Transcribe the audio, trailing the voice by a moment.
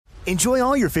Enjoy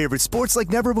all your favorite sports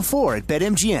like never before at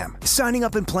BetMGM. Signing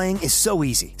up and playing is so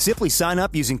easy. Simply sign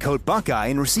up using code Buckeye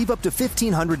and receive up to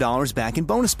 $1,500 back in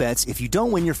bonus bets if you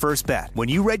don't win your first bet. When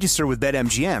you register with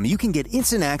BetMGM, you can get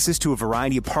instant access to a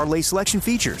variety of parlay selection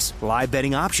features, live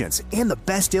betting options, and the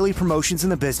best daily promotions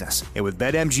in the business. And with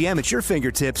BetMGM at your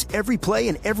fingertips, every play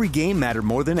and every game matter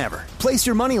more than ever. Place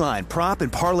your moneyline, prop,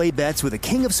 and parlay bets with the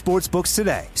king of sportsbooks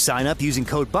today. Sign up using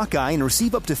code Buckeye and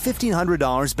receive up to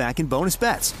 $1,500 back in bonus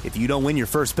bets if you don't win your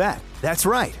first bet. That's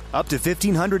right, up to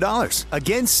 $1,500.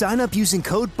 Again, sign up using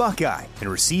code Buckeye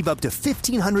and receive up to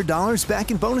 $1,500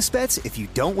 back in bonus bets if you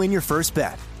don't win your first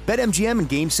bet. BetMGM and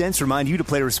GameSense remind you to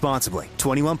play responsibly.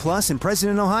 21 plus and present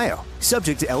in Ohio.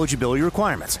 Subject to eligibility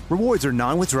requirements. Rewards are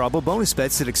non-withdrawable bonus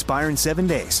bets that expire in 7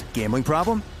 days. Gambling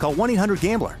problem? Call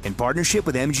 1-800-GAMBLER in partnership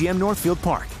with MGM Northfield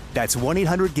Park. That's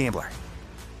 1-800-GAMBLER.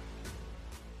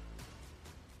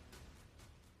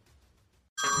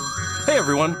 Hey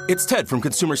everyone, it's Ted from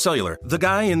Consumer Cellular, the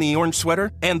guy in the orange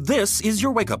sweater, and this is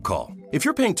your wake-up call. If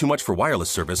you're paying too much for wireless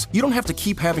service, you don't have to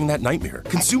keep having that nightmare.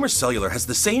 Consumer Cellular has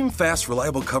the same fast,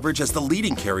 reliable coverage as the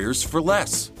leading carriers for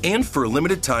less. And for a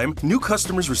limited time, new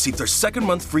customers receive their second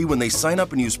month free when they sign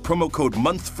up and use promo code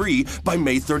MONTHFREE by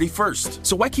May 31st.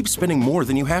 So why keep spending more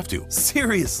than you have to?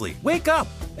 Seriously, wake up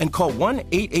and call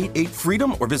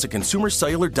 1-888-FREEDOM or visit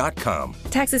consumercellular.com.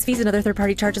 Taxes, fees, and other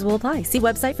third-party charges will apply. See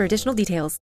website for additional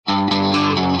details.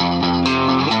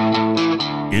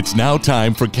 It's now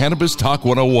time for Cannabis Talk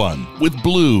 101 with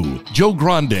Blue, Joe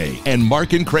Grande, and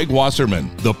Mark and Craig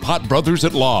Wasserman, the Pot Brothers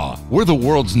at Law. We're the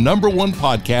world's #1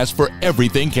 podcast for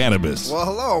everything cannabis. Well,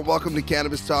 hello, and welcome to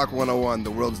Cannabis Talk 101, the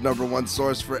world's #1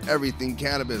 source for everything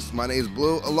cannabis. My name is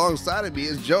Blue. Alongside of me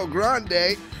is Joe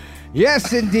Grande.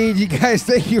 Yes, indeed. You guys,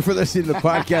 thank you for listening to the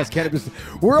podcast, Cannabis.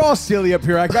 We're all silly up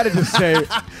here. I got to just say,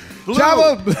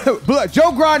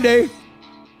 Joe Grande.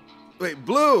 Wait,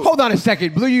 Blue. Hold on a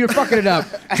second. Blue, you're fucking it up.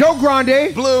 Joe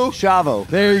Grande. Blue. Chavo.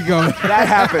 There you go. That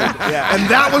happened. Yeah. And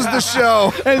that was the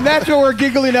show. And that's what we're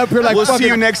giggling up here like We'll fucking, see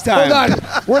you next time. Hold on.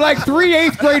 We're like 3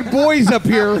 8th grade boys up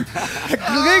here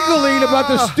giggling about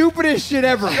the stupidest shit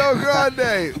ever. Joe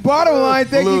Grande. Bottom line,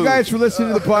 thank Blue. you guys for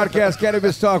listening to the podcast,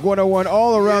 Cannabis Talk 101,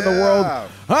 all around the world.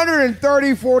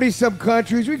 130, 40-some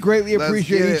countries. We greatly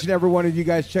appreciate each and every one of you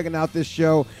guys checking out this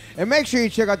show. And make sure you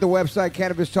check out the website,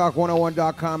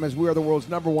 CannabisTalk101.com, as we are the world's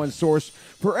 #1 source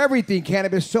for everything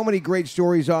cannabis. So many great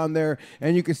stories on there,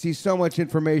 and you can see so much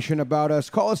information about us.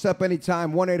 Call us up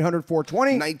anytime,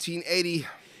 1-800-420-1980.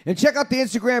 And check out the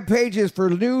Instagram pages for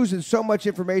news and so much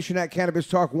information at Cannabis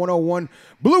Talk 101.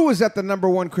 Blue is at the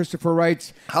 #1, Christopher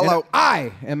writes. Hello. And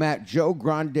I am at Joe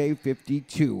Grande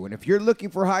 52. And if you're looking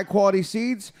for high-quality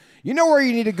seeds, you know where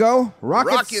you need to go.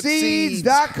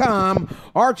 RocketSeeds.com.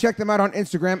 Or check them out on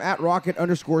Instagram at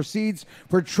Rocket_seeds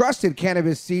for trusted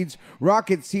cannabis seeds.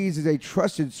 Rocket Seeds is a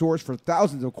trusted source for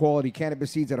thousands of quality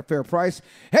cannabis seeds at a fair price.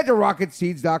 Head to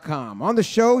RocketSeeds.com. On the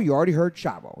show, you already heard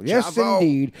Chavo. Yes, Chavo.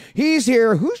 indeed. He's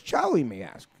here. Who's Chavo, you may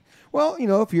ask? Well, you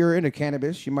know, if you're into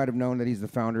cannabis, you might have known that he's the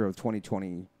founder of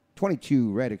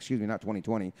 22 Red, excuse me, not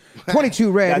 2020.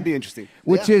 22 Red. That'd be interesting.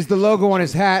 Which is the logo on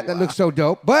his hat that looks so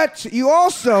dope. But you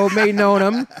also may know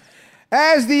him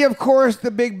as of course,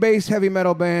 the big bass heavy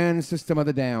metal band System of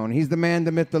a Down. He's the man,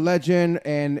 the myth, the legend,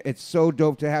 and it's so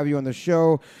dope to have you on the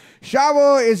show.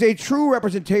 Chavo is a true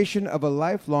representation of a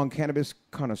lifelong cannabis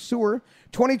connoisseur.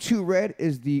 22 Red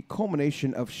is the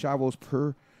culmination of Chavo's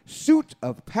pursuit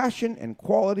of passion and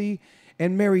quality,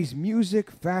 and marries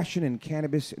music, fashion, and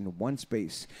cannabis in one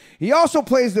space. He also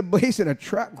plays the bass in a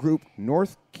trap group,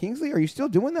 North Kingsley. Are you still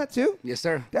doing that too? Yes,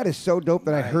 sir. That is so dope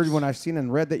that Nice. I heard when I seen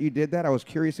and read that you did that. I was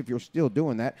curious if you're still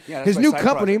doing that. Yeah, that's His my new side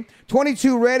company, project.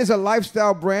 22 Red, is a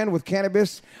lifestyle brand with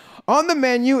cannabis on the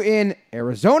menu in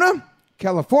Arizona,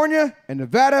 California, and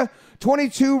Nevada.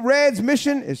 22 Red's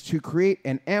mission is to create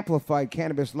an amplified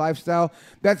cannabis lifestyle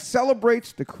that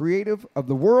celebrates the creative of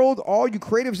the world. All you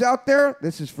creatives out there,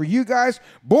 this is for you guys.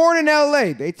 Born in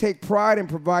LA, they take pride in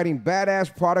providing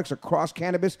badass products across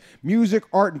cannabis, music,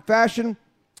 art, and fashion.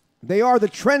 They are the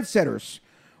trendsetters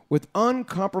with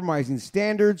uncompromising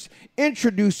standards,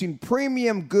 introducing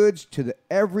premium goods to the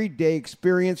everyday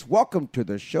experience. Welcome to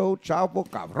the show,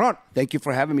 Chavo Cabron. Thank you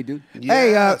for having me, dude.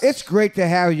 Hey, it's great to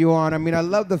have you on. I mean, I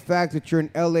love the fact that you're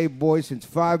an LA boy since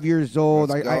 5 years old.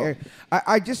 I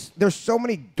just, there's so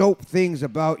many dope things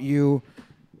about you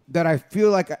that I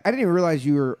feel like, I didn't even realize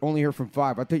you were only here from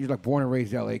 5. I thought you were like born and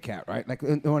raised LA cat, right? Like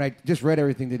when I just read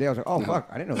everything today, I was like, oh, fuck,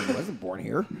 I didn't know he wasn't born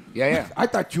here. Yeah. I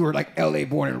thought you were like LA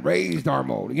born and raised,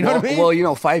 Armo. You know what I mean? Well, you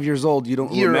know, 5 years old, you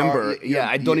don't remember.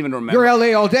 I don't even remember. You're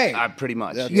LA all day. Pretty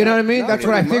much. You know what I mean? That's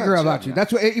what I figure much, about you.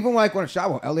 That's what, even like when I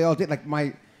shot LA all day, like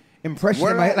impression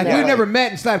in my head. Like, we never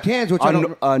met and slapped hands, which I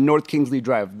don't... North Kingsley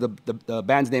Drive. The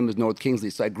band's name is North Kingsley,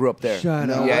 so I grew up there. Shut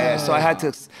up. Yeah, so I had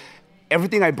to...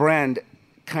 Everything I brand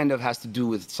kind of has to do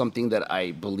with something that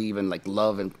I believe in, like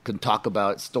love, and can talk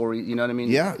about story, you know what I mean?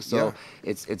 Yeah. So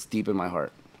it's deep in my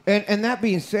heart. And that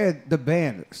being said, the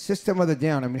band, System of a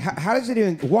Down, I mean, how does it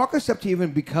even... Walk us up to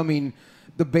even becoming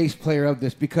the bass player of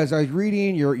this, because I was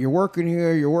reading, you're working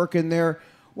here, you're working there.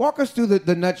 Walk us through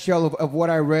the nutshell of what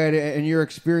I read and your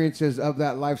experiences of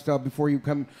that lifestyle before you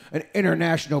become an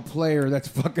international player that's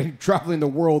fucking traveling the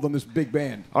world on this big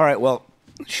band. All right, well,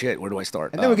 shit, where do I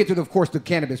start? And then we get to, of course, the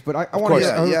cannabis, but I want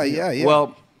to... Yeah.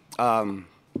 Well,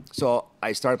 so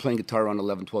I started playing guitar around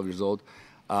 11, 12 years old.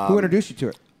 Who introduced you to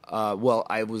it? Well,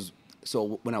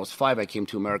 so when I was 5, I came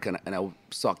to America and I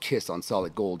saw Kiss on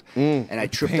Solid Gold, and I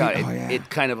tripped out. It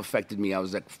kind of affected me. I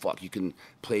was like, fuck, you can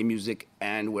play music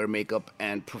and wear makeup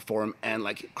and perform, and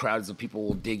like crowds of people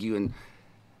will dig you. And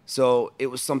so it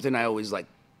was something I always like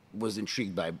was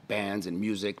intrigued by, bands and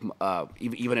music.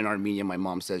 Even in Armenia, my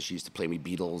mom says she used to play me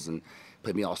Beatles and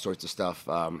play me all sorts of stuff.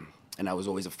 And I was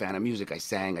always a fan of music. I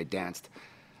sang, I danced.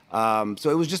 So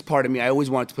it was just part of me. I always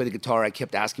wanted to play the guitar. I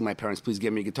kept asking my parents, please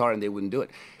give me a guitar, and they wouldn't do it.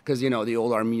 Because, you know, the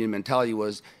old Armenian mentality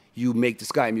was, you make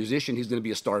this guy a musician, he's going to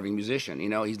be a starving musician. You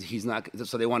know, he's not.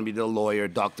 So they wanted me to be a lawyer,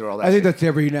 doctor, all that. I think that's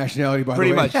every nationality, by the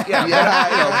way. Pretty much,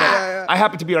 yeah. I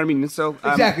happen to be Armenian, so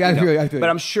exactly. I feel you. But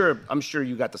I'm sure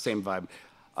you got the same vibe.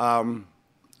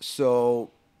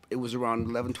 So it was around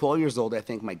 11, 12 years old. I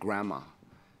think my grandma,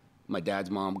 my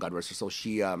dad's mom, God rest her soul,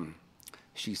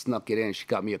 she snuck it in. She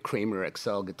got me a Kramer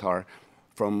XL guitar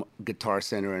from Guitar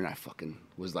Center, and I fucking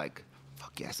was like,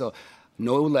 fuck yeah. So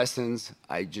no lessons.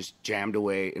 I just jammed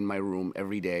away in my room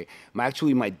every day.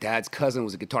 Actually, my dad's cousin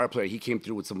was a guitar player. He came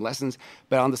through with some lessons.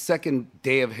 But on the second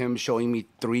day of him showing me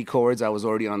 3 chords, I was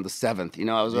already on the 7th. You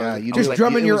know, I was already, you just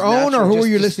drumming your own, or who were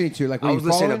you listening to? Like, I was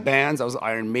listening to bands. I was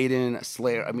Iron Maiden,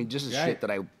 Slayer. I mean, just shit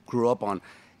that I grew up on,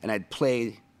 and I'd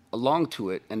play along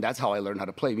to it, and that's how I learned how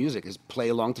to play music, is play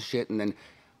along to shit. And then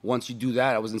once you do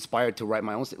that, I was inspired to write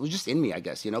my own stuff. It was just in me, I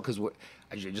guess, you know, because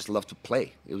I just loved to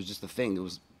play. It was just a thing.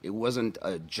 It wasn't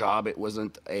a job. It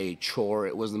wasn't a chore.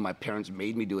 It wasn't my parents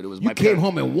made me do it. It was my parents. You came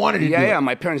home and wanted to do it. Yeah,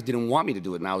 my parents didn't want me to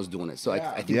do it, and I was doing it. So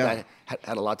I think that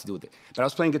had a lot to do with it. But I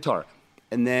was playing guitar.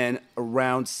 And then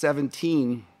around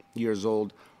 17 years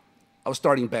old, I was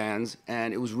starting bands,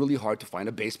 and it was really hard to find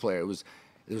a bass player.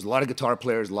 There was a lot of guitar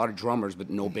players, a lot of drummers, but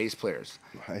no bass players.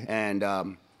 Right. And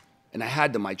I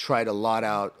had them. I tried a lot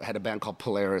out. I had a band called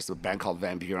Polaris, a band called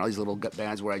Vampire, and all these little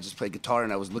bands where I just played guitar,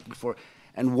 and I was looking for...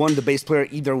 And the bass player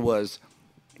either was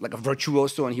like a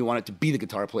virtuoso and he wanted to be the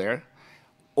guitar player,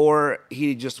 or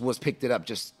he just picked it up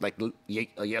just like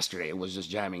yesterday and was just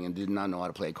jamming and did not know how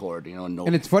to play a chord, you know.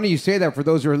 And it's funny you say that. For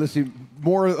those who are listening,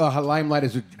 more limelight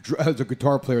as a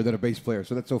guitar player than a bass player.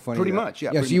 So that's so funny. Pretty much,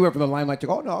 yeah. Yeah, so you went from the limelight to,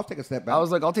 no, I'll take a step back. I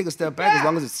was like, I'll take a step back as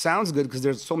long as it sounds good, because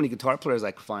there's so many guitar players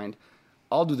I could find.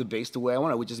 I'll do the bass the way I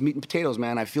want it, which is meat and potatoes,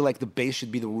 man. I feel like the bass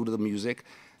should be the root of the music.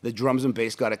 The drums and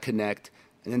bass got to connect.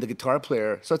 And then the guitar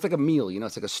player, so it's like a meal, you know,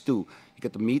 it's like a stew. You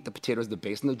get the meat, the potatoes, the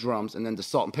bass, and the drums, and then the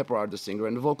salt and pepper are the singer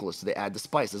and the vocalist. So they add the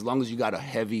spice. As long as you got a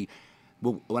heavy,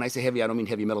 well, when I say heavy, I don't mean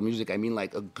heavy metal music. I mean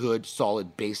like a good,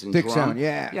 solid bass and thick drum. Sound,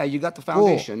 yeah. Yeah, you got the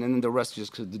foundation, and then the rest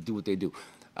just do what they do.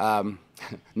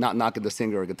 Not knocking the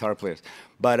singer or guitar players.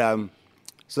 But,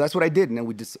 so that's what I did. And then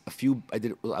we did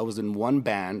I was in one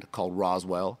band called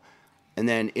Roswell. And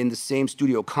then in the same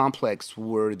studio complex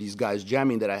were these guys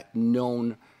jamming that I had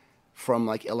known from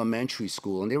like elementary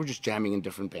school, and they were just jamming in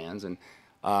different bands, and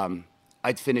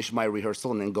I'd finish my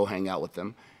rehearsal and then go hang out with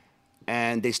them.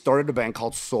 And they started a band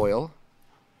called Soil,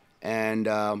 and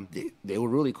they were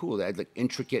really cool. They had like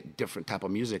intricate, different type of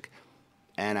music,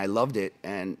 and I loved it.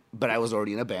 But I was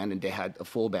already in a band, and they had a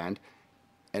full band,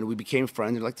 and we became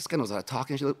friends. They're like, this guy knows how to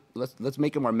talk, and let's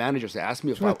make him our manager. So they asked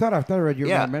me if I thought I read you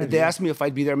were manager. They asked me if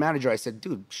I'd be their manager. I said,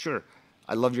 dude, sure.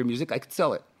 I love your music. I could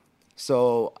sell it.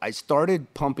 So I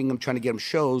started pumping them, trying to get them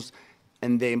shows,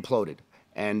 and they imploded.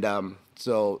 And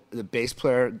so the bass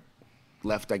player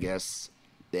left, I guess.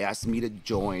 They asked me to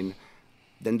join.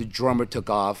 Then the drummer took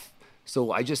off.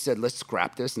 So I just said, let's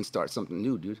scrap this and start something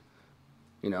new, dude.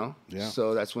 You know? Yeah.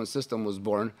 So that's when System was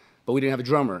born. But we didn't have a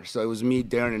drummer. So it was me,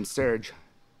 Darren, and Serge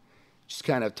just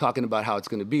kind of talking about how it's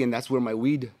going to be. And that's where my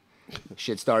weed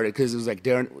shit started, because it was like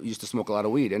Darren used to smoke a lot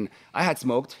of weed. And I had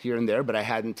smoked here and there, but I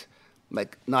hadn't,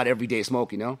 like, not everyday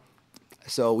smoke, you know?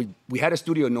 So we had a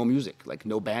studio, no music, like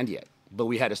no band yet, but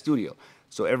we had a studio.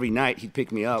 So every night he'd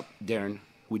pick me up, Darren,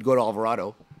 we'd go to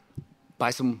Alvarado,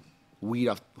 buy some weed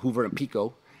off Hoover and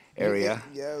Pico, area.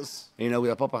 Yes. You know,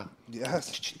 with a papa.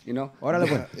 Yes. You know. Órale,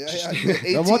 pues.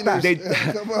 Yeah. want that.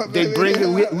 18ers. Come on, They'd baby. bring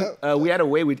it. We had a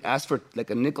way. We'd ask for like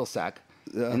a nickel sack,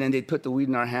 and then they'd put the weed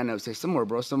in our hand. And I would say, "Some more,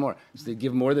 bro, some more." So they'd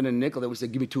give more than a nickel. Then we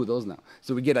said, "Give me 2 of those now."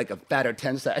 So we get like a fatter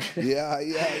 10 sack. Yeah.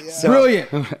 So- Brilliant.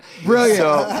 So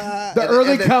The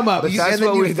early then- come up. But You- that's and then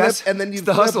what you we. flip, That's and then you it's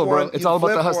the flip hustle, bro. one, It's you all about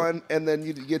the flip hustle. one, and then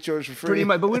you get yours for free. Pretty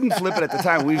much, but we didn't flip it at the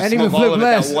time. We And smoked even all flip of it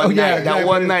less. that one Oh, yeah, night. That exactly.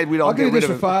 one night, we'd all I'll get give you rid this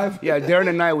of for it. $5. Yeah, Darren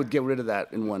and I would get rid of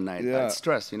that in one night. Yeah. That's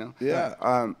stress, you know.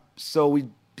 Yeah. So we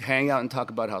hang out and talk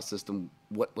about how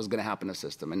what was going to happen to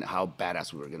System, and how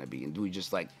badass we were going to be, and we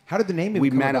just like. How did the name even we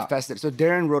come about? manifested. So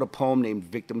Darren wrote a poem named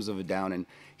 "Victims of a Down," and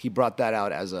he brought that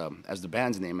out as the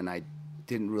band's name, and I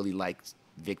didn't really like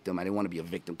victim. I didn't want to be a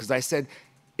victim because I said,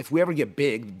 if we ever get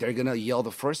big, they're gonna yell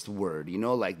the first word, you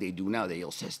know, like they do now. They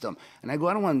yell System, and I go,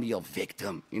 I don't want to yell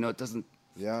victim. You know, it doesn't.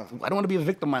 Yeah. I don't want to be a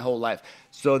victim my whole life.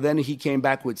 So then he came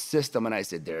back with System, and I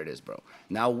said, there it is, bro.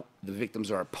 Now the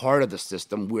victims are a part of the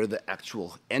system. We're the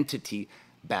actual entity,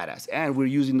 badass. And we're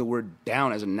using the word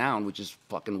down as a noun, which is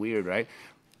fucking weird, right?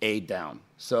 A down.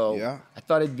 So Yeah. I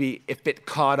thought it'd be, if it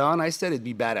caught on, I said it'd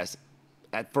be badass.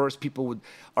 At first,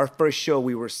 our first show,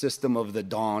 we were System of the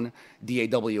Dawn,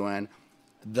 D-A-W-N,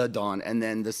 the Dawn. And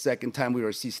then the second time we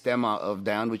were Sistema of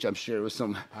Down, which I'm sure was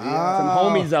some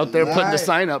homies out there putting the nice.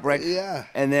 sign up, right? Yeah.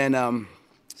 And then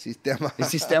Sistema. the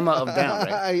Sistema of Down,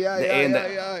 right? Yeah. The A and the-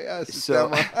 Yeah. So,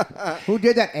 Sistema. Who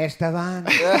did that? Esteban.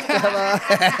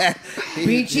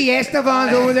 Beachy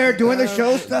Esteban's over there doing the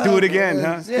show stuff. do it again,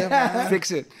 huh?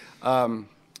 Fix it.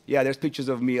 Yeah, there's pictures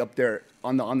of me up there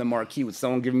on the marquee with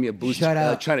someone giving me a boost, Shut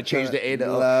up. trying to change the A to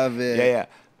O. Love it. Yeah.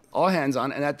 All hands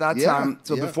on. And at that Yeah, time,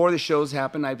 so yeah. before the shows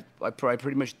happened, I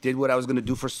pretty much did what I was going to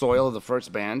do for Soil, the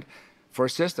first band, for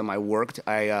System. I worked.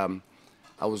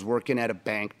 I was working at a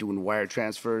bank doing wire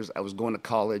transfers. I was going to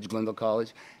college, Glendale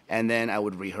College, and then I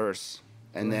would rehearse.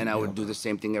 And then I would do the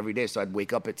same thing every day. So I'd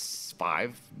wake up at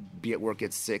 5, be at work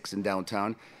at 6 in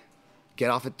downtown, get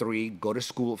off at 3, go to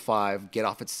school at 5, get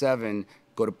off at 7,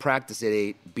 go to practice at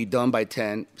 8, be done by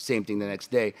 10, same thing the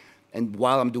next day. And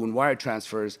while I'm doing wire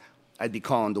transfers, I'd be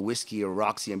calling the Whiskey or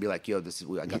Roxy and be like, yo,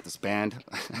 I got this band.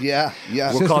 Yeah.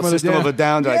 We're called System of a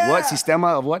Down. They're like, what? Yeah.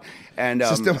 Sistema of what? And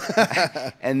System.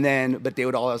 and then, but they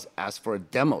would always ask for a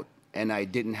demo. And I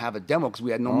didn't have a demo because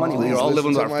we had no money. We please were all listen living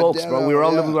with to our my folks, bro. demo, We were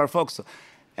all yeah. living with our folks.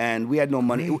 And we had no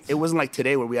money. It wasn't like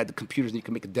today where we had the computers and you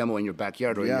can make a demo in your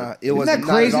backyard. Or Yeah, in your, it was that not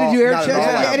crazy? at all- Did you air not at checks? all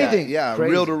Yeah, like that. anything. Yeah,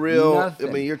 Crazy. reel to reel. Nothing.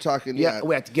 I mean, you're talking. Yeah,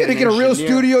 we had to get You an gotta get a real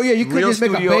engineer. studio. Yeah, you couldn't Real just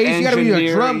make a studio bass. You gotta use a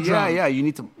engineer. drum drum. Yeah, you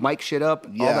need to mic shit up,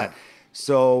 all Yeah. that.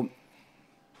 So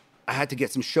I had to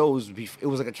get some shows. It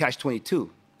was like a catch-22.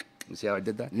 You see how I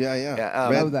did that? Yeah. I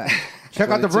love that. Check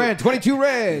out the brand 22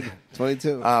 Red.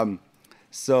 22.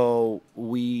 So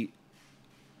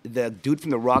the dude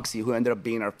from the Roxy who ended up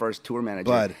being our first tour manager,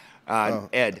 Bud.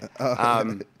 Ed,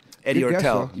 Eddie Good guess, Ortel,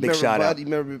 though. big Remember shout Bud? out. You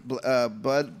remember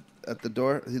Bud at the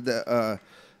door? The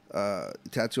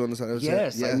tattoo on the side of his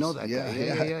head? Yes, I know that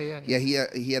guy. Yeah.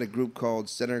 He had a group called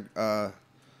Center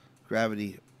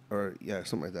Gravity, or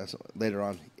something like that. So later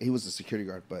on, he was a security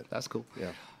guard, but That's cool.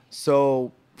 Yeah.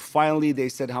 So finally, they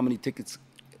said, how many tickets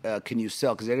can you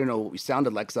sell? Because they didn't know what we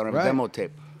sounded like because I don't have a Right. demo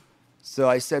tape. So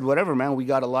I said, whatever, man. We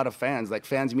got a lot of fans, like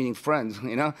fans meaning friends,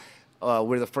 you know?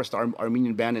 We're the first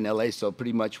Armenian band in LA, so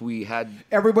pretty much we had...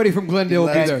 Everybody from Glendale will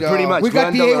be Let's there. go. Pretty much. We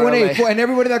got the Glendale or 818, LA. and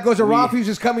everybody that goes to Rafi's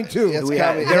is coming too. It's We had,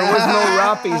 coming. there was no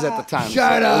Rappies at the time.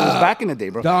 Shut It was up. back in the day,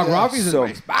 bro. Dog, Rafi's is so, a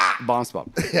nice spot. Bomb spot.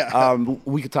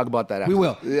 We could talk about that after. We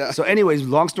will. Yeah. So anyways,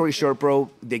 long story short, bro,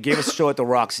 they gave us a show at the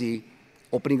Roxy,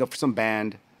 opening up for some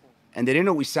band, and they didn't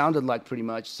know what we sounded like pretty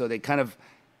much, so they kind of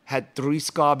had 3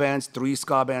 ska bands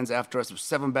after us. There were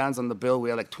 7 bands on the bill. We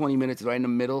had like 20 minutes right in the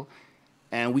middle.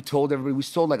 And we told everybody, we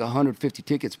sold like 150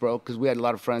 tickets, bro, because we had a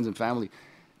lot of friends and family.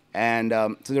 And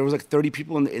so there was like 30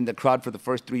 people in the crowd for the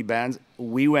first 3 bands.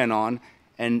 We went on,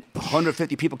 and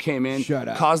 150 people came in, Shut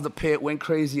up. caused the pit, went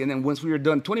crazy. And then once we were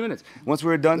done, 20 minutes, once we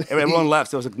were done, everyone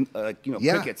left. So it was like,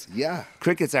 Yeah, crickets. yeah.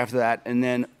 Crickets after that. And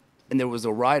there was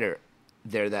a writer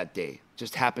there that day,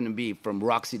 just happened to be from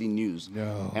Rock City News,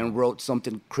 and wrote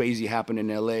something crazy happened in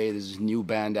LA. There's this new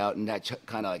band out, and that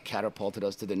kind of like catapulted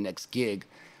us to the next gig,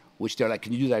 which they're like,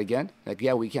 can you do that again? Like,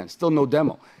 yeah, we can. Still no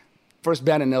demo. First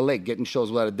band in LA getting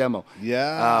shows without a demo.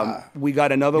 Yeah. We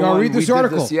got another Yo, one. read this We did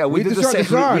article. Yeah, we Read did this the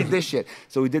same. article. Read this shit.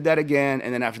 So we did that again,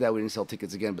 and then after that, we didn't sell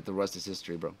tickets again, but the rest is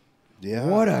history, bro. Yeah.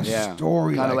 What a Yeah.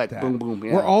 story Kinda like that. boom, boom,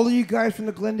 yeah. Were all of you guys from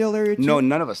the Glendale area too? No,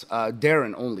 none of us.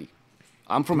 Darren only.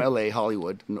 I'm from LA,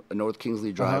 Hollywood, North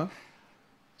Kingsley Drive. Uh-huh.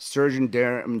 Serge and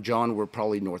Darren and John were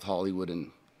probably North Hollywood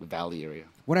and Valley area.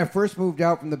 When I first moved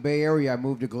out from the Bay Area, I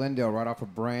moved to Glendale, right off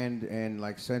of Brand and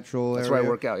like Central That's area. where I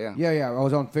work out, yeah. Yeah. I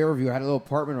was on Fairview. I had a little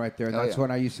apartment right there. And Oh, that's yeah.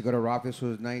 when I used to go to Rock. This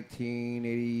was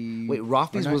 1980. Wait,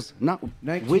 Rafi's was not. Which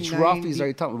 1990 Rafi's are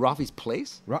you talking? Rafi's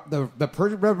Place? The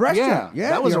Persian restaurant. Yeah.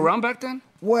 that was yeah. around back then.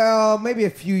 Well, maybe a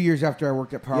few years after I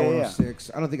worked at Power Yeah, yeah.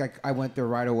 106. I don't think I went there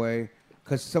right away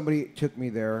because somebody took me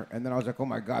there. And then I was like, oh,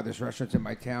 my God, this restaurant's in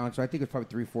my town. So I think it's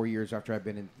probably 3-4 years after I've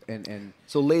been in.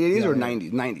 So late 80s Yeah, or yeah.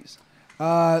 90s?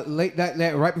 90s. Late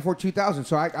that right before 2000.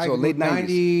 So I So late moved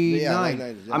 99. Yeah, late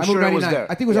 90s, yeah. I'm I sure moved it was 99. there. I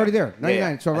think it was Yeah. already there.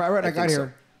 99. Yeah. So right when I got think so.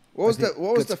 here. What was Good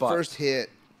the spot. first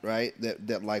hit, right?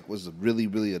 That like was really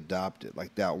really adopted,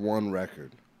 like that one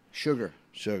record, Sugar.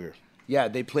 Sugar. Yeah,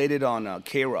 they played it on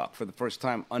K-Rock for the first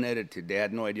time, unedited. They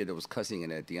had no idea there was cussing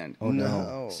in it at the end. Oh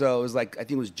no. So it was like, I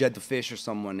think it was Jed the Fish or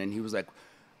someone, and he was like,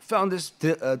 found this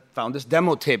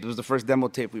demo tape. It was the first demo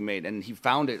tape we made, and he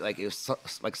found it like it was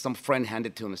like some friend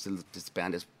handed it to him and said, this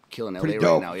band is killing LA Pretty right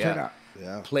dope. now. Check it Yeah. out.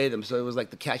 Yeah. Play them. So it was like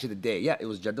the catch of the day. Yeah, it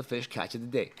was Jed the Fish, catch of the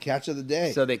day. Catch of the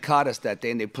day. So they caught us that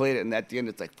day and they played it, and at the end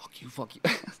it's like, fuck you.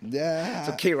 Yeah.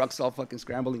 So K-Rock's all fucking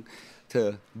scrambling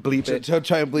to bleep it. to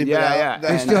try and bleep it out. Yeah.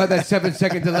 They still had that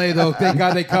 7-second delay though. Thank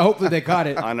God hopefully they caught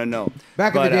it. I don't know.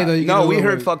 Back in the day, though, you get a no, we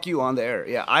little heard bit- "fuck you" on the air.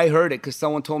 Yeah, I heard it because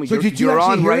someone told me. So did you you're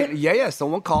actually on hear right? it? Yeah.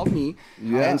 Someone called me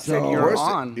and said so- you're Of course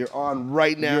on. You're on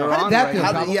right now. You're How on did that right feel?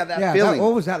 now. How did- yeah, that yeah, feeling.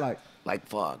 what was that like? Like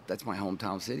fuck, that's my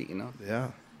hometown city, you know. Yeah.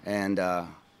 And I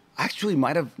actually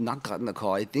might have not gotten the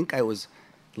call. I think I was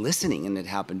listening and it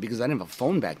happened because I didn't have a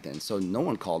phone back then, so no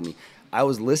one called me. I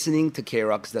was listening to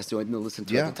K-Rock because that's the only thing to listen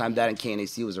to Yeah. at the time. That and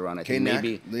KNAC was around. I think K-NAC.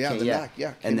 maybe. Yeah, the NAC,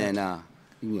 yeah, And K-NAC.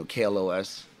 then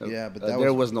KLOS. Yeah, but that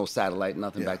there was- was no satellite,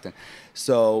 nothing Yeah. back then.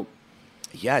 So,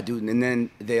 yeah, dude. And then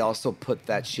they also put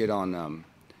that shit on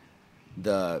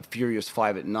the Furious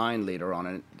 5 at 9 later on,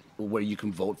 and where you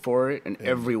can vote for it, and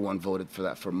everyone voted for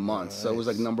that for months. So it was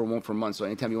like #1 for months. So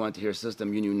anytime you wanted to hear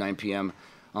System, you knew 9 p.m.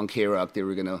 on K-Rock they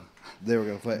were gonna. They were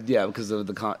gonna play. Yeah, because of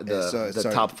the And so it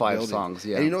started top 5 building. songs.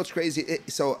 Yeah. And you know what's crazy?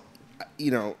 So,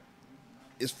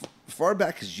 as far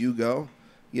back as you go,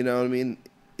 you know what I mean?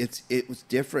 It was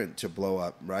different to blow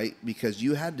up, right? Because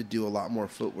you had to do a lot more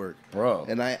footwork, Bro.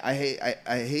 And I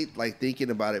hate like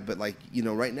thinking about it, but like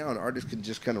right now, an artist can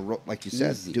just kind of like you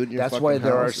said, Easy. do it in your That's fucking why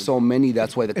there are house so many.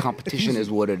 That's why the competition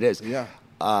is what it is. Yeah.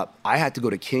 I had to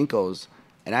go to Kinko's,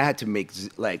 and I had to make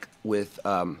like with.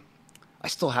 I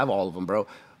still have all of them, bro.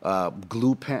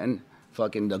 Glue pen,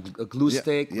 fucking a glue Yeah,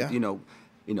 stick. yeah. To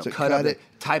To cut up cut it.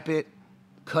 type it,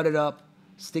 cut it up.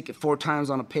 Stick it 4 times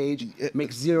on a page.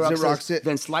 Make Xerox Xerox it.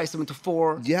 Then slice them into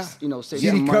 4. Yeah. Save CD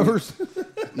some money. covers.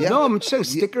 Yeah. No, I'm saying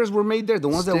stickers were made there. The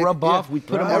ones that Stick- rub off, yeah, we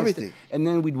put right. them on Everything. and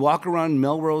then we'd walk around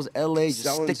Melrose, LA, just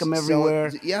Selling- stick them selling-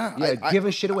 everywhere. yeah,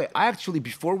 giving shit away. I actually,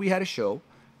 before we had a show,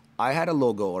 I had a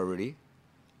logo already.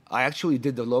 I actually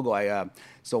did the logo.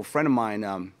 So a friend of mine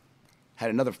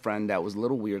had another friend that was a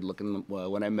little weird looking.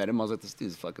 When I met him, I was like, this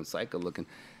dude's fucking psycho looking.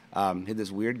 He had this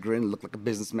weird grin, looked like a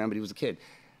businessman, but he was a kid.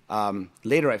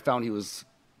 Later, I found he was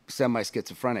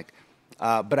semi-schizophrenic.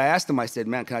 But I asked him, I said,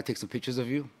 man, can I take some pictures of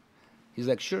you? He's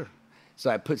like, sure. So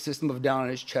I put System of a Down on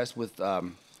his chest with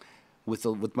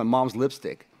my mom's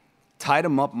lipstick, tied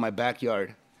him up in my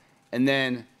backyard, and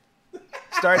then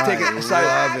started taking. So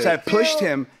I pushed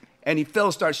him, and he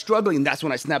fell, started struggling. And that's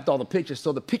when I snapped all the pictures.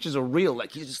 So the pictures are real.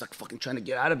 Like he's just like fucking trying to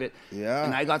get out of it. Yeah.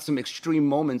 And I got some extreme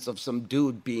moments of some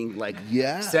dude being like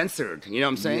censored. You know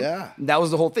what I'm saying? Yeah. That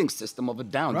was the whole thing. System of a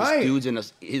Down. Right. This dude's in a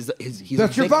he's That's a your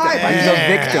victim. vibe. He's a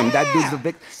victim. That dude's a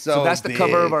victim. So So that's the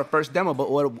cover of big. our first demo. But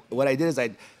what I did is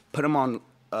I put him on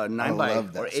 9 by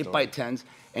love that or 8 story. by 10s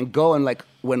and go and like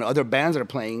when other bands are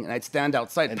playing and I'd stand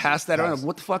outside, And pass just that around. pass.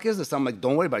 What the fuck is this? I'm like,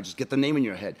 don't worry about it. Just get the name in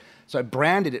your head. So I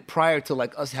branded it prior to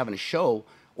like us having a show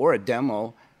or a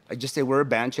demo. I just say, we're a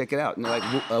band, check it out. And they're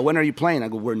like, when are you playing? I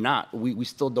go, we're not. We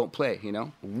still don't play, you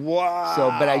know? Wow. So,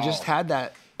 but I just had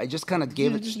that. I just kind of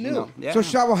gave it, just you knew. know. Yeah. So,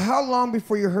 Shavo, how long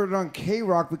before you heard it on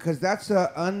K-Rock? Because that's a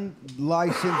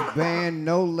unlicensed band,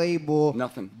 no label.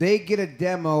 Nothing. They get a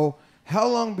demo. How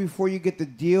long before you get the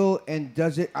deal? And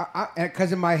does it?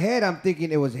 Because in my head, I'm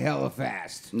thinking it was hella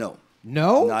fast. No.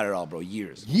 No? Not at all, bro.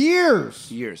 Years.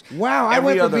 Years. Wow, I Every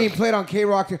went from other- being played on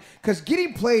K-Rock to... Because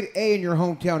getting played in your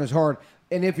hometown is hard.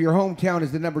 And if your hometown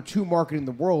is the #2 market in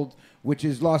the world, which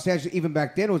is Los Angeles, even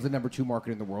back then it was the #2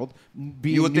 market in the world.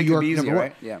 Being You would New think it'd York be easier, #1.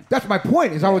 right? Yeah. That's my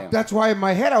point. Yeah. That's why in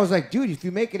my head I was like, dude, if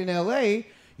you make it in L.A.,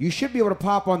 you should be able to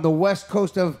pop on the west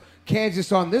coast of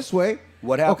Kansas on this way.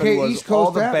 What happened Okay, was East Coast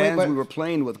all the that way, bands but- we were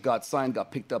playing with got signed,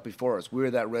 got picked up before us. We were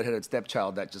that redheaded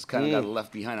stepchild that just kind of got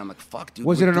left behind. I'm like, fuck, dude.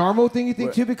 Was we it an did- Armo thing, you think,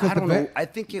 we're- too? Because I the don't know. band- I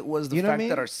think it was the You know what I fact mean?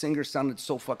 that our singer sounded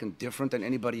so fucking different than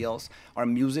anybody else. Our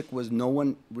music was, no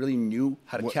one really knew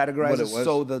how to categorize what it. it was.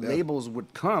 So the Yeah. labels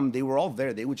would come. They were all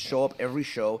there. They would show up every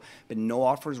show, but no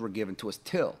offers were given to us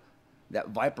till that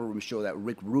Viper Room show that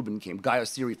Rick Rubin came. Guy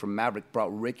Osiri from Maverick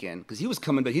brought Rick in because he was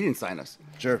coming, but he didn't sign us.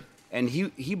 Sure. And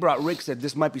he brought Rick, said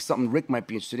this might be something Rick might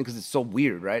be interested in because it's so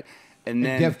weird, right? And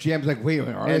then Def Jam's like, wait a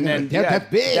minute, all right, and then that's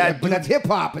big, but dude, that's hip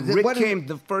hop. Rick came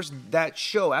that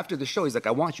show after the show. He's like,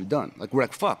 I want you done. Like we're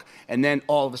like, fuck. And then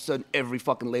all of a sudden, every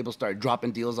fucking label started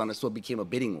dropping deals on us, so it became a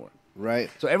bidding war. Right.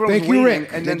 So everyone Thank was you, waiting, Rick.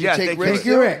 and then Did you take thank Rick's Thank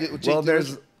you, deal? Rick. Well,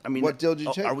 there's. I mean, what deal did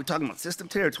you take? Are we talking about System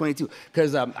 10 or 22?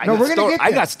 Because No, we're gonna get I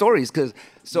there. got stories. Because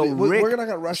so Rick. We're not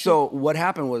gonna rush So what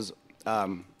happened was,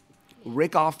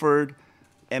 Rick offered,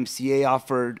 MCA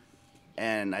offered,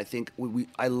 and I think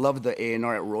I loved the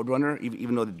A&R at Roadrunner,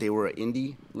 even though they were an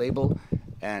indie label.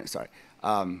 And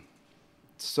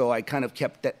so I kind of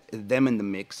kept them in the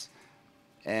mix.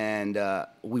 And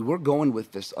we were going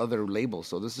with this other label.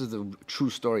 So this is the true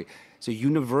story. So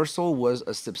Universal was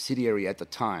a subsidiary at the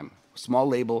time, small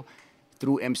label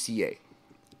through MCA,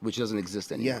 which doesn't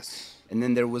exist anymore. Yes. And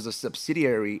then there was a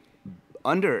subsidiary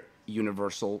under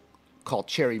Universal called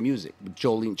Cherry Music, with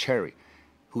Jolene Cherry,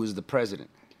 who is the president.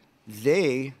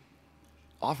 They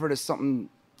offered us something,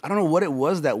 I don't know what it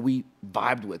was that we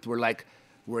vibed with. We're like,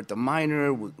 we're at the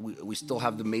minor, we still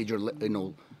have the major,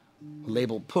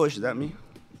 label push. Is that me?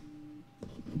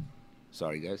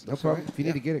 Sorry, guys. No problem. If you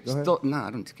need to get it, go ahead. Nah, I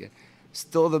don't need to get it.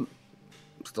 Still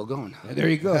going. There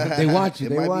you go. They want you. It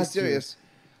They might be want serious.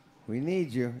 you. We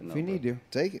need you if you need to.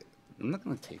 Take it. I'm not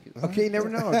going to take it. Okay, you never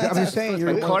know. I'm just saying. It's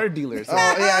You're my car dealer. Oh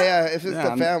yeah. If it's Yeah,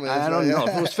 the family, I it's don't like-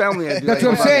 know. If it was family, I'd be That's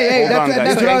like, what I'm saying. Hey, hold on, guys.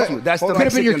 that's Thank what you. That's the could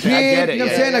have been your Mexican thing. I kid. get it. You know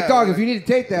what I'm Yeah, saying? Like, dog, if you need to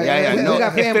take that, Yeah. we No,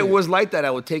 got if family. it was like that,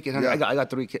 I would take it. Yeah. I got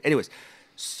 3 kids. Anyways,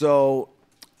 so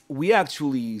we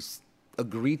actually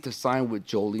agreed to sign with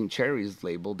Jolene Cherry's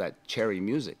label, that Cherry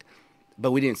Music, but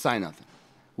we didn't sign nothing.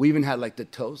 We even had like the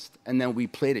toast, and then we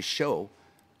played a show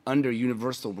under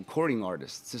Universal Recording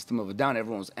Artists, System of a Down.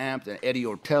 Everyone was amped, and Eddie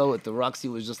Ortel at the Roxy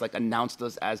was just like announced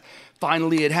us as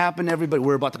finally it happened. Everybody,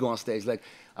 we're about to go on stage. Like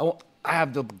I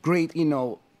have the great,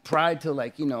 pride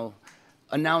to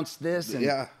announce this and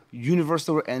Yeah.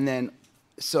 Universal, and then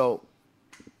so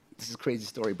this is a crazy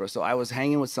story, bro. So I was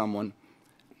hanging with someone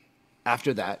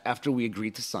after we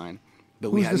agreed to sign,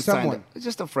 but we Who's the hadn't signed someone? it.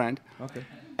 Just a friend. Okay.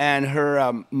 And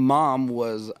her mom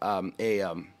was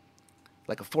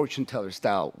like a fortune teller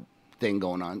style thing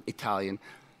going on, Italian.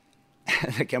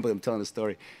 I can't believe I'm telling this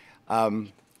story.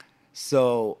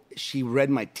 So she read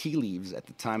my tea leaves at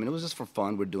the time, and it was just for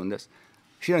fun. We're doing this.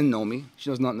 She doesn't know me. She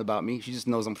knows nothing about me. She just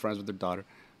knows I'm friends with her daughter.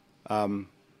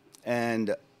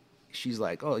 And she's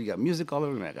like, oh, you got music all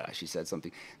over me. She said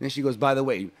something. And then she goes, by the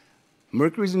way,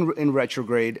 Mercury's in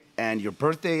retrograde, and your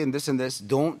birthday and this.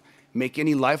 Don't make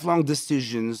any lifelong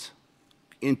decisions,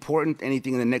 important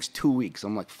anything in the next 2 weeks.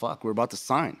 I'm like, fuck, we're about to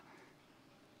sign.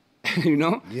 You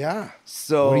know? Yeah.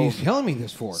 So What are you telling me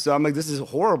this for? so I'm like, this is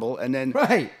horrible. And then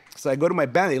Right. So I go to my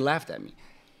band, they laughed at me.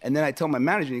 And then I tell my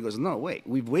manager, and he goes, no, wait,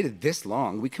 we've waited this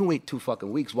long. We can wait 2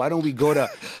 fucking weeks. Why don't we go to,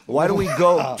 why don't we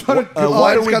go,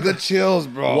 Why do we got the chills,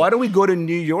 bro? why don't we go to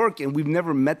New York? And we've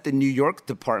never met the New York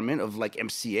department of like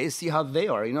MCA, see how they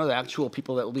are, the actual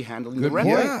people that will be handling the record.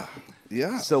 Yeah.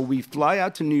 Yeah. So we fly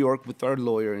out to New York with our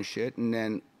lawyer and shit, and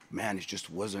then, man, it just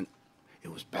wasn't, it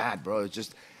was bad, bro. It's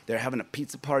just, they're having a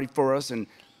pizza party for us, and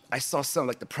I saw some,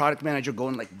 like the product manager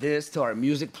going like this to our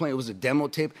music playing. It was a demo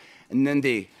tape, and then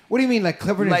they, What do you mean, like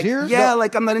clever in like, his ears? yeah, No.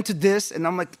 like I'm not into this, and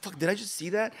I'm like, fuck, did I just see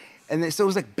that? And then, so it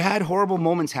was like bad, horrible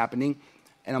moments happening,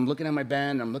 and I'm looking at my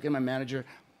band, I'm looking at my manager,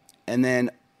 and then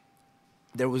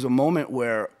there was a moment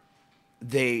where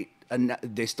they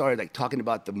started like talking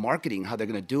about the marketing, how they're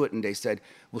gonna do it, and they said,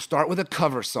 we'll start with a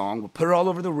cover song, we'll put it all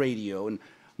over the radio, and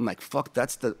I'm like, fuck,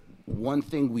 that's the one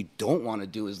thing we don't want to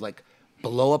do is like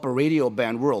blow up a radio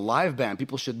band. We're a live band.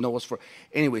 People should know us for.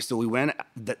 Anyway, so we went.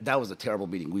 That was a terrible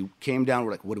meeting. We came down.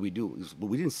 We're like, what do we do? Well,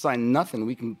 we didn't sign nothing.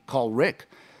 We can call Rick.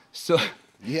 So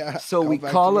Yeah, So call we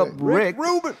back call to up Rick. Rick.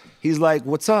 Rubin. He's like,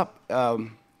 what's up? I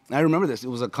remember this. It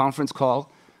was a conference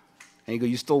call, and he go,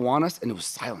 you still want us? And it was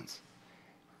silence.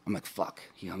 I'm like, fuck.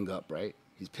 He hung up. Right?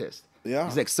 He's pissed. Yeah.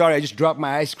 He's like, sorry, I just dropped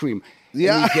my ice cream.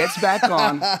 Yeah. And he gets back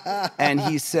on, and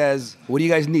he says, what do you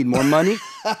guys need, more money?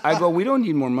 I go, we don't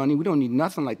need more money. We don't need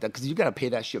nothing like that, because you got to pay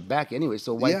that shit back anyway,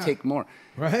 so why Yeah. take more?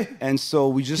 Right. And so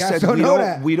we just Cats said, don't know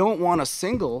that. we don't want a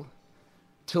single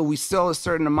till we sell a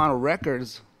certain amount of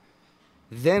records,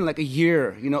 Then like a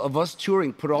year, of us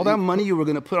touring, put all that money you were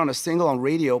gonna put on a single on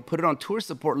radio, put it on tour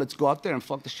support. Let's go out there and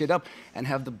fuck the shit up and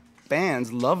have the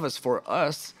bands love us for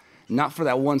us, not for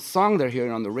that one song they're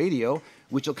hearing on the radio,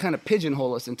 which will kind of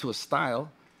pigeonhole us into a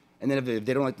style. And then if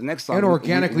they don't like the next song, and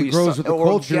organically grows with the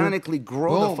culture. Organically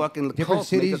grow the fucking different cult,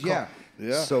 cities, make a yeah. cult.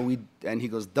 Yeah. So he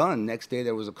goes, done. Next day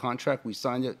there was a contract, we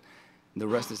signed it. The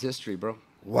rest is history, bro.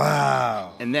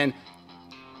 Wow. And then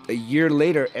a year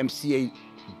later, MCA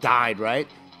died, right?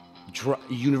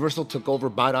 Universal took over,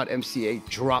 bought out MCA,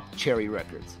 dropped Cherry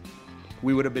Records.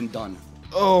 We would have been done.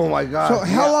 Oh my God. So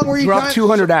how long were you Dropped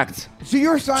 200 acts So you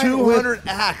were signed 200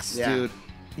 acts, Yeah. dude.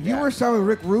 You were signed with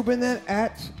Rick Rubin then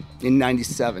in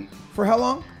 97 for how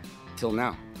long? till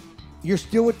now. You're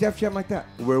still with Def Jam like that?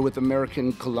 We're with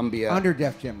American Columbia. Under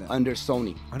Def Jam then? Under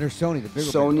Sony. Under Sony, the bigger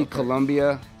Sony, brand. Okay.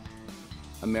 Columbia,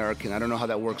 American. I don't know how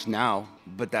that works now,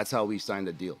 but that's how we signed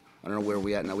the deal. I don't know where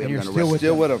we at now. We And haven't you're done a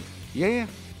still record. with Still with him. Yeah.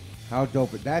 How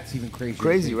dope. That's even crazy.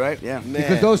 Crazy, right? Yeah.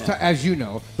 Because those, as you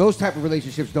know, those type of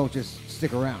relationships don't just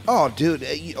stick around. Oh, dude.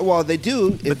 Well, they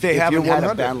do. But they haven't had a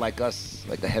 100. band like us,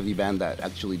 like a heavy band that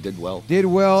actually did well. Did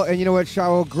well, and you know what,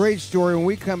 Shavo? Great story. When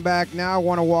we come back now, I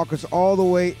want to walk us all the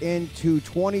way into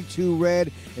 22 Red.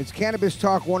 It's Cannabis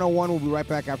Talk 101. We'll be right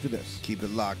back after this. Keep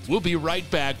it locked. We'll be right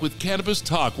back with Cannabis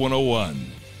Talk 101.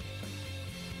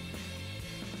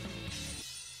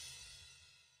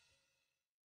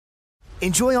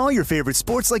 Enjoy all your favorite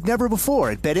sports like never before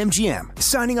at BetMGM.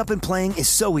 Signing up and playing is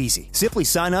so easy. Simply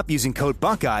sign up using code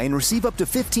Buckeye and receive up to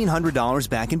 $1,500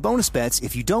 back in bonus bets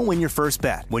if you don't win your first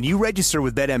bet. When you register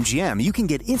with BetMGM, you can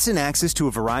get instant access to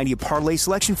a variety of parlay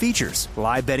selection features,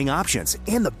 live betting options,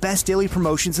 and the best daily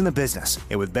promotions in the business.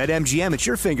 And with BetMGM at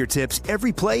your fingertips,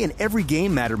 every play and every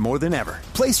game matter more than ever.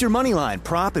 Place your moneyline,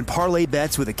 prop, and parlay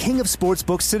bets with the king of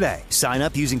sportsbooks today. Sign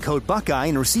up using code Buckeye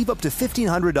and receive up to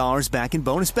 $1,500 back in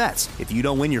bonus bets if you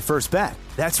don't win your first bet.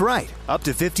 That's right, up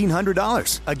to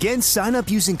 $1,500. Again, sign up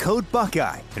using code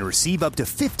Buckeye and receive up to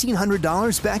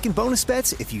 $1,500 back in bonus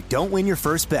bets if you don't win your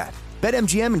first bet.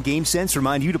 BetMGM and GameSense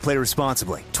remind you to play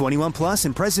responsibly. 21 plus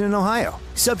and present in Ohio.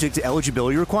 Subject to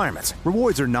eligibility requirements.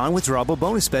 Rewards are non-withdrawable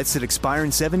bonus bets that expire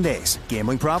in 7 days.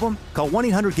 Gambling problem? Call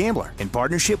 1-800-GAMBLER in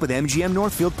partnership with MGM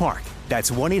Northfield Park.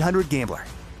 That's 1-800-GAMBLER.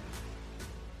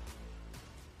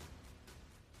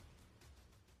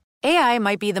 AI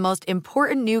might be the most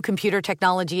important new computer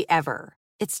technology ever.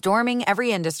 It's storming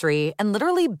every industry, and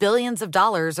literally billions of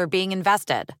dollars are being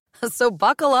invested. So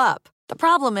buckle up. The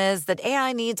problem is that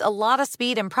AI needs a lot of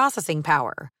speed and processing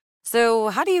power. So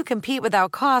how do you compete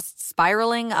without costs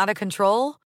spiraling out of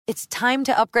control? It's time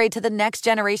to upgrade to the next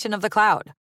generation of the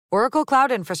cloud. Oracle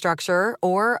Cloud Infrastructure,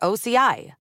 or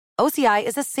OCI. OCI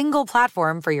is a single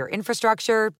platform for your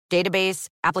infrastructure, database,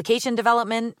 application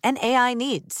development, and AI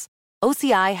needs.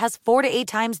 OCI has 4 to 8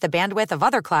 times the bandwidth of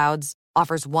other clouds,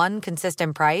 offers one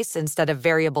consistent price instead of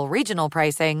variable regional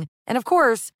pricing, and of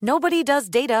course, nobody does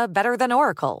data better than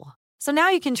Oracle. So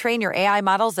now you can train your AI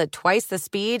models at twice the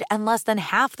speed and less than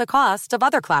half the cost of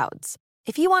other clouds.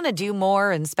 If you want to do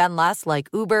more and spend less like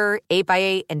Uber,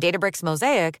 8x8, and Databricks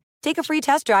Mosaic, take a free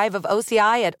test drive of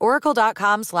OCI at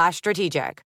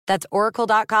oracle.com/strategic. That's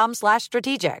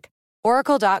oracle.com/strategic.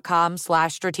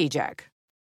 Oracle.com/strategic.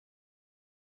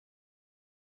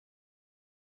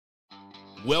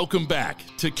 Welcome back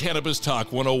to Cannabis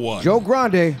Talk 101. Joe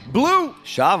Grande. Blue.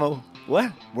 Shavo.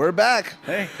 What? We're back.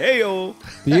 Hey, yo.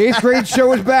 The 8th grade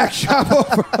show is back,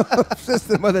 Shavo, from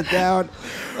System of the Down.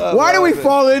 Why do we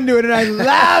fall into it? And I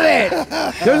love it.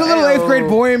 There's a little 8th grade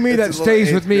boy in me that It's a little stays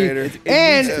 8th with me. grader. Me too.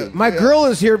 And my girl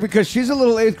is here because she's a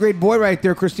little 8th grade boy right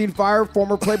there. Christine Fire,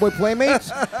 former Playboy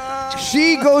Playmates.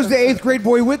 She goes to 8th grade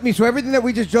boy with me. So everything that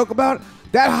we just joke about,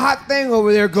 that hot thing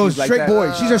over there goes She's like straight that.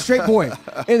 boy. She's a straight boy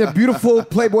in a beautiful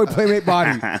Playboy Playmate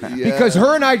body. Because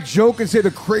her and I joke and say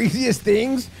the craziest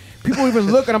things. People even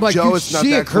look and I'm like, Joe, dude, it's not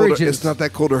she that cool. encourages. It's not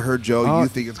that cool to her, Joe. You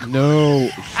think it's cool. No.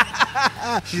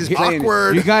 She's playing it.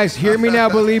 awkward. You guys hear me now,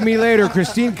 believe me later.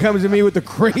 Christine comes to me with the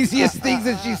craziest things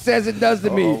that she says and does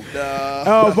to me.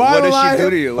 Oh, What does she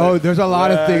do to you? Oh, there's a lot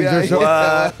of things. There's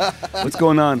What's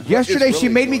going on? Yesterday, she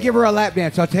made me give her a lap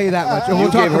dance. I'll tell you that much. And You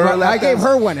we'll talk gave her about a lap I gave dance?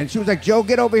 her one, and she was like, Joe,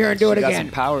 get over here and do it She got again.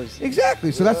 some powers.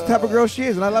 Exactly. So that's the type of girl she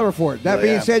is, and I love her for it. That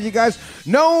being said, you guys,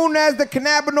 known as the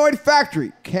Cannabinoid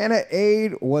Factory,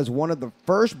 Canna-Aid was one of the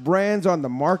first brands on the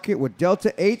market with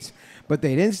Delta 8s, but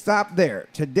they didn't stop there.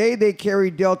 Today, they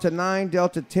carry Delta 9,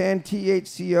 Delta 10,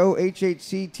 THCO,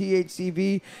 HHC,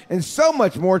 THCV, and so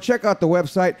much more. Check out the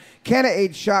website,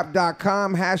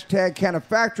 CannaAidShop.com, hashtag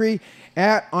CannaFactory,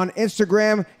 on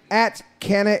Instagram, at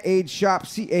Canaaid Shop,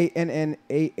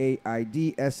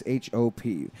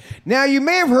 CANNAAIDSHOP. Now, you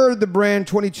may have heard the brand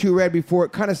 22 Red before.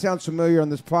 It kind of sounds familiar on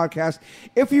this podcast.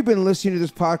 If you've been listening to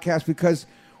this podcast, because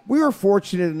we were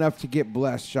fortunate enough to get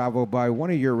blessed, Chavo, by one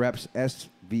of your reps,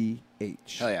 SVH.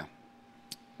 Hell yeah.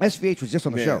 SVH was just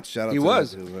on the show. Shout out He to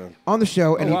was. that dude, man. On the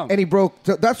show, and, wow. he broke.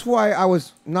 So that's why I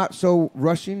was not so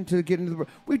rushing to get into the.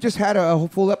 We just had a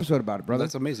full episode about it, brother.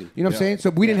 That's amazing. You know what I'm saying? So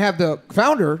we didn't have the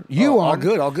founder, you on.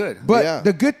 All good. But Yeah.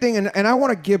 the good thing, and I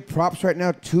want to give props right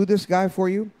now to this guy for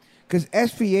you, because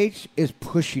SVH is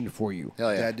pushing for you.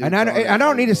 Hell yeah. That dude And I brought it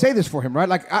don't for need you, to say this for him, right?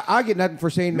 Like I get nothing for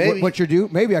saying Maybe. what you're due.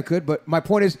 Maybe I could, but my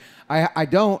point is, I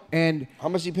don't. And How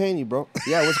much he paying you, bro?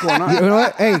 Yeah, what's going on? you know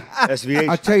what? Hey, SVH.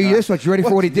 I'll tell you this much. You ready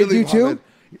for what he did to you What's too?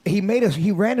 really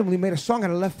He randomly made a song out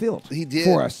of left field. He did.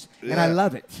 for us, and I Yeah.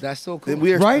 love it. That's so cool.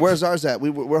 Then Right? Where's ours at?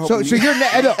 We're So, hoping. so you're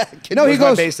no. He Where's my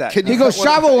goes. bass at? He goes. cut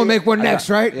one- Chavo will make one next,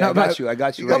 right? yeah, I but-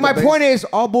 got you. But Right. my bass. point is,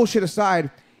 all bullshit aside,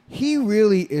 he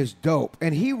really is dope,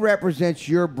 and he represents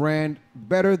your brand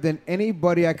better than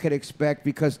anybody I could expect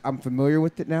because I'm familiar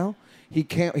with it now.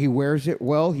 He wears it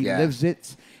well. He Yeah. lives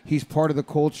it. He's part of the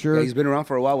culture. Yeah, he's been around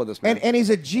for a while with us, man. and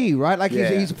he's a G, right? Like Yeah.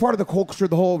 he's a part of the culture,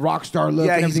 the whole rock star look.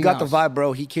 Yeah, and he's everything got else. the vibe,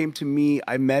 bro. He came to me.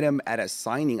 I met him at a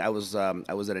signing. I was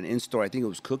at an in-store. I think it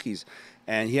was Cookies,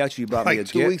 and he actually brought me a Like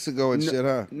 2 gift. weeks ago and shit,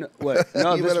 huh? No, what?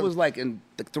 No, You this met him- was like in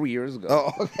like 3 years ago.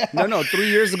 Oh, okay. No, 3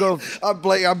 years ago.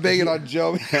 I'm begging on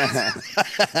Joe.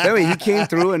 Anyway, he came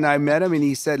through and I met him and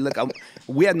he said, "Look,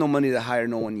 we had no money to hire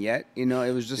no one yet. You know,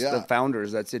 it was just Yeah. the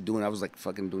founders. That's it. I was like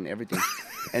fucking doing everything."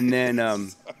 And then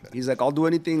he's like, "I'll do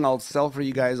anything. I'll sell for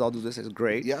you guys. I'll do this. It's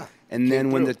great." Yeah. And Came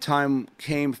then when through. the time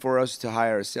came for us to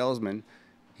hire a salesman,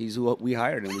 he's who we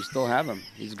hired and we still have him.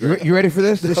 He's great. You ready for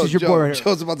this? This is your Joe, boy right here.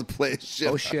 Joe's about to play his shit.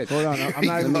 Oh shit. Hold on, I'm not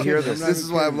Let even me hear kidding. this. This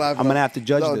is why I'm laughing. I'm gonna have to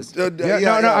judge this. Yeah,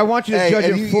 no, I want you to Hey, judge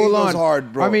and it he full goes on.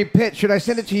 hard, bro. I mean, Pitt, should I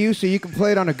send it to you so you can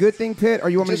play it on a good thing, Pitt, or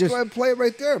you want me just to go ahead just? and play it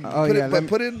right there. Oh put yeah, it, but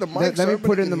put it in the mic. Let so me everybody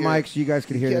put it in the can hear mic so you guys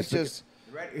can hear You this. can't just-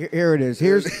 Here it is.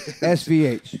 Here's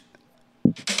SVH.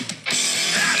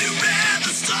 Have you read the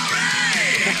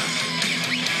story?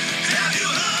 Have you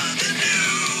heard the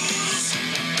news?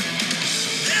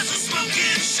 There's a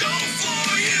smoking show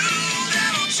for you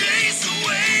that'll chase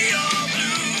away your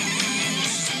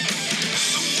blues.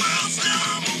 The world's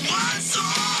 #1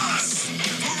 source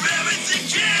for everything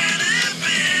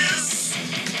cannabis.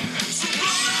 So blow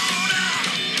on out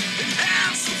and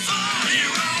have some fun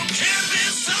here on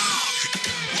Cannabis Talk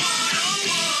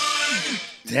 101.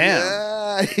 Damn.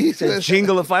 Yeah, he's It's a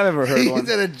jingle if I've ever heard He's one.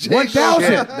 in a jingle.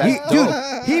 1,000. That's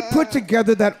Dude, he put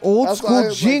together that old That's why I school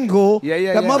was like- jingle Yeah,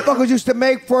 yeah, that yeah. motherfuckers used to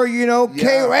make for,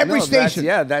 Yeah. every No, station.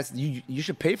 that's you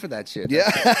should pay for that shit.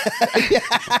 Yeah.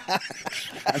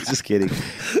 I'm just kidding.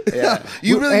 Yeah.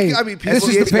 You really, Hey, I mean, people this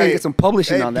is the Gotta pay. get some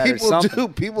publishing Hey, on that or people something. do.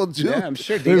 People do. Yeah, I'm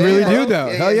sure They really do, bro. though.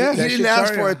 Hell yeah. He That didn't shit's ask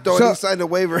already- for it, though. So- He signed a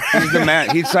waiver. He's the man.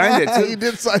 He signed it He too.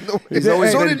 did sign the He's waiver.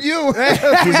 always So been- did you.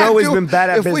 He's always been bad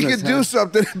at If we business, could do huh?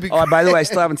 something, it'd be Oh, by the way, I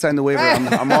still haven't signed the waiver.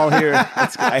 I'm all here.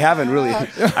 I haven't really.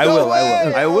 I will.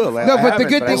 way. I will. No, but the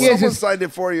good I thing will. is- Someone signed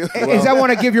it for you. Is I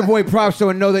want to give your boy props so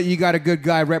and know that you got a good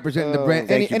guy representing the brand. And,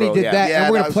 thank he- you, and he bro. did Yeah. that, Yeah,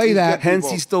 and we're that going to was- play he's that. good.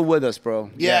 Hence, he's still with us, bro.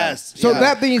 Yes. So yeah.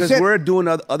 that being Because said, we're doing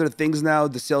other things now.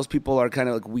 The salespeople are kind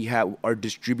of like we have our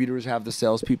distributors have the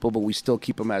salespeople, but we still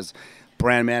keep them as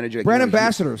brand manager. Brand he-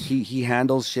 ambassadors. He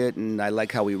handles shit, and I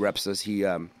like how he reps us. He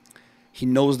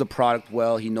knows the product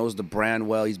well. He knows the brand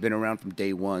well. He's been around from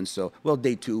day one. So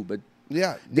day two, but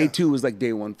Yeah. day yeah. two was like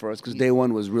day one for us because day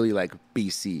one was really like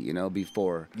BC,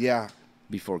 before Yeah.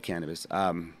 cannabis.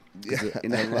 Yeah.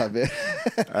 I love it.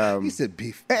 He said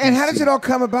beef. and how does it all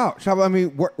come about? Shaba, I mean,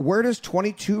 where does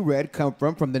 22 Red come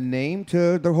from the name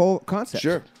to the whole concept?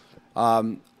 Sure.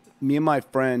 Me and my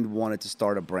friend wanted to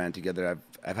start a brand together.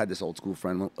 I've had this old school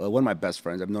friend, one of my best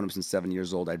friends. I've known him since 7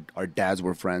 years old. Our dads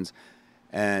were friends,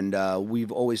 and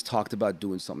we've always talked about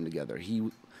doing something together. He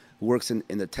works in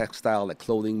the textile, like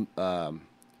clothing.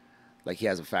 Like he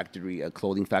has a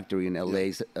clothing factory in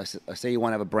LA. Say you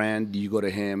want to have a brand, you go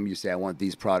to him. You say, I want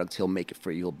these products. He'll make it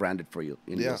for you. He'll brand it for you.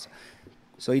 Yeah.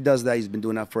 So he does that. He's been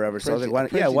doing that forever. So I was like,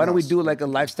 Printing why don't we house. do like a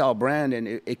lifestyle brand? And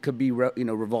it could be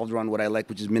revolved around what I like,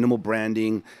 which is minimal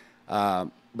branding,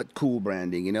 but cool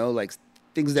branding. Like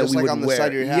things that Just we like would on the wear. side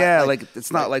of your hat, Yeah, like- like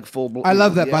it's not like full. I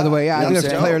love that, by the way. Yeah, I You know think what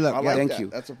that's I'm player saying? look. I like Thank that. you.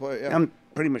 That's a point. Yeah. I'm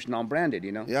pretty much non-branded,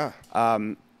 Yeah.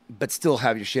 but still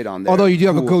have your shit on there. Although you do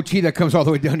have a Cool. goatee that comes all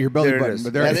the way down to your belly There it button. is.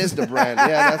 But there That it is the brand.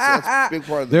 Yeah, that's a big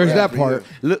part of the There's brand that for part.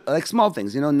 you. Look, like small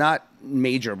things, not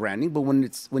major branding, but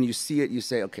when you see it, you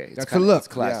say, okay, it's That's a look. It's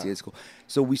classy, Yeah. it's cool.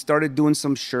 So we started doing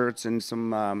some shirts and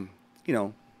some,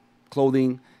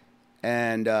 clothing,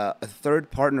 And a third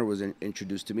partner was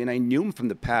introduced to me, and I knew him from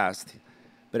the past,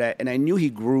 but I knew he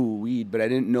grew weed, but I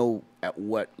didn't know at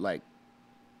what like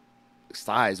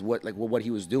size, what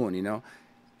he was doing, you know.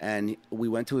 And we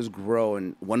went to his grow,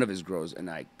 and one of his grows, and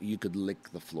you could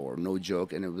lick the floor, no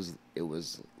joke. And it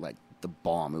was like the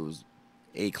bomb. It was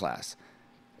A class,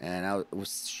 and it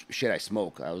was shit I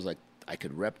smoke. I was like, I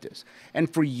could rep this.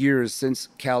 And for years, since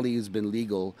Cali has been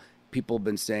legal, people have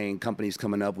been saying, companies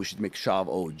coming up, we should make Shav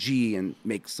OG and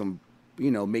make some,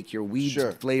 make your weed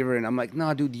flavor. And I'm like,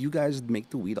 nah, dude, you guys make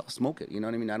the weed, I'll smoke it. You know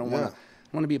what I mean? I don't want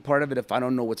to be a part of it if I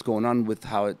don't know what's going on with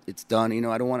how it's done.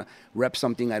 I don't want to rep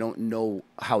something I don't know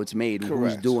how it's made,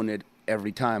 who's doing it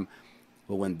every time.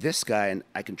 But when this guy, and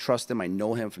I can trust him, I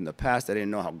know him from the past. I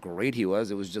didn't know how great he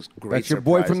was. It was just great. That's your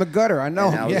boy from the gutter. I know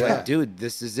and him. I was like, dude,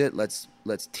 this is it. Let's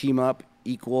team up,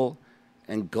 equal,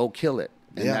 and go kill it.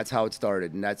 And that's how it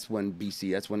started. And that's when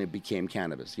that's when it became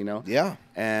cannabis, Yeah.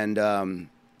 And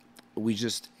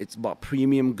it's about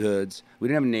premium goods. We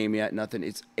didn't have a name yet, nothing.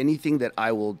 It's anything that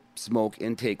I will smoke,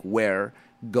 intake, wear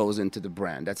goes into the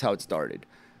brand. That's how it started.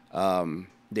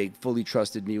 They fully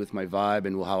trusted me with my vibe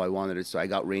and how I wanted it. So I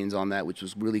got reins on that, which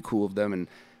was really cool of them. And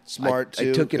smart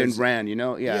too. I took it and ran,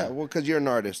 Yeah. Yeah. Well, because you're an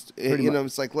artist,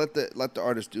 it's like let the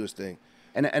artist do his thing.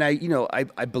 And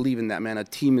I believe in that, man. A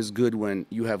team is good when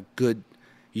you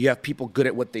have people good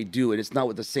at what they do, and it's not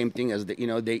with the same thing as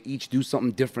they each do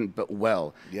something different but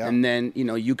well. Yeah. And then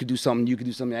you could do something, I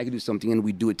could do something, and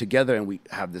we do it together, and we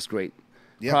have this great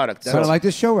product. That's kind of like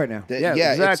this show right now. Yeah,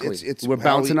 exactly. We're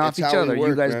bouncing off each other.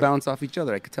 You guys bounce off each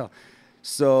other. I could tell.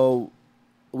 So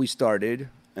we started,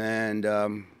 and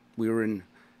we were in.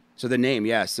 So the name,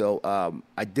 So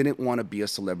I didn't want to be a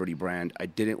celebrity brand. I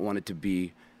didn't want it to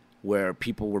be where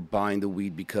people were buying the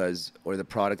weed or the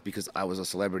product because I was a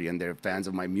celebrity and they're fans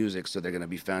of my music, so they're going to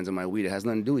be fans of my weed. It has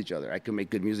nothing to do with each other. I can make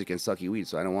good music and sucky weed,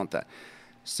 so I don't want that.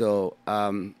 So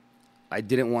I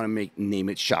didn't want to name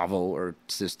it Chavo or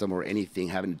System or anything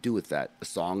having to do with that. A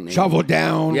song name. Shovel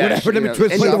down, whatever. Let me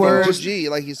twist the word.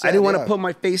 Like you said, I didn't want to put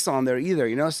my face on there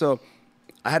either, So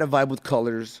I had a vibe with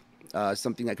colors,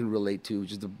 something I can relate to,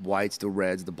 just the whites, the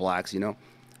reds, the blacks, We're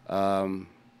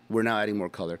now adding more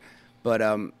color. But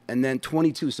and then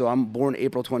 22. So I'm born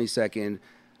April 22nd.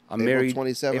 I'm married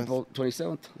 27th. April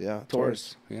 27th. Yeah,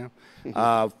 Taurus. Yeah.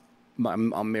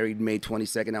 I'm married May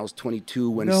 22nd. I was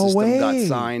 22 when System got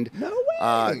signed. No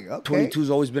way. Okay. 22's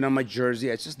always been on my jersey.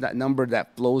 It's just that number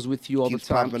that flows with you all the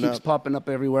time. Keeps popping up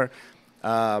everywhere.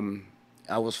 I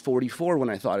was 44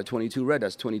 when I thought of 22 red.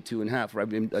 That's 22 and a half. Right?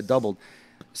 I doubled.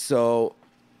 So,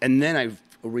 and then I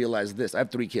realized this. I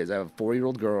have 3 kids. I have a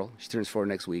 4-year-old girl. She turns 4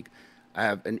 next week. I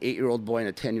have an 8-year-old boy and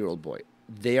a 10-year-old boy.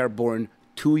 They are born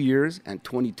 2 years and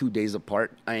 22 days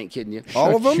apart. I ain't kidding you.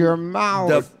 All of them? Shut your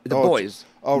mouth. The boys.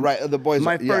 Oh, right. The boys.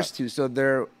 My first 2. So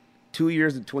they're 2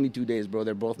 years and 22 days, bro.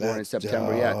 They're both born in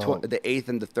September. Yeah, the 8th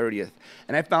and the 30th.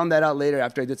 And I found that out later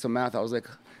after I did some math. I was like,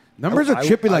 numbers are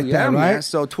trippy like that, right? Man.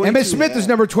 So 22, Emmitt Smith is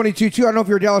number 22 too. I don't know if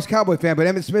you're a Dallas Cowboy fan, but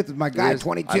Emmitt Smith is my guy,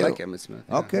 22. I like Emmitt Smith.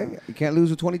 Yeah. Okay, you can't lose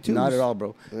with 22. Not at all,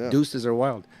 bro. Yeah. Deuces are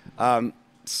wild.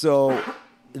 So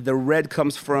the red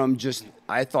comes from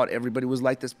I thought everybody was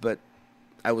like this, but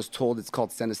I was told it's called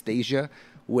synesthesia,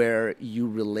 where you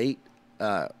relate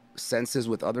senses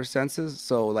with other senses.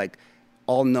 So like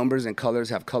all numbers and colors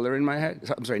have color in my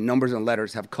head. I'm sorry, numbers and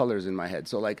letters have colors in my head.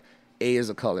 So like A is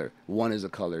a color, 1 is a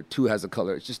color, 2 has a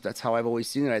color. It's just, that's how I've always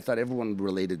seen it. I thought everyone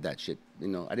related that shit.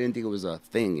 I didn't think it was a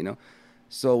thing,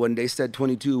 So when they said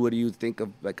 22, what do you think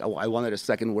of? Like, I wanted a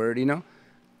second word,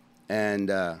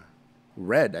 And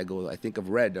red, I think of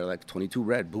red. They're like 22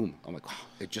 red, boom. I'm like, oh,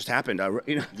 it just happened.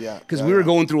 Yeah. Because we were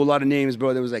going through a lot of names,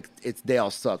 bro. There was like, they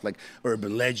all suck, like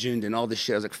Urban Legend and all this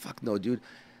shit. I was like, fuck no, dude.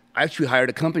 I actually hired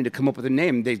a company to come up with a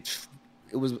name.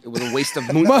 It was a waste of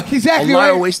money. Exactly, a lot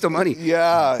of waste of money.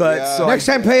 Yeah. But so next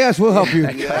time, pay us. We'll help you.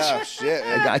 Shit.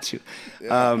 I got you.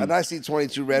 Yeah. And I see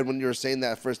 22 red. When you were saying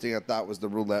that, first thing I thought was the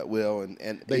roulette wheel,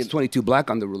 and but it's 22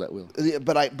 black on the roulette wheel.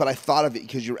 But I thought of it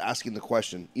because you were asking the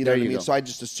question. You know what I mean? So I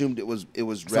just assumed it was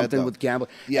red. Something with gamble.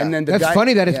 Yeah. And then that's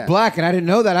funny that it's black, and I didn't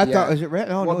know that. I thought, is it red?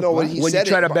 Well, no. When you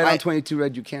try to bet on 22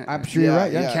 red, you can't. I'm sure you're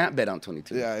right. Yeah. You can't bet on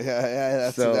 22. Yeah.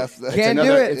 That's can't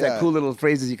do it. It's like cool little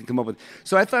phrases you can come up with.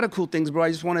 So I thought of cool things, bro. I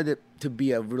just wanted it to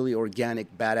be a really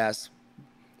organic, badass,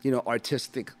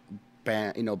 artistic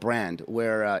band, brand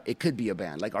where it could be a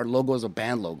band. Like our logo is a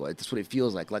band logo. That's what it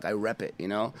feels like. Like I rep it,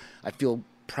 I feel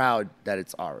proud that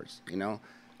it's ours,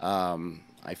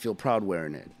 I feel proud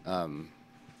wearing it.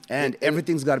 And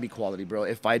everything's got to be quality, bro.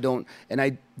 If I don't, and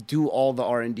I do all the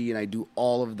R&D and I do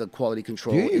all of the quality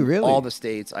control in all the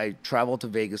states. I travel to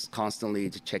Vegas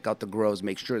constantly to check out the grows,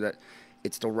 make sure that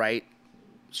it's the right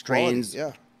strains,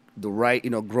 the right,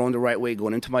 grown the right way,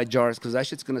 going into my jars, because that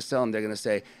shit's gonna sell, and they're gonna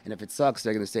say, and if it sucks,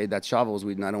 they're gonna say that Chavo's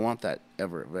weed, and I don't want that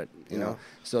ever. But you know,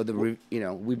 so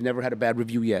we've never had a bad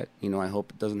review yet. I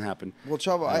hope it doesn't happen. Well,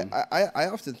 Chavo, I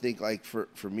often think like for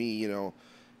me,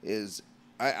 is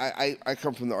I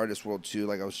come from the artist world too.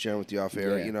 Like I was sharing with you off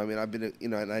air. Yeah. I mean, I've been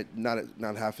and I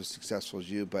not half as successful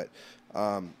as you, but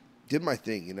did my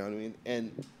thing. You know what I mean?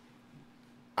 And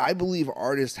I believe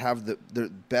artists have the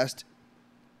best,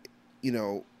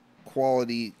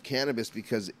 quality cannabis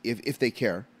because if they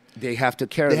care. They have to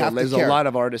care. There's care. a lot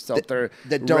of artists out there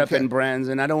that don't repping care. brands,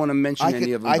 and I don't want to mention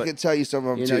any of them. I could tell you some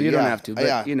of them too. You don't have to, but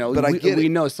but I get we it.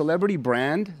 know celebrity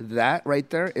brand, that right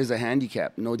there is a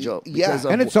handicap, no joke. Yeah. because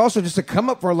of- And it's also just a come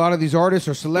up for a lot of these artists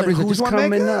or celebrities that who's just want to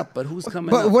make coming it up? But who's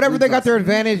coming But up? whatever Who's they got not- their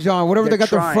advantage on, whatever they They're got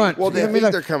their trying. front. Well, they You know what I mean?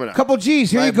 think they're coming up. Couple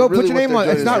G's, here Right, you go, but put really your what name they're on it.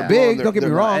 doing It's is not they're big, wrong. don't get me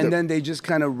They're wrong. and then they just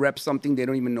kind of rep something they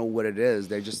don't even know what it is.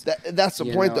 They're just That's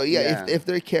the point, though. Yeah, yeah. If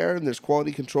they care and there's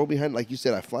quality control behind, like you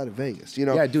said, I fly to Vegas.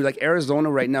 Yeah, dude, like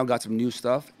Arizona right now got some new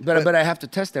stuff, but I have to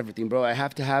test everything, bro. I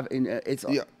have to have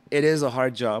it is a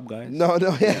hard job, guys. No,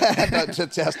 not to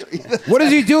test. What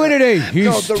is he doing today? He's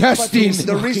No, testing.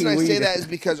 The reason I say weed. that is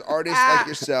because artists like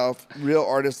yourself, real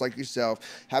artists like yourself,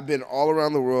 have been all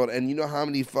around the world, and you know how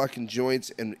many fucking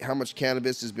joints and how much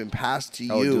cannabis has been passed to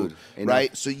Oh, you, dude, enough.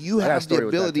 right? So you I got a have the story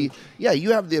with that, ability. too. Yeah,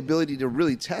 you have the ability to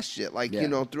really test shit, like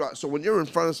Yeah. throughout. So when you're in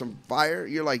front of some fire,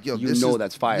 you're like, yo, You this know is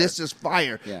that's fire. This is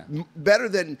fire. Yeah. Better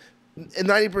than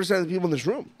 90% of the people in this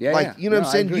room. Yeah, like yeah. you know what No, I'm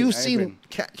I saying. agree. You've I seen agree.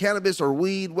 cannabis or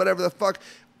weed, whatever the fuck,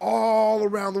 all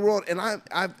around the world, and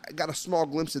I've got a small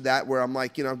glimpse of that where I'm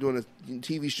like, I'm doing a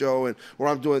TV show and where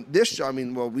I'm doing this show. I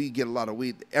mean, well, we get a lot of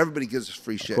weed. Everybody gives us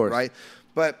free shit, course. right?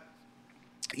 But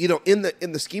in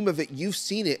the scheme of it, you've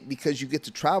seen it because you get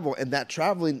to travel, and that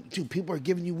traveling, dude, people are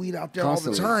giving you weed out there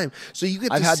Constantly. all the time. So you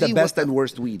get I've to had see the best what and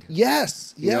worst weed.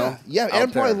 Yes, You know, yeah, out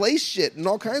and probably there. lace shit and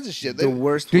all kinds of shit. The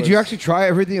worst. Did was- you actually try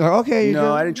everything? Like, okay. you No,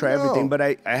 did. I didn't try No. everything, but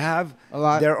I have. A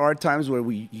lot. There are times where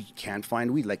you can't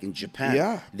find weed, like in Japan.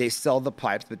 Yeah. They sell the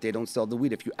pipes, but they don't sell the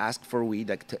weed. If you ask for weed,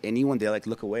 like to anyone, they like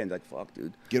look away and like, fuck,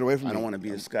 dude. Get away from I me. don't want to be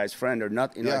this guy's friend or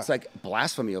not. Yeah. It's like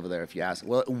blasphemy over there if you ask.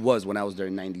 Well, it was when I was there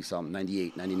in 90-something,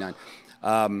 98, 99.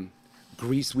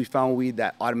 Greece, we found weed,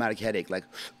 that automatic headache, like,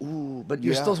 ooh, but we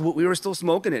were still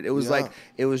smoking it. It was Yeah. like,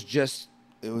 it was just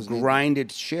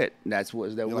grinded shit. There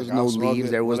was like, no I'll smoke leaves,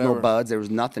 it, there was no whatever. buds, there was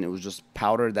nothing. It was just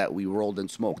powder that we rolled and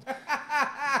smoked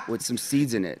with some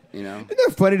seeds in it, Isn't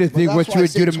that funny to think that's what why you I would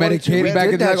say do to 22 meditate Red back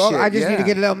did in the that like, oh, shit, I just need to yeah.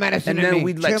 get a little medicine And in then me.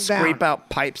 we'd like Chill scrape down. out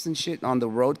pipes and shit on the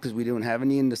road because we didn't have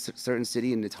any in the certain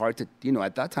city, and it's hard to,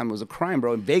 at that time it was a crime,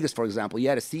 bro. In Vegas, for example, you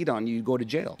had a seed on you, you go to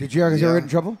jail. Did you guys ever get in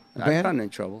trouble? The I've band? gotten in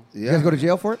trouble. You guys go to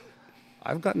jail for it?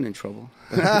 I've gotten in trouble.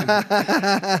 He's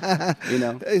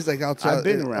like, I'll tell I've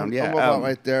been around, yeah. I'm about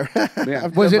right there. Yeah.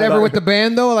 Was it But, ever with the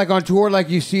band though? Like on tour, like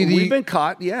you see We've the been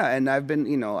caught, yeah, and I've been,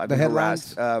 I've been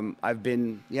headlines? harassed. I've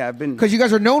been. because you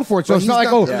guys are known for it, so But it's he's not like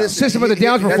not- oh, listen, System of the he-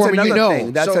 Down's that's performing, you another know.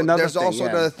 thing. That's so another there's thing, also yeah.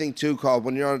 another thing too called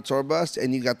when you're on a tour bus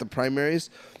and you got the primaries.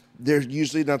 They're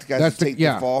usually not the guys That's that the- take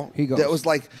yeah, the fall. he goes. That was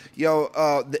like,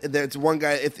 there's one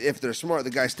guy. If they're smart,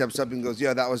 the guy steps up and goes,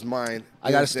 "Yeah, that was mine."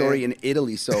 I got a story in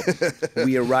Italy. So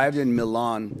we arrived in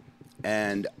Milan,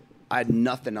 and I had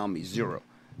nothing on me, zero.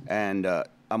 And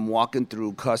I'm walking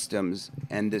through customs,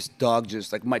 and this dog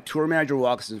just like my tour manager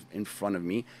walks in front of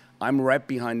me. I'm right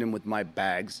behind him with my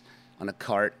bags on a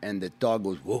cart, and the dog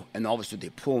goes whoa, and all of a sudden they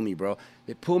pull me, bro.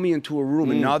 They pull me into a room,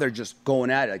 and now they're just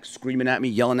going at it, like screaming at me,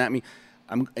 yelling at me.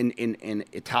 I'm in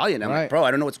Italian. I'm Right. like, bro,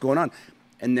 I don't know what's going on.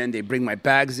 And then they bring my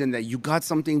bags in. That you got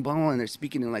something, blah, and they're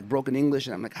speaking in like broken English,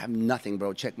 and I'm like, I have nothing,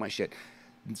 bro. Check my shit.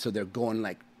 And so they're going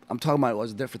like, I'm talking about, I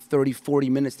was there for 30, 40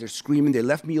 minutes. They're screaming. They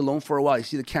left me alone for a while. You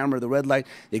see the camera, the red light.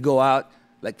 They go out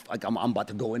like I'm about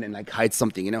to go in and like hide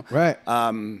something, Right.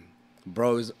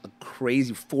 Bro, it was a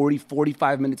crazy 40,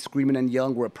 45 minutes screaming and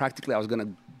yelling where practically I was going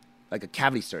to, like a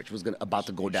cavity search was about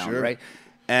to go down, Sure. right?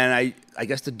 And I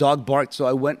guess the dog barked. So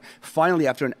I went, finally,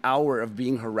 after an hour of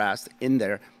being harassed in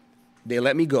there, they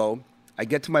let me go. I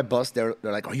get to my bus. They're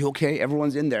like, are you okay?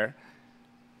 Everyone's in there.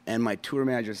 And my tour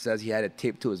manager says he had it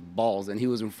taped to his balls, and he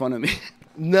was in front of me.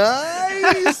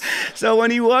 Nice. So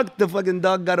when he walked, the fucking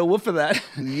dog got a whiff of that.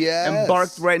 Yes. And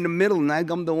barked right in the middle, and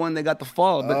I'm the one that got the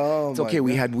fall. But Oh, it's my okay,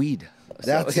 we God. had weed.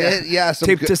 That's So, it. Yeah, some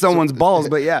taped good- to someone's some- balls,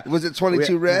 but yeah. Was it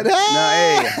 22 red? No,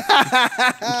 hey.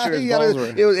 I'm sure his You gotta-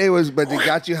 balls were. it was, but they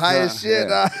got you high as shit.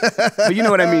 Yeah. But you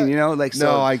know what I mean, like so.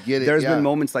 No, I get it, There's yeah. been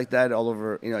moments like that all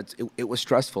over. It was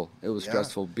stressful. It was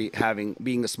stressful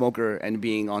being a smoker and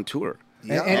being on tour.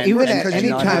 Yeah. And even at because any you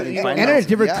know, time, you and know, in a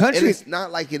different yeah, country. It's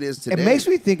not like it is today. It makes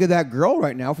me think of that girl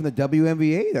right now from the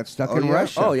WNBA that's stuck in yeah?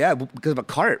 Russia. Oh yeah, because of a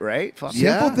cart, right? Fuck.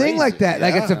 Simple Yeah. thing like that.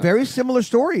 Like it's a Yeah. very similar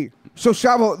story. So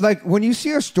Shavo, like when you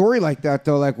see a story like that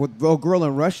though, like with the girl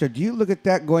in Russia, do you look at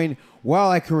that going, "Wow,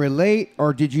 I can relate,"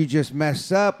 or did you just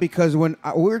mess up? Because when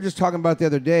we were just talking about the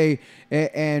other day,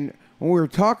 and when we were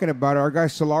talking about it, our guy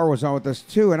Solar was on with us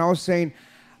too, and I was saying,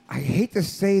 I hate to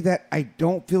say that I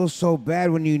don't feel so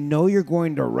bad when you know you're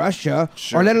going to Russia,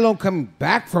 or let alone coming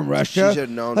back from Russia. She should've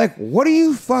known. Like, what are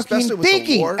you fucking Especially with the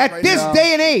thinking war at right this now.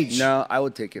 day and age? No, I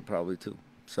would take it probably too.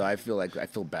 So I feel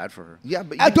bad for her. Yeah,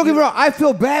 but Don't get me wrong. I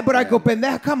feel bad, but I go,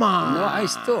 pendeja, come on. No, I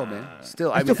still, man.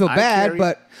 Still, I still feel bad,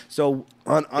 but- so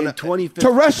On in a- 2015, To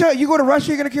Russia? You go to Russia,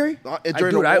 you're going to carry?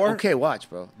 during the war. okay, watch,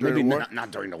 bro. During Maybe the war?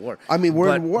 not during the war. I mean,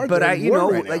 we're in war. But They're I, in you war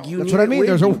know, right like now. you That's need what I it mean. with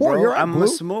There's a you, war. bro. You're right, I'm Blue. a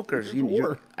smoker. There's a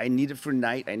war. I need it for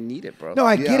night. I need it, bro. No,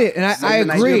 I Yeah. get it, and I It's your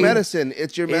agree. medicine.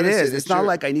 It's your It medicine. is. It's not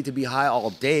like I need to be high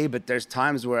all day, but there's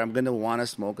times where I'm gonna want to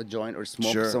smoke a joint or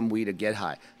smoke Sure. some weed to get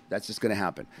high. That's just gonna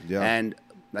happen. Yeah. And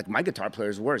like my guitar player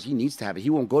is worse. He needs to have it. He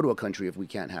won't go to a country if we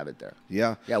can't have it there.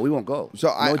 Yeah. Yeah, we won't go. So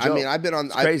No I joke. mean, I've been on.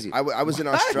 It's crazy. I was in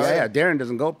Yeah, Australia. yeah. Darren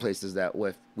doesn't go places that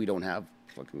if we don't have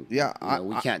fucking. Yeah,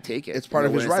 we can't take it. it's part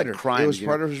of his when it's, like, rider. crimes, It was you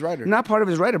part know. of his rider. Not part of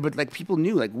his rider, but like people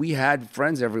knew. Like we had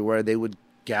friends everywhere. They would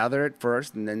gather it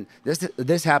first, and then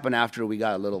this happened after we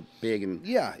got a little big and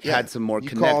Yeah. had some more You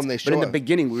connects. call 'em, they but in show the up.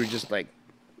 beginning, we were just like,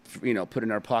 put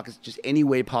in our pockets, just any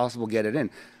way possible, get it in.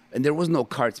 And there was no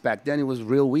carts back then. It was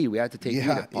real weed. We had to take weed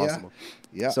if possible.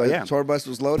 Yeah. So yeah. Tour bus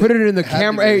was loaded. Put it in the Had to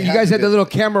camera. be, Hey, you guys to had the be. little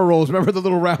camera rolls. Remember the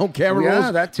little round camera rolls?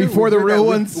 Yeah, that too. Before We the did real that.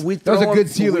 ones? We That was a throw good it-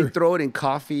 sealer. We throw it in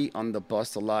coffee on the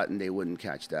bus a lot, and they wouldn't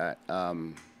catch that.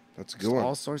 That's a good one.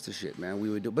 All sorts of shit, man. We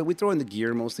would do, but we throw in the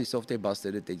gear mostly. So if they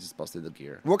busted it, they just busted the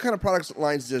gear. What kind of products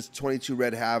lines does 22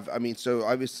 Red have? I mean, so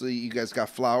obviously you guys got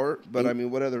flour, but I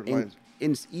mean, what other lines?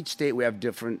 In each state, we have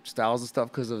different styles and stuff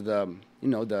because of the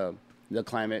the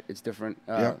climate. It's different.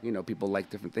 Yeah. People like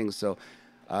different things. So,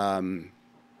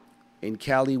 in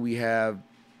Cali, we have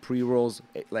pre-rolls,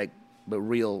 but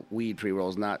real weed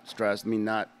pre-rolls, not stressed. I mean,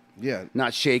 not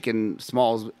shaken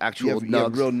smalls, actual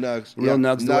nugs. real nugs. Real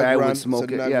nugs, the Nug way I run, would smoke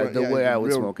so it. nug Yeah, run, the way I would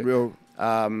real- smoke it. real-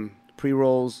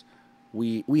 Pre-rolls.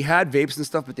 We had vapes and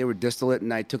stuff, but they were distillate,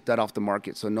 and I took that off the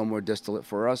market. So no more distillate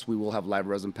for us. We will have live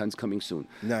resin pens coming soon.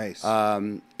 Nice.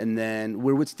 And then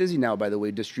we're with Stizzy now, by the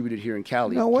way, distributed here in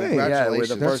Cali. No way. Yeah, we're the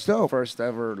Congratulations. That's dope. first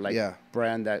ever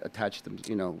brand that attached them,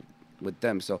 with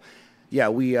them. So, yeah,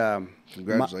 we.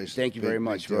 Congratulations. Thank you Big, very big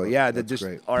much, bro. deal. Yeah, That's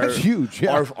great. That's huge,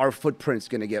 yeah. Our footprint's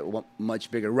gonna get much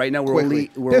bigger. Right now, we're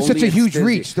Quickly. only. There's such only a at huge Stizzy.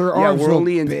 reach. Their yeah, arms we're so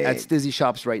only at big. Stizzy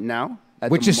shops right now.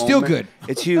 at Which the is still moment. good.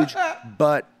 It's huge,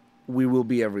 but we will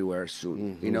be everywhere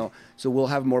soon. Mm-hmm. So we'll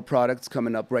have more products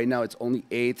coming up. Right now, it's only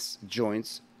eighths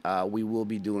joints. We will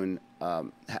be doing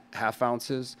half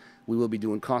ounces. We will be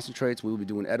doing concentrates. We will be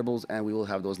doing edibles, and we will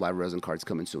have those live resin cards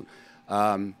coming soon.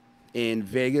 In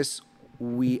Vegas,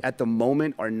 we at the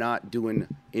moment are not doing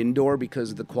indoor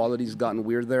because the quality's gotten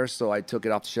weird there. So I took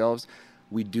it off the shelves.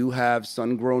 We do have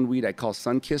sun-grown weed I call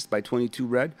Sun-Kissed by 22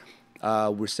 Red.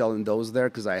 We're selling those there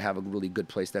because I have a really good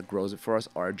place that grows it for us.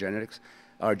 Our genetics.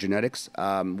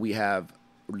 We have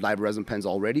live resin pens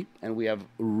already, and we have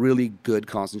really good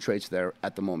concentrates there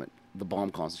at the moment. The bomb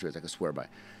concentrates, I can swear by.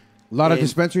 A lot of And-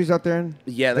 dispensaries out there.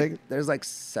 Yeah, Vegas? there's like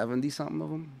 70 something of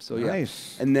them. So yeah.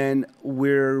 Nice. And then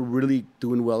we're really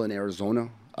doing well in Arizona.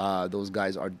 Those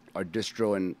guys, our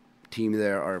distro and team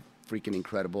there are freaking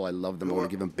incredible. I love them. I want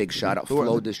to give them a big shout out. Who are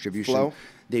Flow they? Distribution. Flow?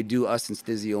 They do us and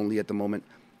Stizzy only at the moment.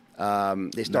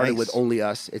 They started Nice. with only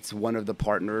us. It's one of the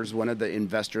partners, one of the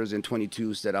investors in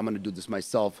 22 said, I'm going to do this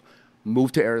myself.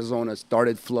 Moved to Arizona,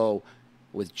 started Flow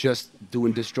with just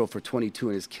doing distro for 22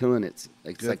 and is killing it.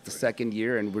 It's like the second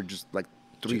year, and we're just like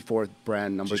 3/4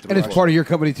 brand number 3. And it's part of your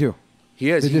company too. He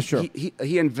is. The He, distro.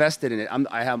 he invested in it.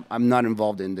 I'm not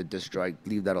involved in the distro. I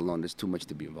leave that alone. There's too much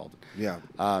to be involved in. Yeah.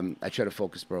 I try to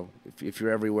focus, bro. If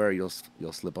you're everywhere, you'll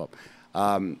slip up.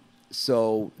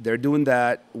 So they're doing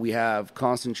that. We have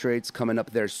concentrates coming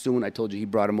up there soon. I told you he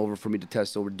brought them over for me to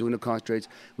test. So we're doing the concentrates.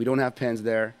 We don't have pens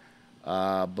there,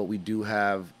 but we do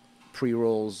have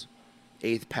pre-rolls,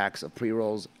 8th packs of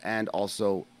pre-rolls, and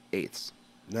also 8ths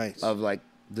Nice. of like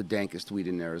the dankest weed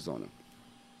in Arizona.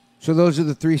 So those are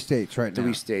the 3 states right now.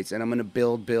 3 states, and I'm going to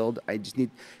build. I just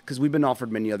need, because we've been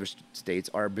offered many other states.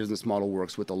 Our business model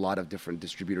works with a lot of different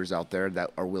distributors out there that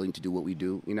are willing to do what we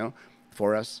do,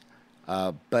 for us.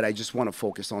 But I just want to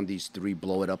focus on these 3,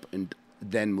 blow it up, and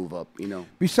then move up,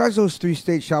 Besides those 3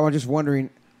 states, Shaw, I'm just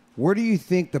wondering, where do you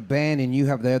think the band and you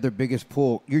have the other biggest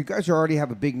pull? You guys already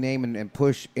have a big name and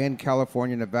push in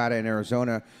California, Nevada, and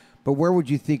Arizona. But where would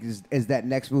you think is that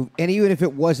next move? And even if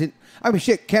it wasn't, I mean,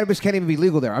 shit, cannabis can't even be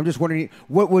legal there. I'm just wondering,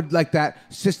 what would like that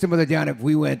system of the down if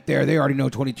we went there? They already know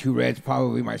 22 Reds,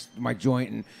 probably my joint.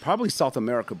 And Probably South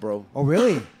America, bro. oh,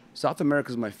 really? South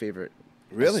America's my favorite.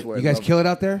 Really? I swear, You guys I love kill it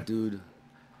out there? dude.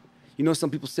 You know,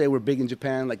 some people say we're big in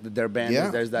Japan, like their band.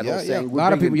 Yeah. There's that Yeah, whole yeah. saying. A We're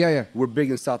lot of big people, yeah. We're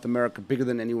big in South America, bigger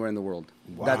than anywhere in the world.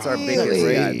 That's our Really? biggest.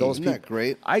 Yeah, Great. those Isn't people. that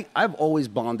great? I've always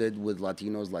bonded with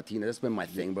Latinos, Latina. That's been my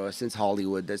thing, bro. Since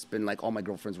Hollywood, that's been like all my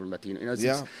girlfriends were Latino. You know,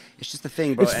 it's just a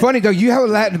thing, bro. It's funny, though. You have a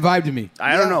Latin vibe to me.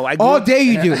 I don't know. I grew All up- day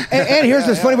you do. And here's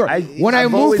what's funny, bro. When I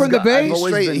I've moved always from the got- Bay, I've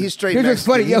always been- He's straight Here's what's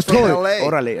Mexican. funny. He's Yes, from totally. LA.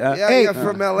 Orale, Yeah, hey, yeah,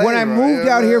 from LA. when I bro. moved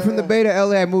Yeah, out here yeah, from the yeah. Bay to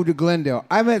LA, I moved to Glendale.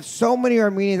 I met so many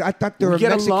Armenians. I thought they were We get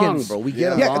Mexicans. along, bro. We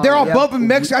get yeah, along. they're all Yeah. bumping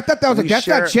Mexican. I thought that was like, We that's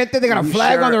not share- Chente. They got a we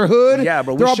flag share- on their hood. Yeah,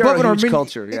 bro, we They're all share a bumping huge Armenian.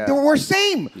 culture, yeah. We're same.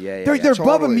 Yeah, They're yeah, bumping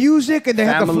totally. music and they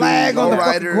have the Family, flag on the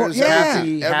fucking lowriders, hood. Yeah.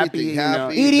 everything, Happy, everything, you know.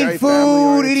 happy, Eating very food,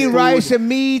 family-oriented. eating rice and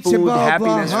meats and Food, blah,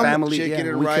 happiness, blah. family. Chicken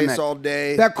yeah, and we rice connect. all day. That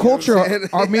You know what I'm culture, saying?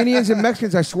 Armenians and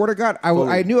Mexicans, I swear to God,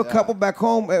 I knew a Yeah. couple back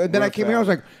home. And then We're I came here, I was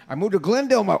like, I moved to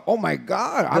Glendale. I'm like, oh my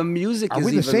God. The music are is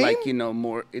we the even same? like, you know,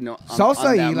 more, you know, on, Salsa,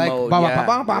 on that you like, mode. ba, ba, yeah.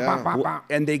 ba, ba, ba, Yeah. ba, ba, ba.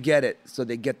 And they get it, so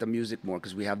they get the music more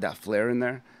because we have that flair in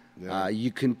there. Yeah.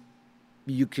 You can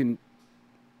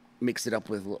mix it up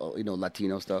with you know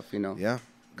Latino stuff, you know. Yeah.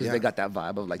 Because Yeah. they got that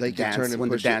vibe of like They the can dance turn and when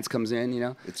the push it. dance comes in, you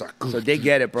know. It's like so they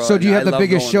get it, bro. So do you and have I the love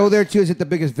biggest going show there. there too? Is it the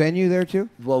biggest venue there too?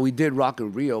 Well, we did Rock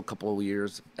in Rio a couple of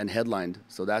years and headlined,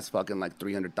 so that's fucking like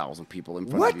 300,000 people in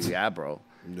front What? of you. Yeah, bro.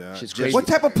 Yeah. Shit's Just- crazy. What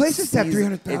type of place is that? It's-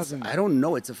 300,000. I don't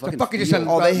know. It's a fucking. fucking just field.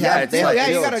 a- Oh, they have- it's they like have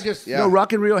you fields. gotta just. Yeah. No,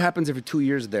 Rock in Rio happens every 2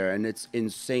 years there, and it's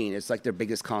insane. It's like their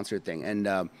biggest concert thing, and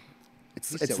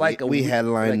it's like we week-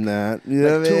 headlined like- that. You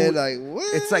know like what I mean? two- Like,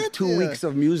 what? It's like 2 Yeah. weeks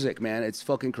of music, man. It's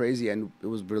fucking crazy, and it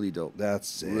was really dope.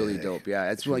 That's really sick. dope. Yeah,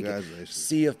 it's like a Congratulations.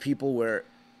 sea of people where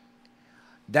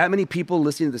that many people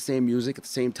listening to the same music at the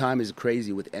same time is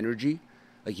crazy with energy.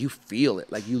 Like you feel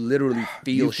it. Like you literally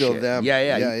feel You feel shit. them. Yeah,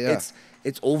 Yeah, yeah. yeah.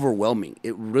 It's overwhelming.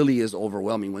 It really is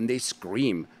overwhelming. When they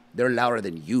scream, they're louder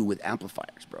than you with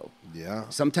amplifiers, bro. Yeah.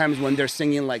 Sometimes when they're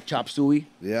singing like Chop Suey,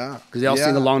 Yeah. because they all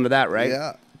sing Yeah. along to that, right?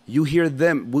 Yeah. You hear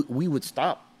them, we would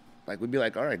stop. Like we'd be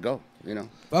like, all right, go. You know.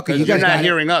 Okay, 'Cause you you're guys not got it.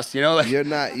 hearing us. You know. Like, You're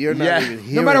not Yeah. even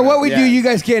hearing No matter what we Yeah. do, you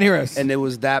guys can't hear us. and it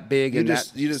was that big, You and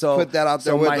just- that, you just so, put that out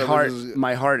there So with my them, heart, it was-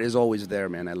 my heart is always there,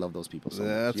 man. I love those people so much.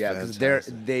 That's Yeah, because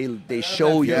fantastic. they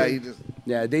show you. Yeah, you just-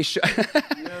 Yeah, they show. you know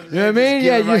what I mean? give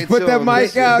Yeah, it you right just put to that 'em.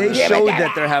 mic They out. they give it show that-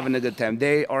 that they're having a good time.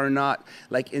 They are not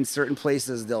like in certain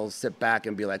places. They'll sit back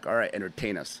and be like, "All right,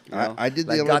 entertain us." You know? I did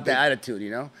the like got the Olympic- attitude,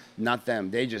 you know. Not them.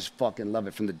 They just fucking love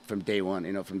it from day one.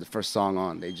 You know, from the first song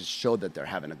on. They just show that they're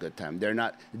having a good time. They're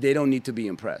not. They don't need to be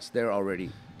impressed. They're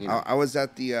already. You know. I was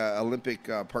at the Olympic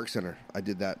Park Center. I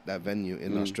did that venue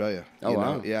in Australia. Oh, you know?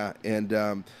 wow. Yeah,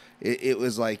 and it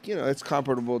was like, you know, it's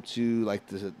comparable to like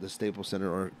the Staples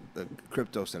Center or the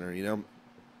Crypto Center, you know.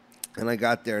 And I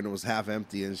got there and it was half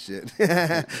empty and shit,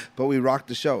 but we rocked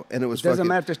the show and it was. It doesn't fucking,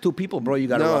 matter if there's two people, bro. You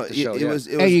got to No, rock the show. it yeah. was.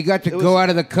 It Hey, was, you got to it go was- out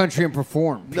of the country and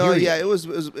perform. No, period. yeah, it was.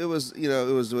 You know,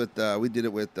 it was with. We did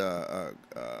it with the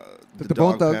the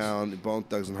Bone Dog Thugs. Pound, the Bone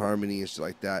Thugs and Harmony and shit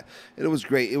like that. And it was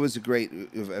great. It was a great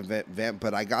event.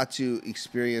 But I got to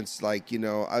experience, like, you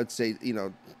know, I would say, you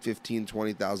know, 15,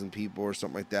 20,000 people or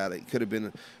something like that. It could have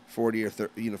been 40 or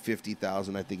 30, you know,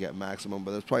 50,000, I think, at maximum.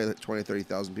 But there's probably like 20,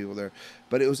 30,000 people there.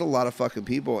 But it was a lot of fucking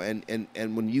people. And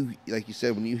when you, like you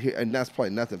said, when you hear, and that's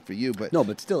probably nothing for you, but No,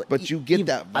 but still. but you get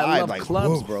that vibe. I love like,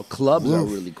 clubs, woof, bro. Clubs are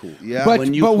woof. really cool. Yeah. But,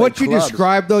 When you but play what you clubs-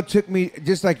 described, though, took me,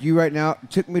 just like you right now,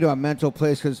 took me to a mental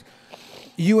place because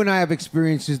you and I have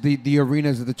experiences the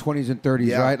arenas of the 20s and 30s,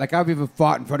 Yeah. right? Like, I've even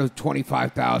fought in front of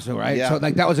 25,000, right? Yeah. So,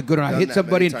 like, that was a good one. I Done hit that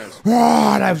somebody many and, times.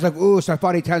 and I was like, ooh, so I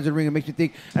fought 8 times in the ring. It makes me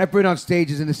think. And I've been on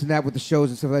stages and this and that with the shows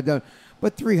and stuff I've done.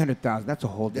 But 300,000, that's a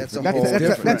whole different. That's a whole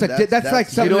different. That's like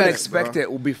You something You don't that, expect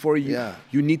it before you. Yeah.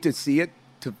 You need to see it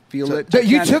to feel So- it. that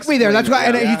you can't took me there. explain That's why,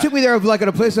 it. and Yeah. you took me there of like at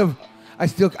a place of, I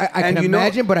can And you know,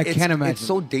 imagine, but I it's- can't imagine. It's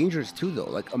so dangerous too, though.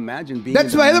 Like imagine being.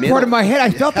 That's in my the other part middle. of my head.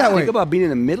 I felt that way. Think about being in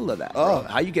the middle of that. Bro. Oh.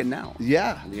 How you get now?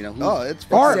 Yeah. You know. Oh, it's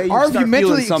Or say you if start you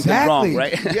mentally feeling something exactly. wrong,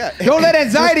 right? Yeah. Don't let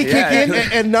anxiety Yeah. kick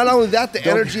in. And not only that, the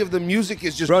energy of the music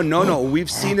is just. Bro, no. We've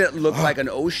seen it look like an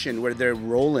ocean where they're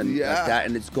rolling Yeah. like that,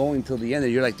 and it's going till the end,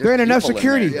 and you're like, There ain't enough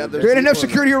security. Yeah, There there's ain't enough people in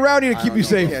security around you to I keep don't you know.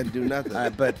 safe. Can't do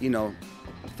nothing. But you know,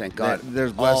 thank God.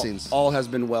 There's blessings. All has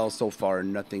been well so far.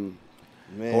 Nothing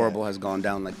Man. horrible has gone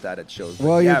down like that at shows. But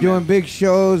Well, yeah, you're doing man. big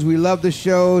shows. We love the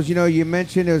shows. You know, you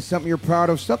mentioned it was something you're proud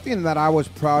of. Something that I was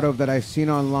proud of that I've seen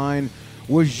online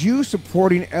was you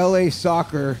supporting LA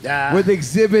Soccer Ah. with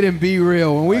Exhibit and Be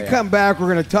Real. When we yeah. come back,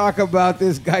 we're going to talk about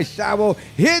this guy, Shabo,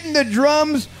 hitting the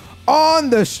drums on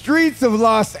the streets of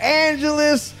Los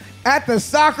Angeles, at the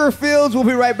soccer fields. We'll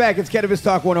be right back. It's Cannabis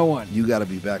Talk 101. You got to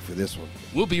be back for this one.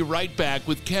 We'll be right back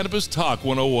with Cannabis Talk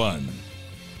 101.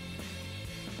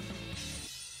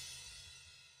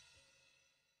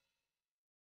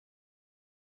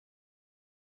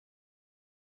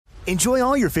 Enjoy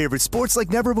all your favorite sports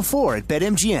like never before at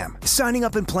BetMGM. Signing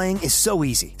up and playing is so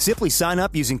easy. Simply sign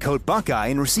up using code Buckeye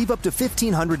and receive up to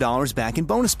 $1,500 back in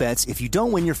bonus bets if you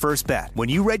don't win your first bet. When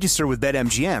you register with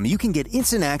BetMGM, you can get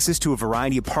instant access to a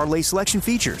variety of parlay selection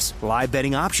features, live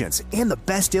betting options, and the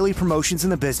best daily promotions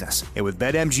in the business. And with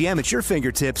BetMGM at your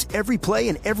fingertips, every play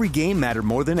and every game matter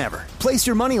more than ever. Place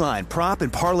your moneyline, prop,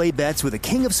 and parlay bets with the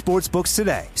king of sportsbooks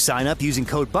today. Sign up using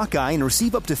code Buckeye and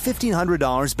receive up to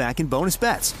 $1,500 back in bonus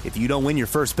bets if you don't win your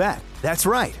first bet. That's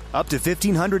right, up to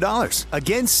 $1,500.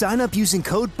 Again, sign up using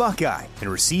code Buckeye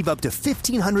and receive up to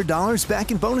 $1,500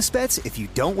 back in bonus bets if you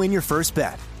don't win your first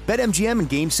bet. BetMGM and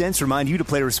GameSense remind you to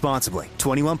play responsibly.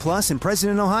 21 plus and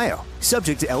present in Ohio.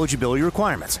 Subject to eligibility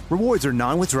requirements. Rewards are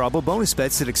non-withdrawable bonus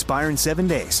bets that expire in 7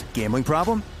 days. Gambling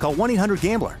problem? Call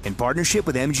 1-800-GAMBLER in partnership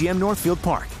with MGM Northfield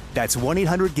Park. That's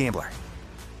 1-800-GAMBLER.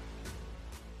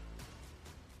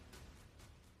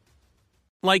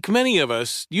 Like many of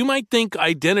us, you might think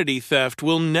identity theft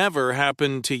will never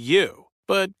happen to you.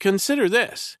 But consider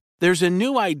this. There's a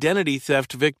new identity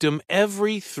theft victim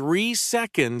every 3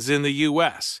 seconds in the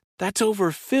U.S. That's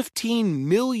over 15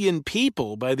 million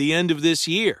people by the end of this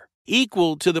year,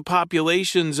 equal to the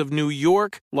populations of New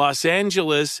York, Los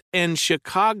Angeles, and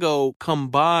Chicago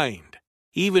combined.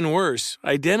 Even worse,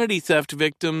 identity theft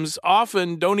victims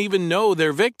often don't even know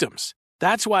they're victims.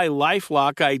 That's why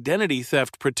LifeLock Identity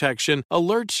Theft Protection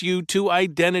alerts you to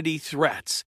identity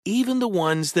threats, even the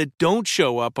ones that don't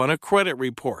show up on a credit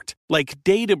report, like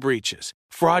data breaches,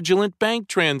 fraudulent bank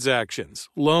transactions,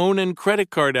 loan and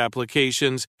credit card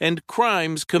applications, and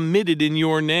crimes committed in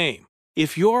your name.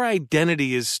 If your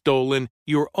identity is stolen,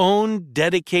 your own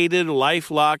dedicated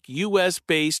LifeLock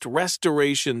U.S.-based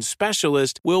restoration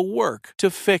specialist will work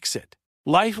to fix it.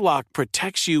 LifeLock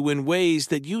protects you in ways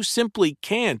that you simply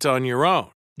can't on your own.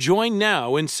 Join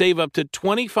now and save up to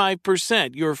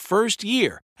 25% your first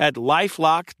year at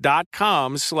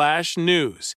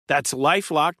LifeLock.com/news. That's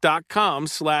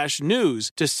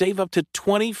LifeLock.com/news to save up to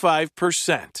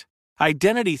 25%.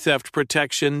 Identity theft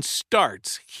protection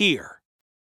starts here.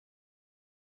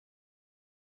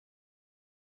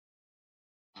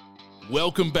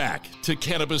 Welcome back to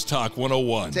Cannabis Talk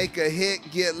 101. Take a hit,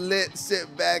 get lit,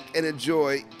 sit back, and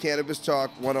enjoy Cannabis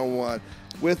Talk 101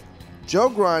 with Joe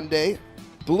Grande,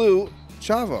 Blue,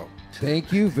 Chavo.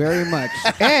 Thank you very much.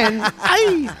 And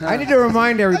I need to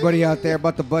remind everybody out there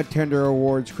about the Bud Tender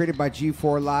Awards, created by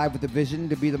G4 Live with the vision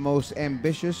to be the most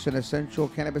ambitious and essential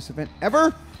cannabis event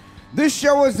ever. This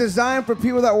show is designed for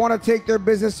people that want to take their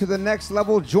business to the next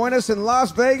level. Join us in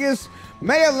Las Vegas,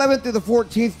 May 11th through the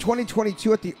 14th,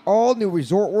 2022 at the all-new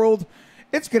Resort World.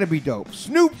 It's going to be dope.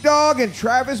 Snoop Dogg and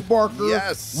Travis Barker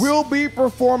will be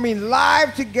performing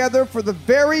live together for the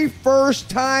very first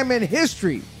time in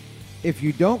history. If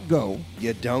you don't go,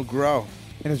 you don't grow.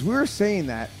 And as we were saying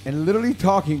that and literally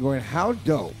talking, going, how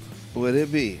dope would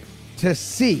it be to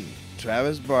see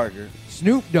Travis Barker,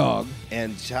 Snoop Dogg,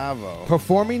 and Chavo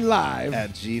performing live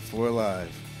at G4 Live?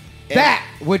 That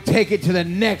would take it to the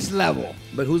next level.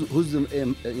 But who's putting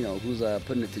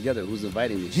it together? Who's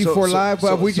inviting me? G4 Live,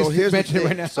 but we just mentioned it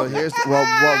right now. So here's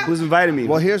who's inviting me?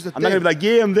 Well, here's the thing. I'm not gonna be like,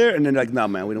 yeah, I'm there, and then like, no,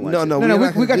 man, we don't want. No, we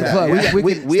got the plug.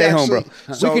 We stay home, bro.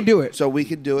 So, we can do it. So we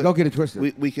can do it. Don't get it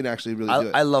twisted. We can actually really do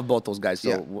it. I love both those guys.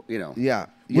 So you know. Yeah.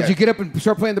 Would you get up and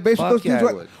start playing the bass with those Fuck dudes? yeah,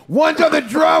 I would. One's on the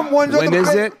drum, one's on the When is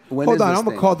mic. it? When Hold is on, this I'm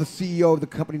going thing? to call the CEO of the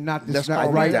company, not That's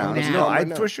right down. now. No,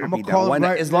 I'd for sure I'ma be call down. him Why not?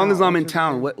 right As long as now. I'm in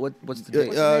town. What's the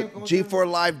date? G4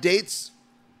 Live dates?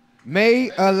 May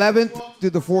 11th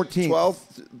through the 14th.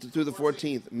 12th through the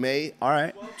 14th. May All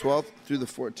right. 12th through the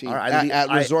 14th. All right. At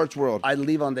Resorts World. I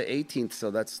leave on the 18th, so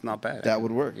that's not bad. That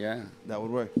would work. Yeah. That would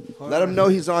work. Let him know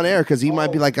he's on air because he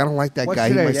might be like, I don't like that What's guy.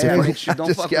 He today? might say, Yeah, "Frank, don't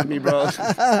just fuck get with me, bro.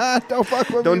 Don't fuck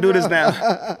with me. Don't do bro." this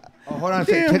now. Oh, hold on.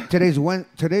 Today's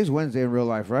Wednesday in real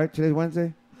life, right? Today's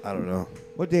Wednesday? I don't know.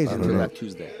 What day is it today? Not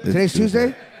Tuesday. Today's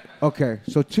Tuesday? Okay,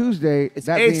 so Tuesday. It's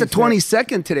the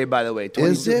 22nd today, by the way.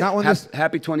 Is it? Not when this.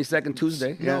 Happy 22nd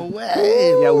Tuesday. No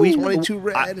way. Yeah, we 22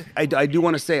 red. I do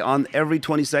want to say on every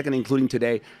 22nd, including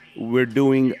today, we're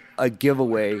doing a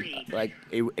giveaway, like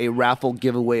a raffle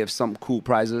giveaway of some cool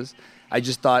prizes. I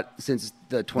just thought since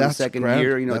the 22nd grand.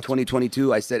 year, That's-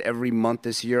 2022, I said every month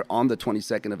this year on the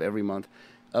 22nd of every month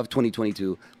of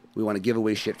 2022, we want to give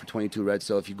away shit for 22 Red.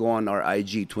 So if you go on our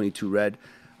IG, 22 Red,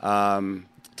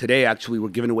 today actually we're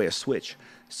giving away a Switch.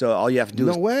 So all you have to do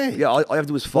No is way. Yeah, all you have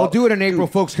to do is follow. We'll do it in April,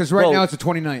 folks, because right bro. now it's the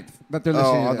 29th that they're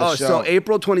listening to Oh, this. so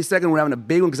April 22nd, we're having a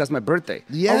big one because that's my birthday.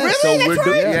 Yeah. Oh, really? So That's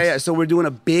we're right. yeah. So we're doing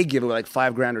a big giveaway, like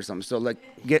 $5,000 or something. So like,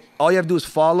 all you have to do is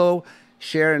follow,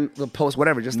 share, and the post,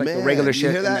 whatever, just like the regular you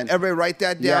shit. hear that? and then- Everybody write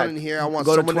that down in here. I want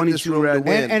go to someone in this 22 room to Red.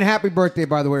 win. And happy birthday,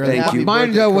 by the way. Thank Mine you. Mine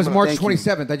Birthday was coming March up. Thank you.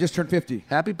 27th. I just turned 50.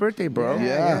 Happy birthday, bro.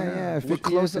 Yeah. We're 50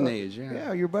 close years in old. age.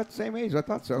 Yeah. You're about the same age. I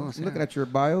thought so. I'm looking at your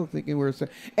bio, thinking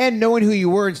and knowing who you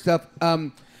were and stuff.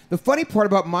 The funny part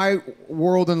about my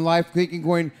world and life,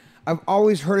 I've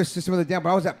always heard of System of a Down, but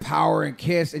I was at Power and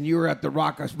Kiss, and you were at the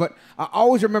Rock House. But I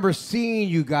always remember seeing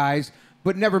you guys,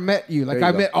 but never met you. Like, There you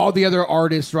I go. met all the other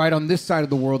artists, right, on this side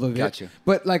of the world of it. Gotcha.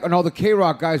 But, like, on all the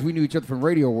K-Rock guys, we knew each other from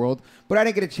Radio World. But I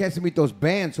didn't get a chance to meet those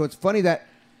bands. So it's funny that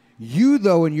you,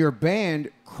 though, and your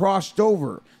band crossed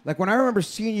over. Like, when I remember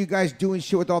seeing you guys doing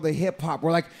shit with all the hip-hop,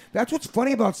 we're like, that's what's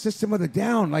funny about System of the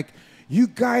Down. Like, you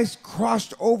guys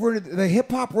crossed over. The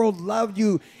hip-hop world loved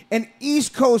you. And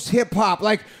East Coast hip-hop.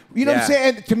 Like, you know what I'm Yeah.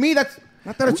 saying? And to me, that's...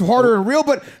 Not that it's harder and real,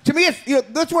 but to me, it's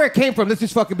that's where it came from. Let's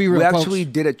just fucking be real, We folks. actually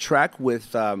did a track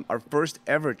with our first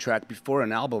ever track before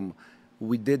an album.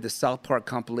 We did the South Park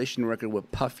compilation record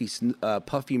with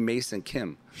Puffy, Mace, and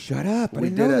Kim. Shut up. I We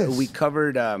didn't know this. We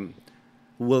covered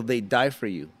 "Will They Die for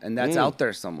You," and that's out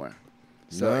there somewhere.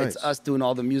 So Nice. it's us doing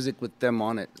all the music with them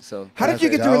on it. So How did you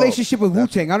get the dope. relationship with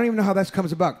Wu-Tang? I don't even know how that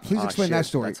comes about. Please Oh, explain shit, that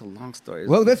story. That's a long story.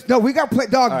 Well, we got play,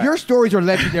 dog. Your stories are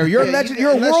legendary. You're a legend.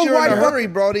 You're a Unless worldwide. You're in a fuck- hurry,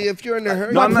 Brody. If you're in a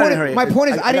hurry, No, I'm not in a hurry. My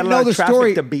point is, I got didn't a know lot the of traffic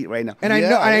story. to beat right now. And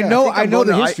Yeah, I yeah. know I'm the going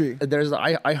to history. there's the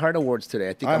iHeart Awards today.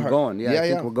 I think I'm iHeart. going. Yeah, I Yeah,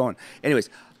 think yeah. we're going. Anyways,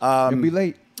 You'll be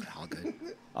late. all good.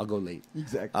 I'll go late.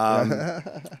 Exactly.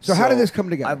 So how did this come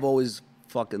together? I've always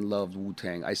fucking loved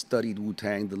Wu-Tang. I studied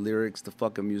Wu-Tang, the lyrics, the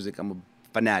fucking music. I'm a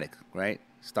fanatic, right?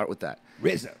 Start with that.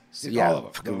 RZA. Yeah, all of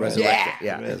them. fucking Resurrected.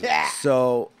 Yeah.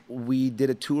 So we did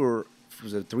a tour. It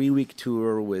was a 3-week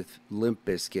tour with Limp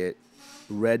Bizkit,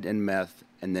 Red and Meth,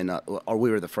 and then, or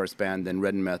we were the first band, then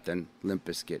Red and Meth, and Limp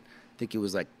Bizkit. I think it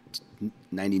was like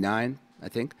 99, I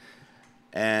think.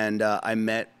 And I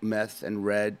met Meth and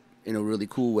Red in a really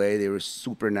cool way. They were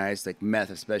super nice. Like Meth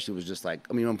especially was just like,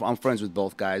 I mean, I'm friends with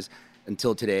both guys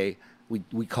until today.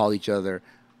 We call each other.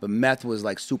 But Meth was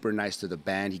like super nice to the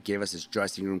band. He gave us his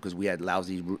dressing room because we had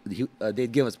lousy.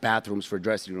 They'd give us bathrooms for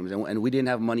dressing rooms, and we didn't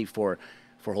have money for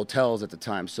hotels at the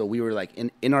time. So we were like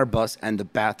in our bus and the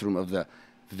bathroom of the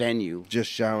venue. just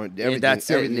showering. And Everything, that's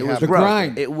it. everything It was happened. The rough.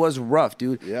 grind. It was rough,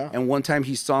 dude. Yeah. And one time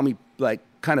he saw me like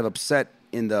kind of upset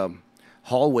in the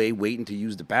hallway waiting to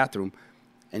use the bathroom,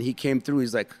 and he came through.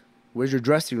 He's like, "Where's your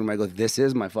dressing room?" I go, "This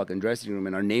is my fucking dressing room,"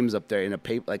 and our name's up there in a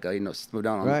paper, like slowed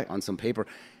down on some paper.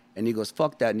 And he goes,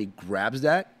 "Fuck that," and he grabs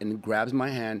that and he grabs my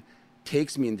hand,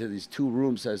 takes me into these 2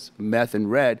 rooms, says Meth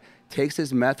and Red, takes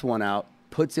his Meth one out,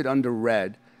 puts it under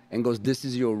Red, and goes, "This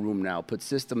is your room now." Put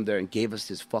System there and gave us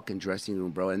his fucking dressing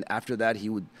room, bro. And after that,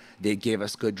 they gave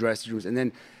us good dressing rooms. And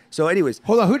then, so anyways,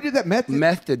 Hold on. Who did that?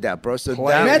 Meth did that, bro. So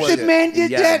that Method was, Man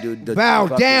did yeah, that? Dude, the Bow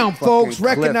fucking- down, fucking folks.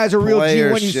 Cliff. Recognize a real G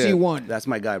player when you shit. see one. That's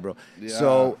my guy, bro.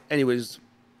 So, anyways,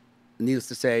 needless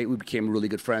to say, we became really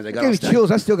good friends. I got Gave me on stage.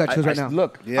 chills. I still got chills right now.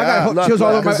 Look, I got Look, chills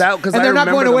all over my. because And they're not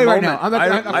going away right now.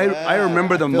 I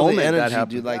remember the Feel the moment energy, that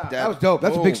happened. dude, like that. That was dope.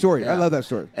 That's a big Boom. story. I Yeah. love that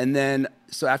story. And then,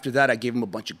 so after that, I gave them a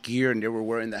bunch of gear, and they were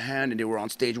wearing the hand, and they were on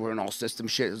stage wearing all System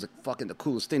shit. It was like fucking the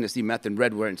coolest thing to see Meth and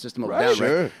Red wearing System of a Down,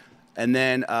 Sure. right? And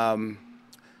then,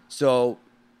 so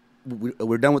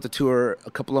we're done with the tour.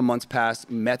 A couple of months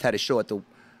passed. Meth had a show at the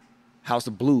House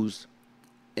of Blues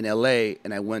in LA,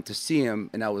 and I went to see him,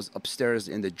 and I was upstairs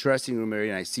in the dressing room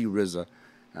area, and I see RZA,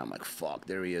 and I'm like, fuck,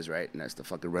 there he is, right? And that's the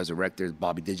fucking Resurrected,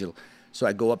 Bobby Digital. So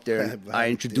I go up there, and I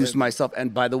introduced myself,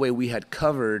 and by the way, we had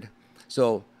covered,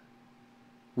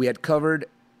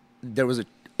 there was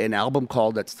an album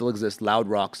called, that still exists, Loud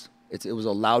Rocks. It was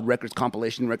a Loud Records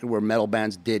compilation record where metal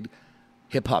bands did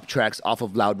hip-hop tracks off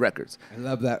of Loud Records. I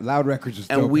love that. Loud Records is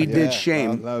And dope. we Yeah. did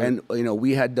Shame, I love it. and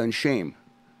we had done Shame,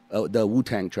 the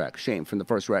Wu-Tang track, Shame, from the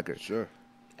first record. Sure.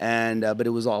 And but it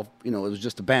was all, it was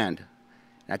just a band.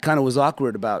 And I kind of was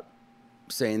awkward about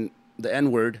saying the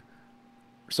N-word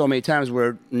so many times.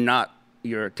 We're not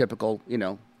your typical,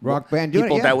 Rock band doing it,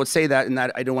 people yeah. that would say that, and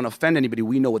that I don't want to offend anybody.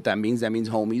 We know what that means. That means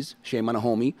homies. Shame on a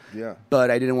homie. Yeah. But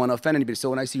I didn't want to offend anybody.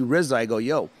 So when I see RZA, I go,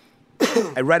 yo.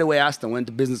 I right away asked him, went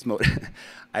into business mode.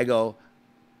 I go,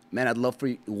 man, I'd love for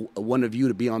one of you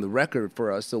to be on the record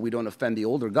for us so we don't offend the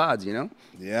older gods,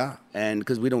 Yeah. And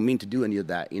because we don't mean to do any of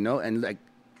that, and like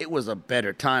it was a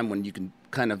better time when you can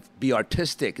kind of be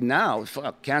artistic. Now,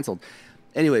 fuck, canceled.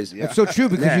 Anyways, It's so true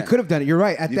because you could have done it. You're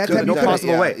right. At that time, no you could have.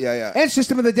 possible way. Yeah. And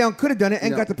System of the Down could have done it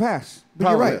and No. got the pass. But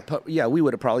Probably, you're right. Yeah, we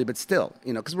would have probably, but still,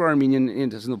 because we're Armenian,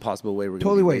 and there's no possible way we're going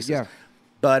Totally to be wait, racist. yeah.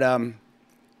 But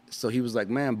so he was like,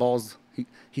 man, balls.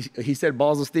 He said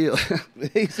balls of steel.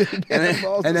 He said,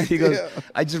 and then he goes,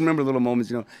 I just remember little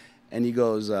moments, and he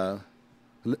goes,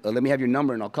 let me have your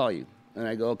number and I'll call you. And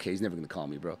I go, okay, he's never going to call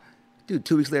me, bro. Dude,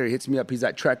 2 weeks later, he hits me up. He's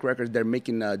at Track Records. They're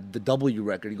making the W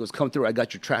record. He goes, come through. I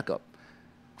got your track up.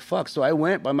 Fuck. So I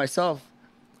went by myself,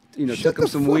 took him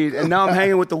some weed. And now I'm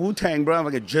hanging with the Wu-Tang, bro. I'm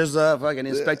like a Jizza, fucking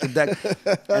Inspector Deck.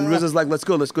 And RZA's like, let's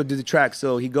go do the track.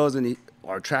 So he goes and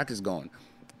our track is going.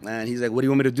 And he's like, what do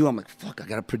you want me to do? I'm like, fuck, I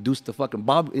got to produce the fucking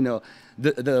Bob, the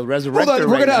Resurrector. Hold on,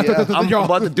 we're gonna- I'm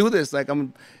about to do this.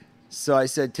 So I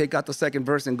said, take out the second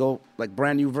verse and go like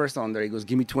brand new verse on there. He goes,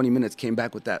 give me 20 minutes. Came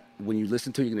back with that. When you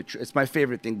listen to it, you're gonna. It's my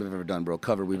favorite thing we've ever done, bro.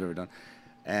 Cover we've ever done.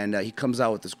 And he comes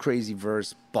out with this crazy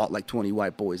verse, bought like 20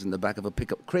 white boys in the back of a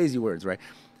pickup. Crazy words, right?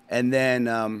 And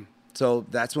then, so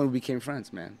that's when we became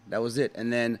friends, man. That was it.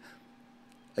 And then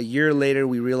a year later,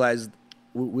 we realized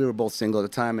we were both single at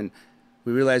the time, and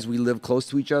we realized we lived close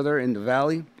to each other in the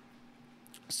Valley.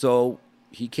 So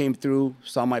he came through,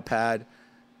 saw my pad,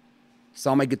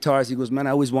 saw my guitars. He goes, man,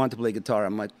 I always wanted to play guitar.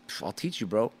 I'm like, I'll teach you,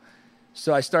 bro.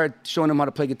 So I started showing him how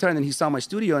to play guitar, and then he saw my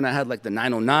studio, and I had like the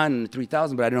 909 and the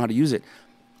 3000, but I didn't know how to use it.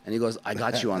 And he goes, I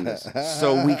got you on this.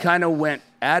 So we kind of went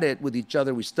at it with each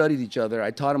other. We studied each other.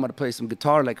 I taught him how to play some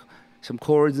guitar, like some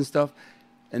chords and stuff.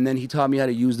 And then he taught me how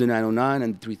to use the 909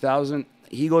 and the 3000.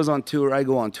 He goes on tour. I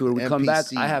go on tour. We come back.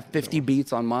 I have 50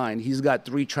 beats on mine. He's got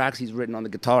 3 tracks he's written on the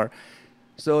guitar.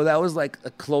 So that was like a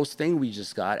close thing we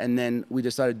just got. And then we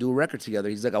decided to do a record together.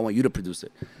 He's like, I want you to produce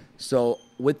it. So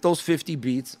with those 50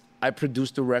 beats, I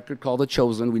produced a record called The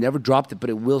Chosen. We never dropped it, but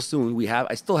it will soon.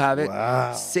 I still have it.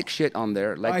 Wow. Sick shit on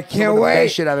there. Like I some can't of the wait.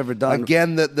 best shit I've ever done.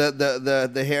 Again,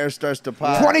 the hair starts to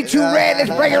pop. 22 red. Let's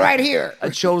bring it right here.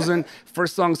 A Chosen.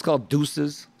 First song is called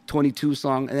Deuces, 22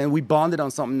 song. And then we bonded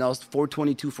on something else.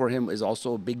 422 for him is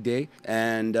also a big day.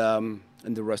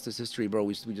 And the rest is history, bro.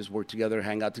 We just work together,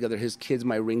 hang out together. His kid's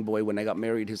my ring boy. When I got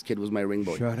married, his kid was my ring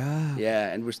boy. Shut up.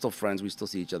 Yeah, and we're still friends. We still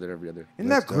see each other every other. Isn't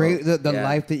that great, the Yeah.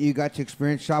 life that you got to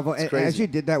experience, Chavo? And crazy. as you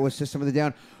did that with System of the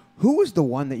Down, who was the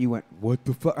one that you went, what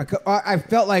the fuck? I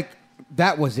felt like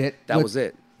that was it. That was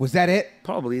it. Was that it?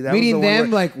 Probably. That Meeting was the one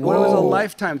them, where- like, well, it was a whoa.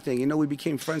 lifetime thing. We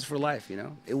became friends for life,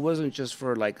 It wasn't just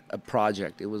for, like, a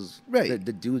project. It was, Right.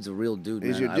 the dude's a real dude,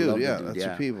 He's man. your I dude, love the yeah, dude, that's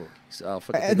your people. So I'll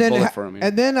fucking take And a then, bullet for him.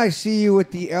 and then I see you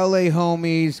with the LA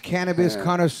homies, cannabis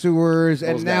connoisseurs,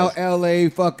 and Those now guys. LA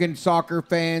fucking soccer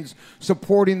fans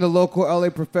supporting the local LA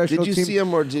professional Did you team. see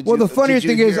him or did Well, you- the funniest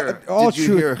did you thing is, hear- all did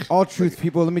you hear- truth,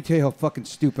 people. Let me tell you how fucking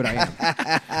stupid I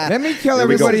am. Let me tell There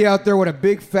we go. everybody out there what a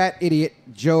big fat idiot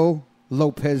Joe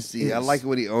Lopez See, is. I like it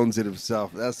when he owns it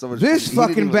himself. That's so much. This he didn't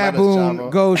fucking even let us, baboon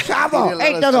Chavo. goes, He didn't Chavo. let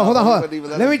Hey, us, no, hold Chavo. on, He hold wouldn't even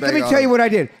on. let Let us me bang tell you on what I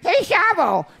did. Hey,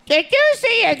 Chavo, did you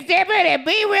see Exhibit and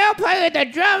Be Real playing the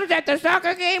drums at the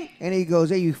soccer game? And he goes,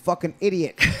 hey, you fucking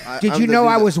idiot. Did I'm you the know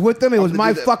dude I that- was with them? It I'm was the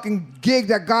my dude that- fucking gig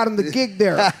that got him the gig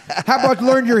there. How about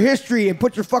learn your history and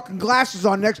put your fucking glasses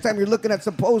on next time you're looking at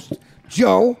some post,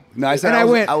 Joe? No, I said and I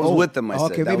was- went, I was oh, with them, I said.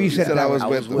 Okay, That maybe you was- said said that I was way.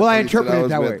 with them. Well, I He said I interpreted it was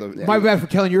that with way. them. My bad for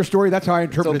telling your story. That's how I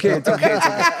interpreted it. It's okay.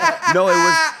 No, it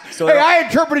was. So Hey, I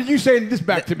interpreted you saying this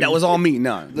back to me. that was all me.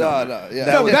 No. No, yeah.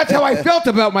 No, that's how I felt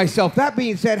about myself. That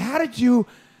being said, how did you,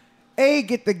 A,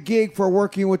 get the gig for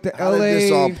working with the How LA? did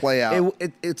this all play out?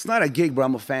 It's not a gig, but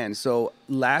I'm a fan. So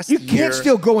last You year, can't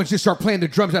still go and just start playing the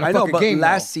drums at a I know, fucking but game.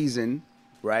 last though. season,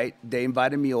 right? They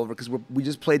invited me over because we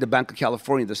just played the Bank of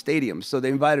California, the stadium. So they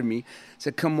invited me,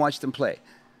 said, "Come watch them play."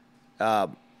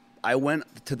 I went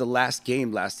to the last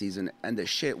game last season, and the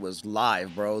shit was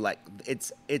live, bro. Like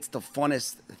it's the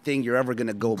funnest thing you're ever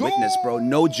gonna go witness, bro.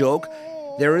 No joke.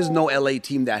 There is no LA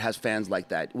team that has fans like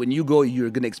that. When you go,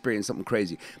 you're gonna experience something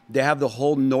crazy. They have the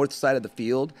whole north side of the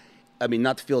field. I mean,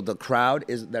 not the field. The crowd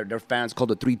is their fans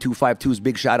called the 3252s.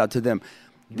 Big shout out to them.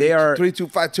 They are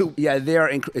 3252. Yeah, they are.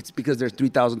 It's because there's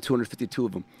 3,252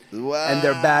 of them, Wow. and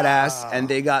they're badass. And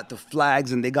they got the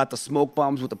flags, and they got the smoke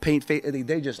bombs with the paint face.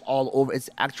 They just all over. It's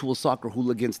actual soccer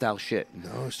hooligan style shit.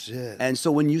 No shit. And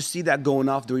so when you see that going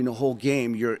off during the whole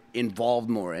game, you're involved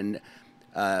more. And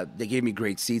they gave me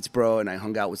great seats, bro. And I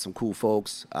hung out with some cool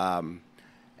folks.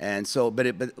 And so,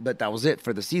 but that was it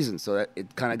for the season. So that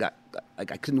it kind of got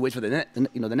like I couldn't wait for the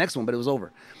next one, but it was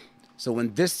over. So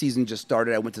when this season just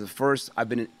started, I went to the first. I've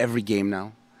been in every game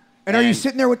now. And are you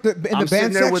sitting there with the I'm band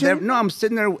sitting there section? no, I'm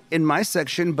sitting there in my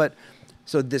section. But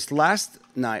so this last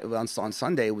night on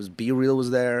Sunday, it was Be Real was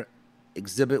there,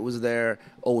 Exhibit was there,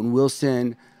 Owen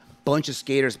Wilson, bunch of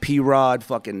skaters, P Rod,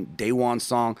 fucking Day One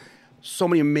song, so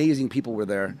many amazing people were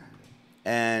there,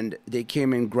 and they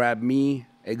came and grabbed me,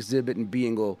 Exhibit, and B,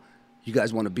 and go, "You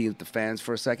guys want to be with the fans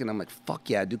for a second?" I'm like, "Fuck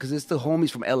yeah, dude," because it's the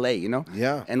homies from LA, you know.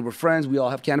 Yeah. And we're friends. We all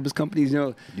have cannabis companies, you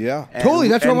know. Yeah. And- Totally.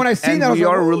 That's why when I seen and that, I was we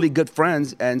like, are "Whoa." really good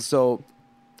friends, and so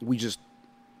we just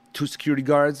 2 security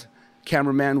guards,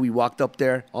 cameraman. We walked up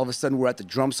there. All of a sudden, we're at the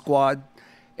drum squad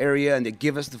area, and they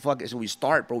give us the fucking. So we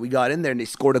start, bro. We got in there, and they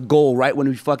scored a goal right when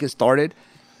we fucking started.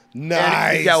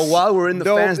 Nice. And, yeah, while we're in the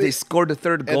No, fans, they- they scored the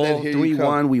third then goal, here you 3-1.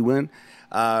 come. We win.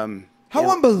 How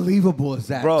unbelievable is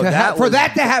that? Bro, to that for was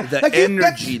that to have the like,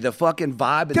 energy, the fucking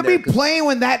vibe. in to there, be 'cause- playing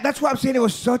when that's why I'm saying it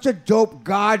was such a dope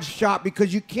God shot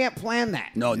because you can't plan that.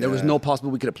 No, there was no possible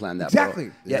we could have planned that.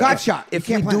 Exactly. Bro. God if, shot. You If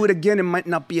can't we plan do it. it again, it might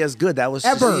not be as good. That was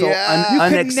Ever. so Yeah. You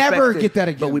could unexpected. never get that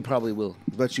again. But we probably will.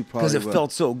 But you Because probably it will.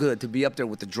 felt so good to be up there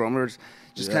with the drummers,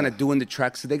 just kind of doing the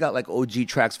tracks. So they got like OG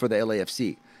tracks for the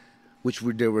LAFC, which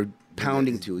they were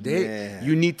pounding to.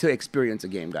 You need to experience a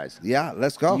game, guys. Yeah,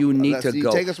 let's go. You need Let's to see,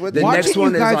 go. take us with the you. next Watching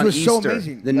one you is guys on was so Easter.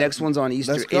 amazing. The next one's on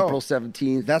Easter, Let's go. April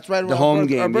 17th. That's right. The around home our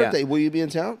game. birthday. Yeah. Will you be in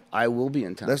town? I will be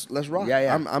in town. Let's rock. Yeah,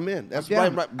 yeah. I'm in. That's Yeah,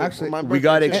 right. actually, my we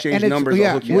got to birthday. exchange it's- numbers. Yeah,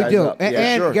 I'll hook you we guys do. up. And, Yeah,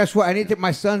 and sure. guess what? I need to.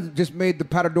 My son just made the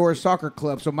Patador Soccer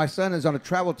Club, so my son is on a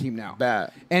travel team now.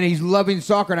 Bad. And he's loving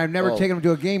soccer, and I've never Oh. taken him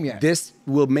to a game yet. This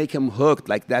will make him hooked.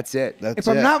 Like, that's it. If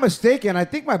I'm not mistaken, I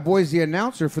think my boy's the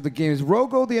announcer for the game. Is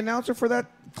Rogo the announcer for that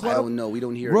club? I don't know. We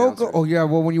don't hear Rogo. announcers. Oh yeah.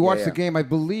 Well, when you watch Yeah, the yeah. game, I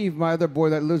believe my other boy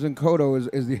that lives in Kodo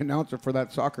is the announcer for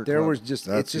that soccer There club. was just,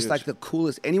 That's it's just huge. like the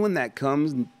coolest. Anyone that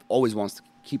comes always wants to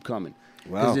keep coming.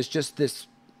 Wow. Because it's just this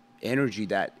energy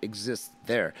that exists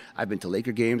there. I've been to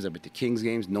Laker games, I've been to Kings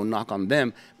games, no knock on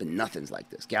them, but nothing's like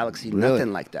this. Galaxy, Really?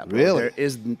 nothing like that. Bro. Really? There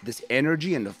is this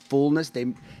energy and the fullness.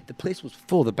 The place was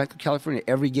full. The Bank of California,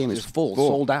 every game is full,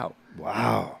 sold out.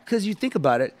 Wow. Because you think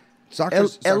about it,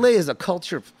 Soccer's- LA is a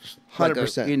culture, like a,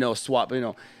 100%. swap,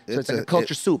 so it's It's like a- a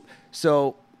culture soup.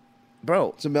 So, bro,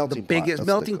 It's a melting the pot. biggest That's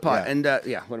melting the- pot. yeah. And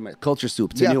what am I? Culture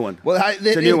soup. It's a new one. Well,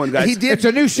 It's a new one, guys. He did, It's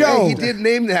a new show. Yeah, he did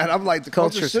name that. I'm like the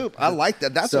culture soup. I like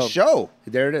that. That's a So, show.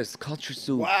 There it is. Culture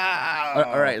soup. Wow.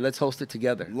 All right, let's host it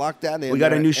together. Lock that in. We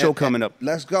got a there. new show And- coming up.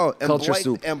 Let's go. And Culture blank,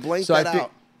 soup. And blank So I that think-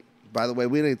 out. By the way,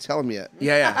 we didn't tell him yet.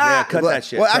 Yeah. Cut Well, that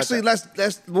shit. Well, Cut actually,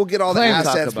 that. we'll get all the Plan.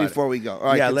 Talk assets about it. before we go. All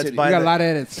right, Yeah, let's continue. buy We got a that. lot of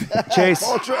edits. Chase,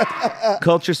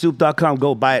 culturesoup.com.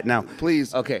 Go buy it now.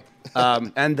 Please. Okay.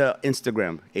 And the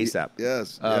Instagram, ASAP.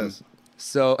 Yes, Um, yes.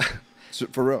 So, So,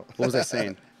 for real. what was I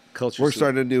saying? Culture We're soup.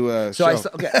 starting to do a So show.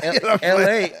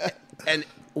 LA, and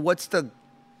what's the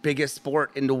biggest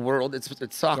sport in the world? It's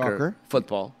soccer, Soccer.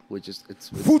 football, which is it's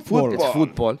Football. It's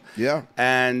football. Yeah.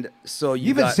 And so You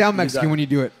even sound Mexican when you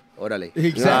do it. Orale.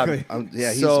 Exactly.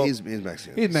 Yeah, So- he's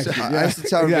Mexican. He's Mexican, I yeah. used to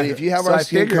tell everybody, Yeah. if you have So our I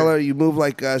skin figured- color, you move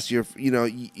like us. You're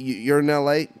in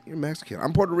LA. You're Mexican.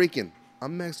 I'm Puerto Rican.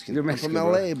 I'm Mexican. You're I'm Mexican, from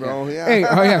bro. LA, bro. Yeah. Hey,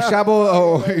 oh yeah,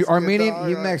 Shabo, Mexican, Armenian, dog,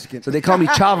 he's yeah. Mexican. So they call me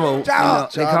Chavo.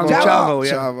 They call me Chavo.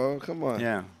 Yeah. Chavo, come on.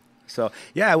 Yeah. So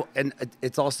yeah, and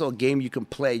it's also a game you can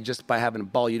play just by having a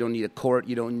ball. You don't need a court.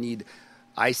 You don't need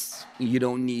ice. You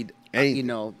don't need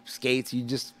skates. You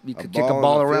could kick a ball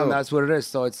ball in the around. field. That's what it is.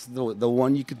 So it's the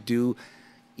one you could do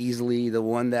easily. The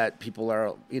one that people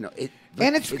are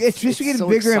And it's just getting so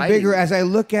bigger and bigger exciting. as I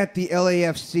look at the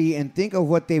LAFC and think of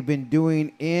what they've been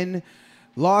doing in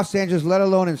Los Angeles, let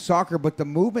alone in soccer. But the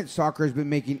movement soccer has been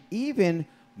making even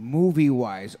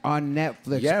movie-wise on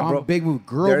Netflix, Yeah, on bro. big movies,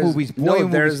 girl There's- movies, boy no,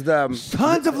 movies. there's the-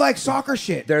 tons of like soccer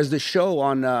shit. There's the show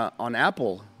on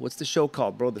Apple. What's the show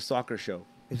called, bro? The soccer show.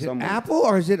 Is it Someone- Apple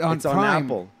or is it on It's on Prime?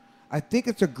 Apple. I think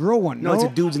it's a girl one. No, it's a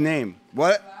dude's name.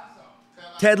 What?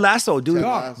 Ted Lasso, dude.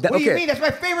 Dog. That- What do you okay. mean? That's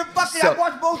my favorite fucking. So- I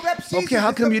watched both that seasons. Okay, how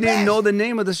It's come the you didn't best. know the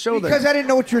name of the show then? Because I didn't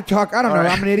know what you were talking. I don't know. All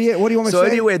right. I'm an idiot. What do you want me So to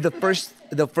say? anyway,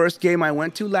 the first game I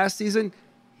went to last season,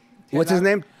 what's his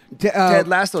name? Ted Ted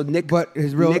Lasso. Nick. But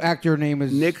his real Nick- actor name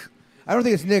is Nick. I don't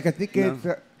think it's Nick. I think it's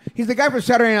he's the guy from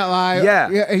Saturday Night Live.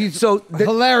 Yeah. He's so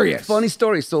hilarious. Funny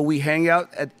story. So we hang out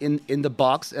in the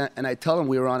box, and I tell him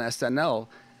we were on SNL,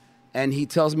 and he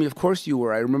tells me, "Of course you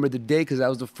were. I remember the day because that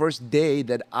was the first day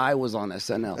that I was on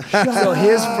SNL." So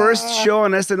his first show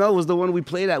on SNL was the one we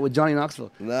played at with Johnny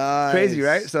Knoxville. Nice. Crazy,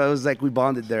 right? So it was like we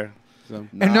bonded there. So.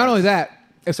 And not only that,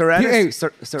 Saranis?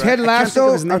 Ted I can't think of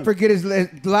Lasso. his I name. forget his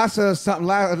Lasso something.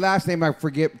 Last name I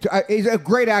forget. He's a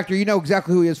great actor. You know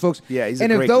exactly who he is, folks. Yeah, he's a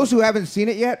And if great those guy. who haven't seen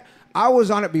it yet, I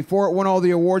was on it before it won all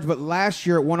the awards, but last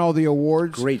year it won all the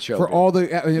awards. Great show, for dude. all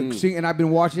the seeing, and I've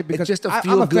been watching it because just a I'm a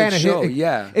feel-good fan of show, it.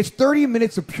 yeah. It's 30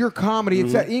 minutes of pure comedy.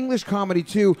 It's that English comedy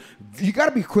too. You got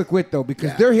to be quick wit though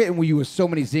because they're hitting with you with so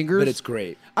many zingers. But it's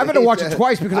great. I've had to watch it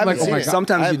twice because I'm like, oh my God.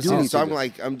 Sometimes you do need So to I'm do it.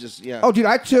 like, I'm just, yeah. Oh, dude,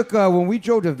 I took when we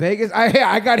drove to Vegas.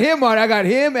 I got him on. I got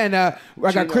him, and I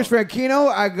got Chris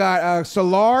Franchino. I got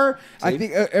Solar. I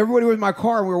think everybody was in my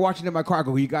car, and we were watching it in my car. I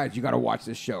go, you guys, you got to watch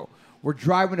this show. We're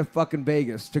driving to fucking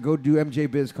Vegas to go do MJ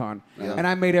BizCon, and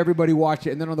I made everybody watch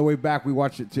it. And then on the way back, we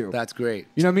watched it too. That's great.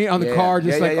 You know what I mean? On the car,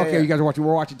 just okay, yeah. you guys are watching.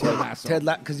 We're watching Ted Lasso.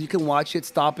 Because you can watch it,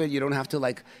 stop it. You don't have to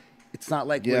like. It's not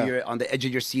like when you're on the edge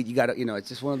of your seat. You got to, it's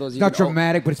just one of those. It's not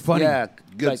dramatic, but it's funny. Yeah,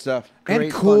 Good stuff. And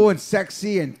great cool fun. and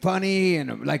sexy and funny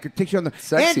and like it takes you on the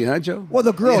Sexy, and, huh, Joe? Well,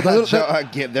 the girl, Yeah, Joe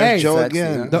again. There's Joe sexy,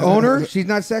 again. huh? the owner, she's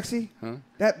not sexy. Huh?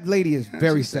 That lady is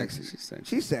very she's sexy. sexy.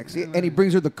 She's sexy. And he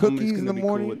brings her the I'm just cookies in gonna the be cool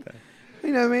morning. with that.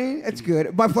 You know what I mean? It's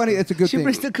good. But funny, it's a good She thing.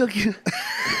 brings the cookie.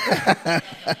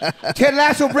 Ted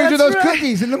Lasso brings her those That's right.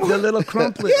 cookies in the morning. The little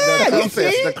crumpets. Yeah, the you crumpets, see?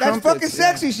 the That's crumpets, fucking yeah.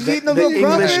 sexy. She's eating the The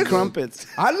little English crumpets. crumpets.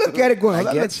 I look at it going, oh,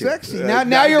 that get looks you. sexy. Yeah,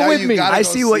 Now you're now with you me. gotta I go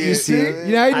see what see you it.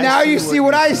 see. Now you see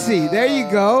what I you see. There you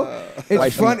go. It's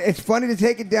Wifey. fun. It's funny to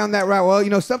take it down that route.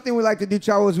 Well, something we like to do,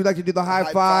 Chavo, is we like to do the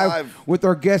high five with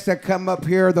our guests that come up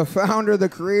here. The founder, the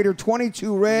creator,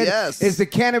 22 Red is the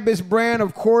cannabis brand.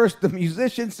 Of course, the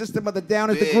musician, System of the Down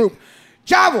is the group.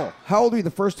 Chavo, how old were you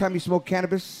the first time you smoked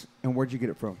cannabis, and where'd you get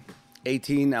it from?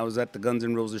 18, I was at the Guns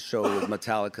N' Roses show with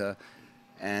Metallica,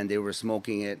 and they were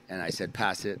smoking it, and I said,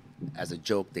 pass it. As a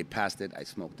joke, they passed it. I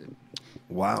smoked it.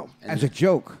 Wow. As a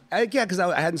joke. Yeah, because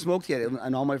I hadn't smoked yet,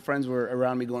 and all my friends were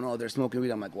around me going, oh, they're smoking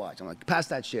weed. I'm like, watch. I'm like, pass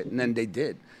that shit. And then they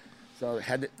did. So I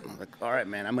had to, I'm like, all right,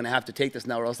 man, I'm going to have to take this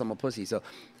now or else I'm a pussy. So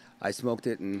I smoked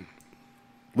it, and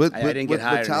With I didn't get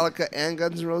high. Metallica and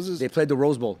Guns N' Roses? They played the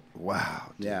Rose Bowl.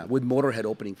 Wow. Dude. Yeah, with Motorhead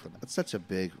opening for them. That's such a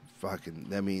big fucking,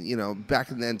 back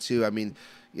then too,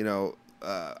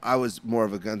 I was more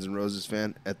of a Guns N' Roses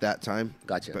fan at that time.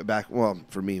 Gotcha. But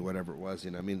for me, whatever it was,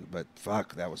 but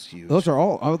fuck, that was huge. Those are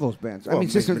all those bands. Well,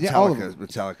 Metallica, all of them.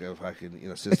 Metallica, fucking,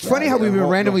 System. It's funny how we've been The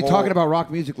randomly whole- talking about rock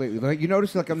music lately. Like, you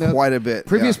notice, like on the Quite a bit,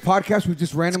 previous yeah. podcast, we've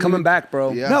just randomly Coming back,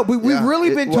 bro. Yeah. No, we've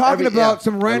really been talking about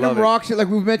some random love it. rock shit. Like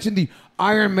we've mentioned the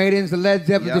Iron Maidens, the Led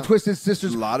Zeppelin, Yeah. the Twisted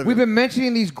Sisters. A lot of we've it. been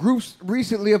mentioning these groups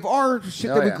recently of our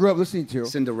shit Oh, that we yeah. grew up listening to.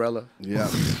 Cinderella. Yeah.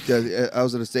 Yeah, I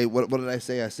was going to say, what did I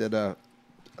say? I said,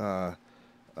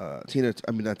 Tina,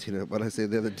 not Tina, what did I say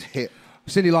the other day?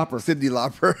 Cyndi Lauper. Cyndi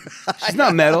Lauper. She's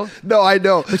not metal. No, I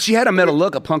know. But she had a metal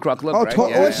look, a punk rock look,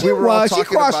 right? She We were all was. She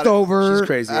talking crossed about it. over. She's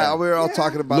crazy. Yeah. We were all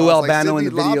talking about Lou I was Albano like,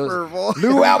 in the Cyndi videos. Lauper, well,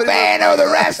 Lou Albano, the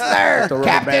wrestler. The rubber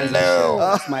Captain bands. Lou.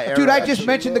 That's my era. Dude, I just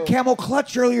mentioned the Camel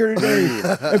Clutch earlier today.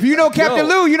 If you know Captain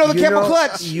Yo, Lou, you know the Camel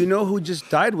Clutch. You know who just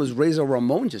died was Razor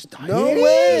Ramon just died. No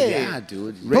way. Yeah,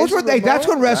 dude. Those were that's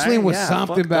when wrestling Right? was Yeah,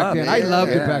 something fucked back up, then. man. I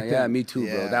loved it Yeah, back Yeah, then. me too,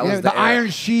 bro. Yeah. That Yeah, was the era. Iron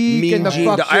Sheik Mean and the Gene.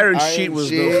 fuck The shit. Iron Iron Sheik was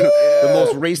Sheik. the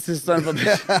most racist son of a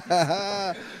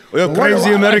bitch. Well,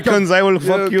 crazy Americans, I will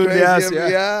fuck you in the ass.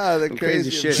 Yeah, the Some crazy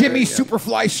shit. Jimmy Yeah.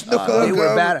 Superfly Snuka. They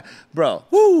were bad. Bro.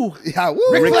 Woo. Yeah, woo.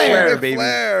 Ric Flair, Ric baby.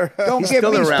 Flair. Don't He's get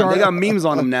still me around. started. They got memes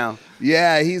on him now.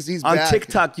 Yeah, he's On back.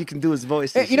 TikTok, you can do his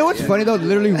voice. and You know shit, what's yeah. funny though?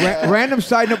 Literally, random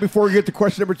side note before we get to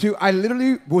question number 2. I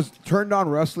literally was turned on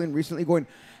wrestling recently, going,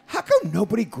 how come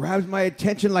nobody grabs my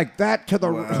attention like that to the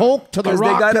Hulk, to the Because they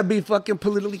Rock? gotta be fucking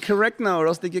politically correct now, or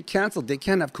else they get canceled. They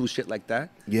can't have cool shit like that.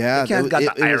 Yeah, they can't it- got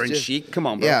it the was Iron just- Sheik. Come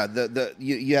on, bro. Yeah,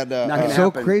 you had Not gonna so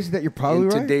happen. crazy that you're probably in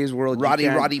right. today's world. you Roddy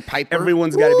can't- Piper.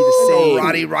 Everyone's got to be the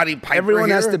same. Roddy Piper. Everyone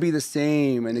has here. to be the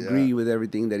same and agree with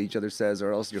everything that each other says,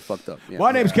 or else you're fucked up. Yeah.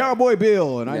 My name's Cowboy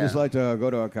Bill, and I Yeah. just like to go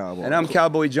to a cowboy. And I'm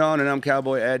Cowboy John, and I'm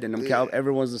Cowboy Ed, and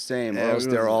everyone's the same, or else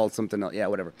they're Everyone's- all something else. Yeah,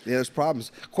 whatever. Yeah, there's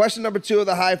problems. Question number 2 of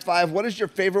the high five. What is your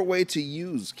favorite way to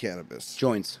use cannabis?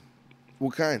 Joints.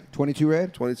 What kind? 22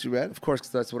 Red? 22 Red? Of course, 'cause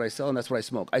that's what I sell, and that's what I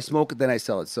smoke. I smoke it, then I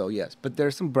sell it. So yes, but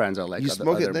there's some brands I like. You other-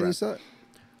 smoke other it, then you brands. sell it?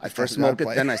 I first smoke it,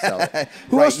 then I sell it.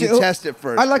 Who Right, else you do- test it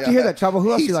first. I'd like to hear that, Chavo.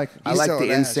 Who else do you like? I like the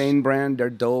selling ass. Insane brand.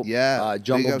 They're dope. Yeah. Big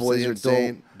Jungle ups to Boys the are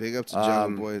Insane. dope. Big up to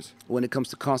Jungle Boys. When it comes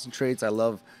to concentrates, I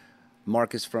love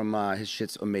Marcus from his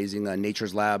shit's amazing.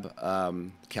 Nature's Lab.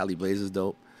 Cali Blaze is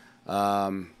dope.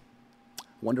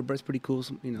 Wonder Bread's pretty cool.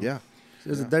 Yeah.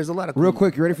 There's a lot of Real cool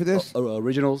quick, you ready for this?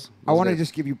 Originals. I want to Those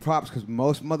just give you props because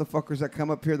most motherfuckers that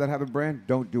come up here that have a brand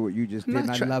don't do what you just guys-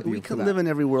 did, and I love you We for can that. live in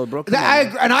every world, bro. Come I on,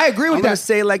 agree, and I agree with I'm that. gonna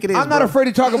say it like it is, I'm not bro. afraid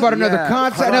to talk about another Yeah.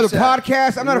 concept, How another about that?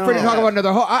 podcast. I'm not afraid to No. talk about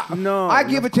another. I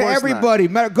give of it to course everybody.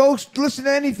 Go listen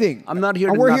to anything. I'm not here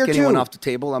And to we're knock here anyone too. off the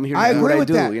table. I'm here to I do agree what with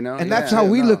I do, that. you know? And that's how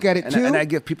we look at it, too. And I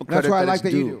give people That's credit why I that like it's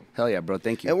that you due. do. Hell yeah, bro.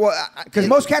 Thank you. And well, Because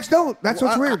most cats don't. That's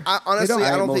what's Well, weird. honestly, They don't.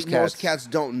 I don't Most think most cats. cats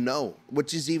don't know,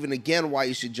 which is even again understand why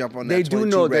you should jump on that. They do 22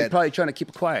 know. Red. They're probably trying to keep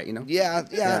it quiet, you know?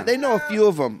 Yeah. They know a few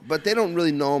of them, but they don't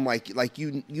really know them like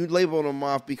you label them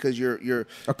off because you're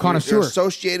A connoisseur. You're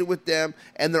associated with them,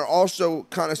 and they're also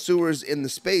connoisseurs in the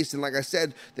space. And like I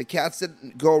said, the cats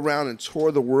that go around and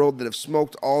tour the world that have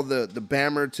smoked all the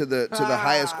Bammer to the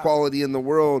highest quality in the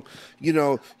world, you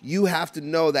know, you have to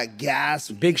know that gas.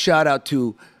 Big shout out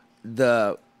to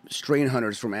the strain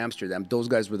hunters from Amsterdam. Those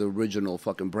guys were the original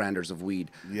fucking branders of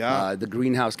weed. Yeah. The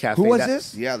Greenhouse Cafe. Who was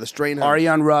this? Yeah, the strain hunters.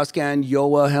 Arjan Ruskan,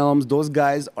 Yoa Helms, those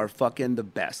guys are fucking the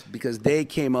best because they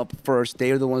came up first.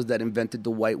 They are the ones that invented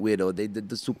the White Widow. They did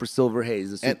the Super Silver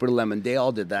Haze, the Super Lemon. They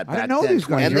all did that I back didn't know then. these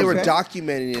guys. And they were Okay.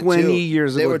 documenting it 20 too.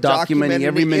 years They ago, were documenting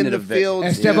every it minute in the of it. fields.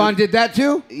 Esteban did that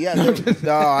too? Yeah.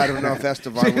 No, I don't know if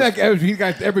Esteban was. He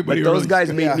got everybody. But those released.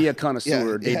 guys made Yeah. me a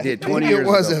connoisseur. Yeah. They did I 20 think years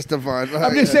it was ago. Esteban.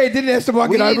 I'm just saying, didn't Esteban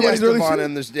We get need everybody's Esteban release?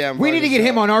 in this damn We need to get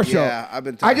him on our show. Yeah, I've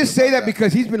been I talking just say about that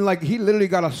because he's been like, he literally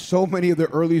got so many of the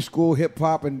early school hip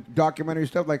hop and documentary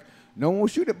stuff. Like, no one will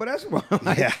shoot it, but Esteban.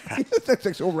 Like, Yeah. that's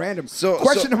like so random. So-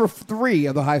 Question number 3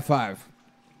 of the high five.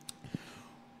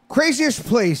 Craziest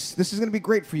place, this is going to be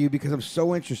great for you because I'm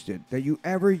so interested, that you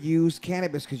ever used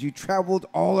cannabis because you traveled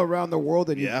all around the world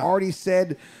and Yeah. you've already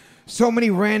said so many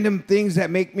random things that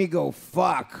make me go,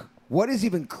 fuck. What is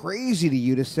even crazy to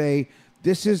you to say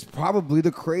this is probably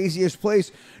the craziest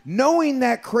place, knowing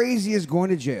that crazy is going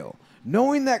to jail,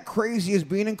 knowing that crazy is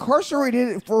being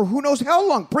incarcerated for who knows how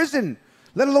long, prison,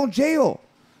 let alone jail.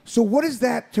 So what is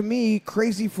that to me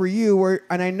crazy for you?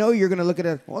 And I know you're going to look at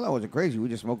it, well, that wasn't crazy. We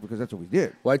just smoked because that's what we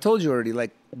did. Well, I told you already.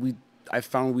 Like I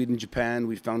found weed in Japan.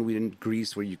 We found weed in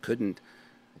Greece where you couldn't.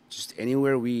 Just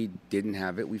anywhere we didn't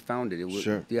have it, we found it. It was,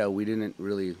 Sure. Yeah, we didn't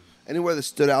really. Anywhere that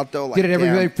stood out though, like Did it ever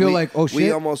damn, really feel we- like, oh, we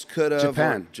shit? almost could have.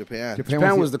 Japan. Japan.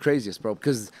 Japan was the craziest, bro,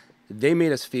 because they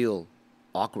made us feel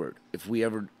awkward. If we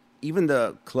ever, even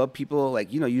the club people,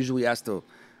 like, you know, usually ask the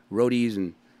roadies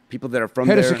and people that are from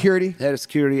Head of there, security? head of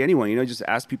security, anyone, you know, just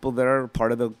ask people that are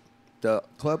part of the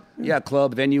Club? yeah,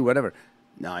 club, venue, whatever.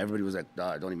 No, everybody was like,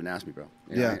 don't even ask me, bro.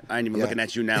 You know, Yeah. I ain't even Yeah. looking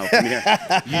at you now. From here.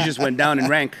 You just went down in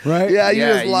rank. Right? Yeah, we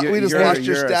just you're- lost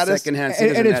your you're a status. secondhand And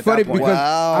citizen it's at funny that point. because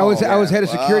I was head of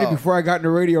Wow. security Wow. before I got into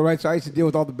radio, right? So I used to deal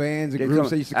with all the bands and They groups come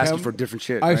that used to asking come. for different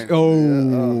shit, I right?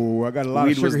 got a lot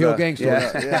Weed of was Sugar Hill the- gang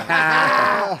stories.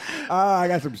 yeah. I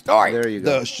got some stories. There you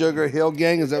go. The Sugar Hill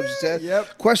Gang, is that what you said?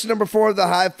 Yep. Question number 4 of the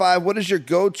high five. What is your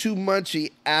go-to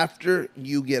munchie after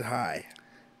you get high?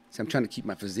 See, I'm trying to keep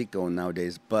my physique going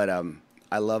nowadays, but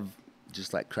I love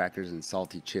just like crackers and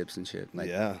salty chips and shit. Like,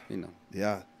 Yeah. you know.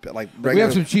 Yeah. But like We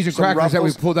have some cheese and crackers that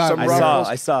we pulled out. Some I Ruffles,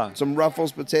 saw. I saw. Some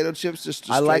Ruffles potato chips. Just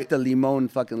I like straight- the limon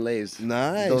fucking Lays.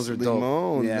 Nice, Those are dope.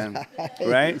 limon. Yeah.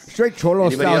 Right? Straight Cholo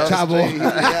Anybody style else? chavo.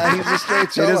 Yeah, he's a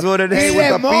straight It is what it Hey, is. with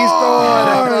the Lemon.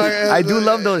 pisto. I do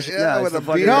love those. Yeah, Yeah, with it's the the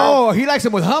fucking- beer. No, he likes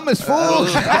them with hummus, fool.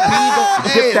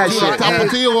 Dip that shit.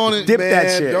 Tapatio on it. Dip Man,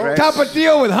 that shit, don't- right?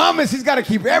 Tapatio with hummus. He's got to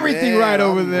keep everything Man, right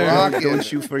over I'm there. rocking.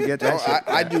 Don't you forget that No, shit.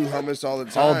 I do hummus all the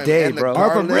time. All day, And the bro. Or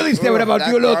if I'm garlic, really staying about that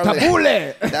do a little garlic- tabule.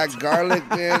 That garlic,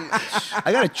 man.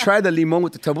 I gotta try the limon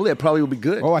with the tabule. It probably would be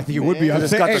good. Oh, I think it would be. I'm It's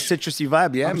saying, got hey, the citrusy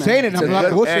vibe. Yeah, I'm man. saying it, It's I'm a not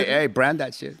good- bullshit. Hey, brand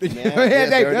that shit. yeah, there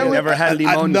they- it is. You never had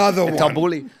limon? Another one.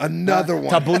 Tabule. Another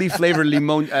one. Tabule flavored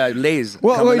limon Lays.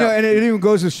 Well, coming you know, up. and it even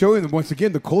goes to show you once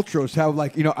again the cultures how,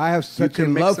 like, you know, I have such a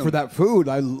can mix love them. for that food.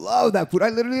 I love that food. I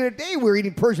literally today we were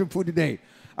eating Persian food today.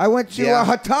 I went to Yeah.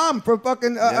 Hatam for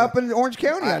fucking up in Orange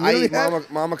County. I I literally eat had-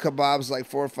 mama kebabs like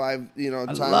 4 or 5,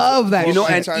 times. love that You know,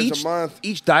 shit. and times a month.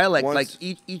 each dialect, Once-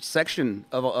 like each section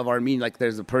of Armenian, like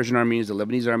there's the Persian Armenians, the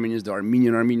Lebanese Armenians, the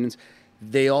Armenian Armenians,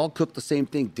 they all cook the same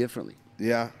thing differently.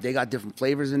 Yeah. They got different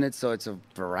flavors in it, so it's a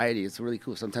variety. It's really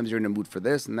cool. Sometimes you're in the mood for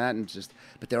this and that, and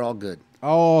but they're all good.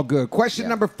 All good. Question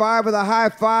number 5 of the high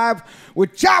five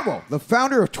with Chavo, the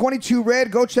founder of 22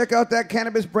 Red. Go check out that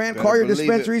cannabis brand. Better Call your believe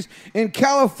dispensaries in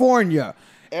California,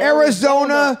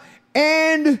 Arizona,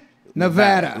 and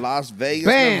Nevada. Las Vegas,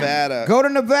 Bam. Nevada. Go to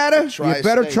Nevada. The You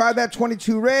better tri-state. try that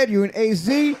 22 Red. You in AZ.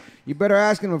 You better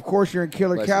ask him. Of course, you're in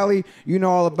Killer Listen. Cali. You know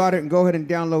all about it. And go ahead and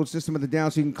download System of the Down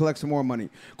so you can collect some more money.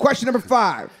 Question number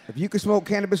 5. If you could smoke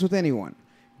cannabis with anyone,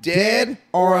 Dead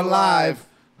or alive,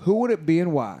 who would it be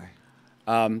and why?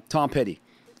 Tom Petty,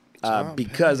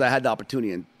 because I had the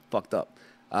opportunity and fucked up.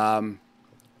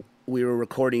 We were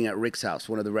recording at Rick's house,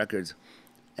 one of the records,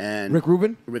 and Rick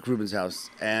Rubin? Rick Rubin's house,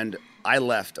 and I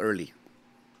left early.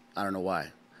 I don't know why.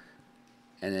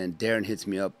 And then Darren hits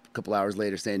me up a couple hours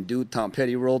later saying, "Dude, Tom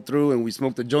Petty rolled through and we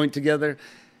smoked a joint together."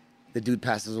 The dude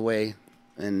passes away,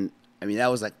 and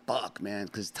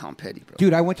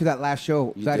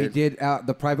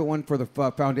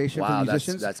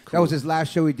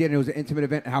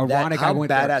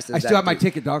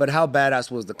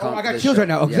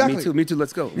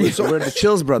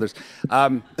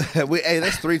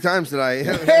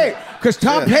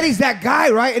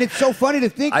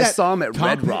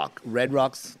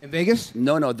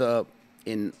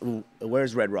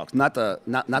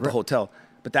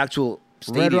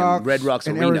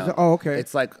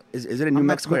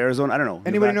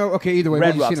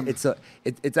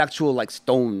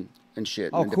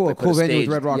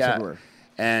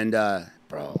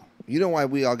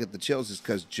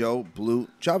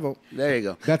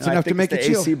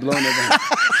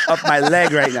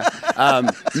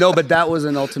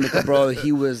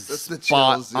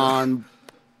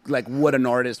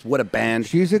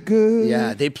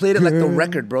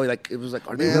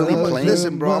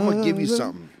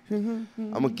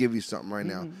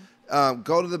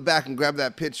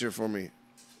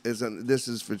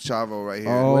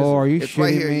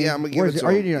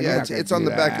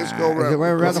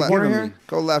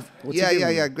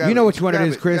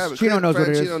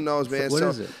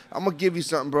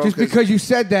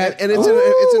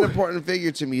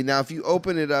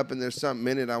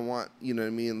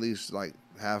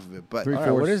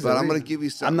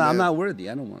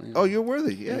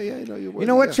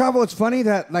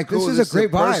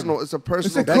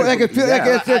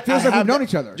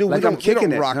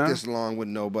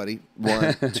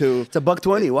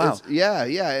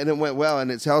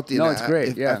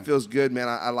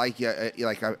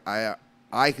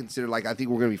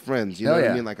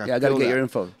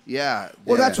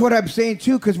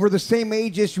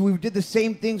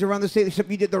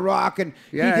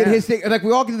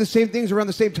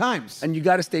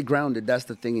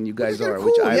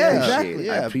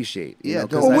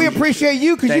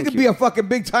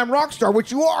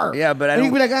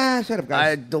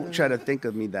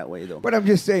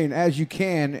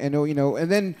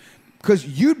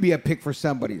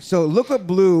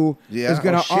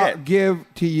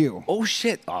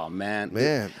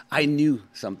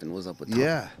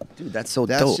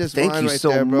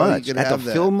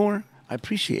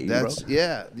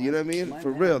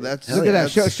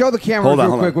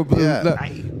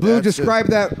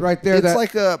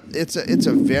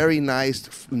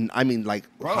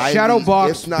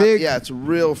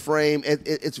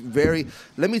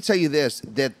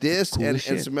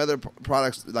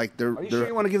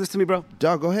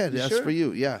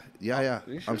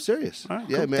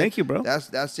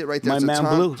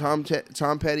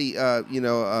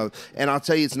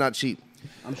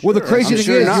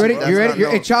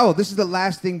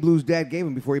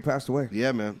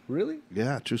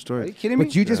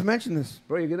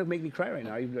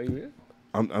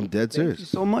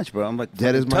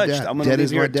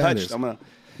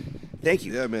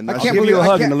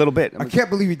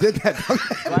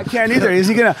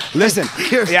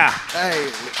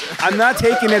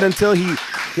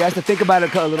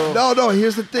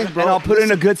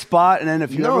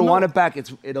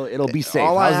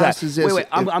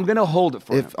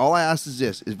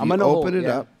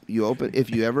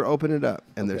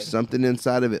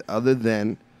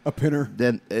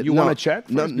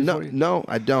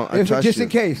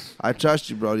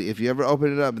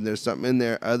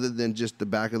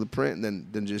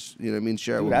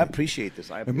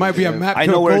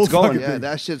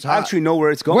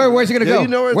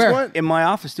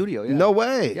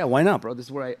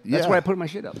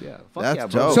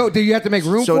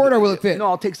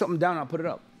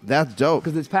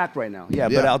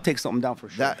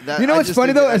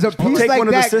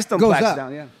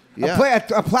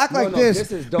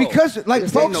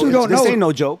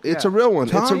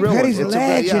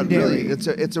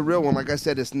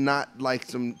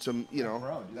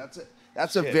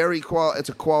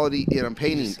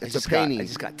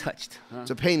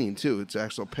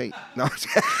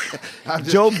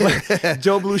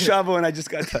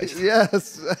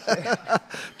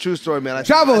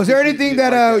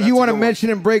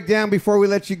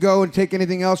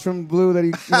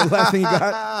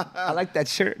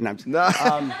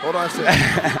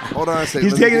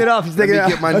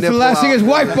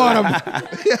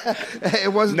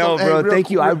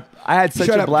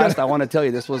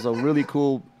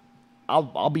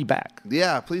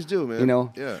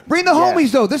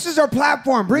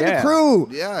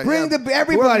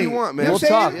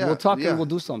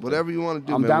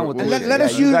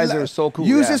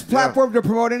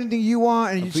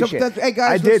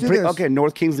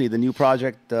Kingsley, the new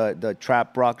project, the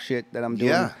trap rock shit that I'm doing.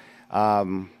 Yeah.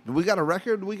 We got a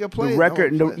record we can play. The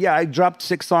record, No, yeah, I dropped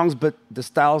 6 songs, but the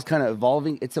style's kind of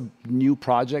evolving. It's a new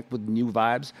project with new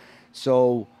vibes.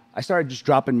 So I started just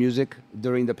dropping music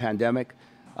during the pandemic.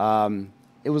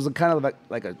 It was kind of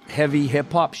like a heavy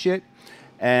hip hop shit,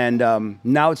 and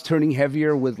now it's turning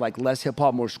heavier with like less hip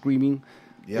hop, more screaming.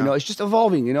 Yeah. You know, it's just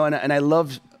evolving. You know, and I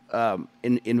love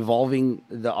involving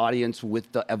the audience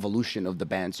with the evolution of the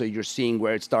band. So you're seeing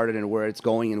where it started and where it's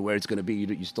going and where it's going to be.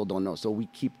 You still don't know. So we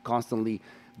keep constantly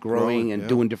growing and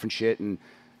doing different shit and,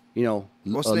 you know,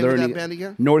 what's the name of that band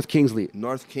again? North Kingsley.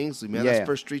 North Kingsley, man. Yeah. That's the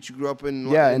first street you grew up in.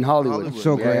 In Hollywood. Hollywood.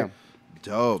 So great. Yeah.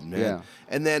 Dope, man. Yeah.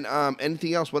 And then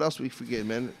anything else? What else we forget,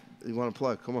 man? You want to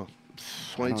plug? Come on.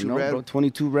 I 22 don't know, Red. bro.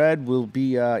 22 Red will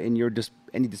be in your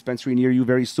any dispensary near you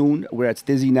very soon. We're at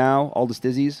Stizzy now, all the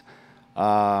Stizzies.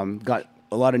 Got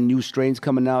a lot of new strains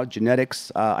coming out,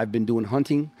 genetics. I've been doing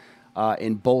hunting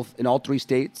in all 3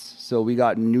 states. So we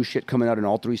got new shit coming out in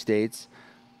all 3 states.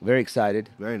 Very excited.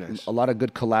 Very nice. A lot of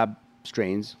good collab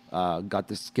strains. Got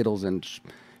the Skittles and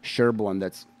Sherb one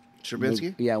that's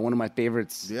Sherbinski? Yeah, one of my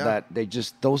favorites. Yeah. That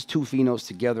those 2 phenos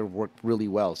together worked really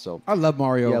well. So I love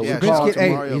Mario. yeah, Yeah, we shout call out it- to hey,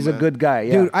 Mario, he's man. a good guy.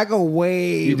 Yeah. Dude, I go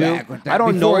way You do? back with that. I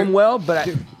don't know Before- him well, but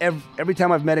every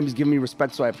time I've met him, he's given me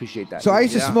respect, so I appreciate that. So I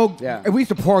used to Yeah. smoke. Yeah. We used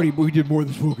to party, but we did more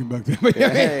than smoking back then.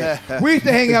 We used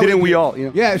to hang out. Didn't with we all, you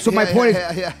know? Yeah. So my Yeah, point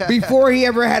yeah, is, yeah. before he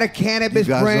ever had a cannabis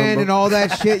You guys brand remember? and all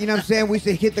that shit, you know what I'm saying? We used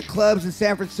to hit the clubs in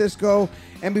San Francisco,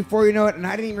 and before you know it, and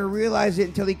I didn't even realize it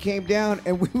until he came down,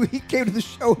 and he came to the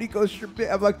show, and he goes,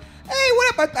 I'm like, hey,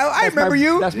 what up? I remember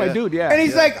you. That's my Yeah. dude, yeah. And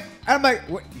he's like, I'm like,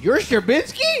 what, you're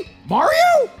Sherbinski? Mario?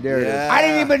 There it is. Yeah. I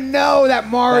didn't even know that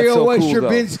That's Mario so was cool, though.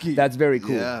 Sherbinski. That's very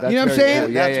cool. Yeah. That's You know what I'm very saying?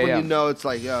 cool. Yeah, That's yeah, when yeah. you know it's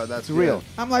like, yo, that's It's real.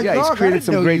 I'm like, yeah, dog, I he's created didn't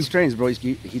some know great you- strains, bro.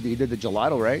 He did the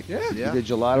gelato, right? Yeah. Yeah. He did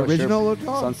gelato. Original Sherbet,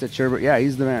 dog. Sunset Sherbet. Yeah,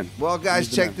 he's the man. Well, guys, He's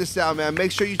the check man. this out, man.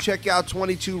 Make sure you check out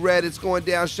 22 Red. It's going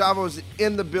down. Chavo's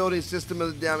in the building. System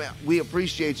of the Down. We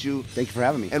appreciate you. Thank you for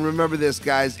having me. And remember this,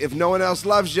 guys. If no one else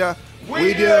loves you,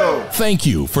 we do. Thank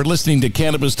you for listening to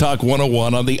Cannabis Talk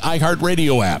 101 on the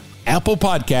iHeartRadio app, Apple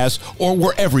Podcasts, or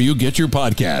wherever you get your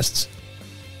podcasts.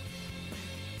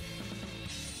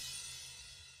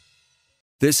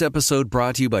 This episode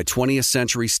brought to you by 20th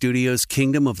Century Studios'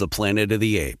 Kingdom of the Planet of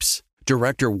the Apes.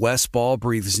 Director Wes Ball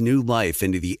breathes new life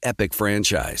into the epic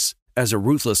franchise. As a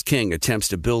ruthless king attempts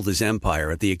to build his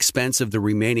empire at the expense of the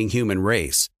remaining human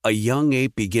race, a young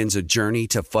ape begins a journey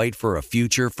to fight for a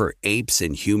future for apes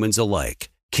and humans alike.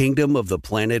 Kingdom of the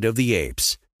Planet of the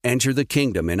Apes. Enter the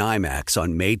kingdom in IMAX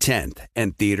on May 10th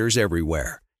and theaters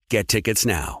everywhere. Get tickets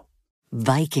now.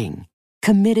 Viking,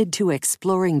 committed to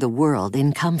exploring the world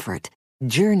in comfort.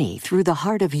 Journey through the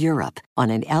heart of Europe on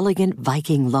an elegant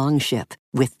Viking longship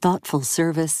with thoughtful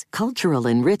service, cultural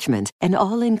enrichment, and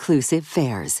all-inclusive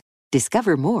fares.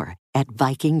 Discover more at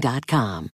Viking.com.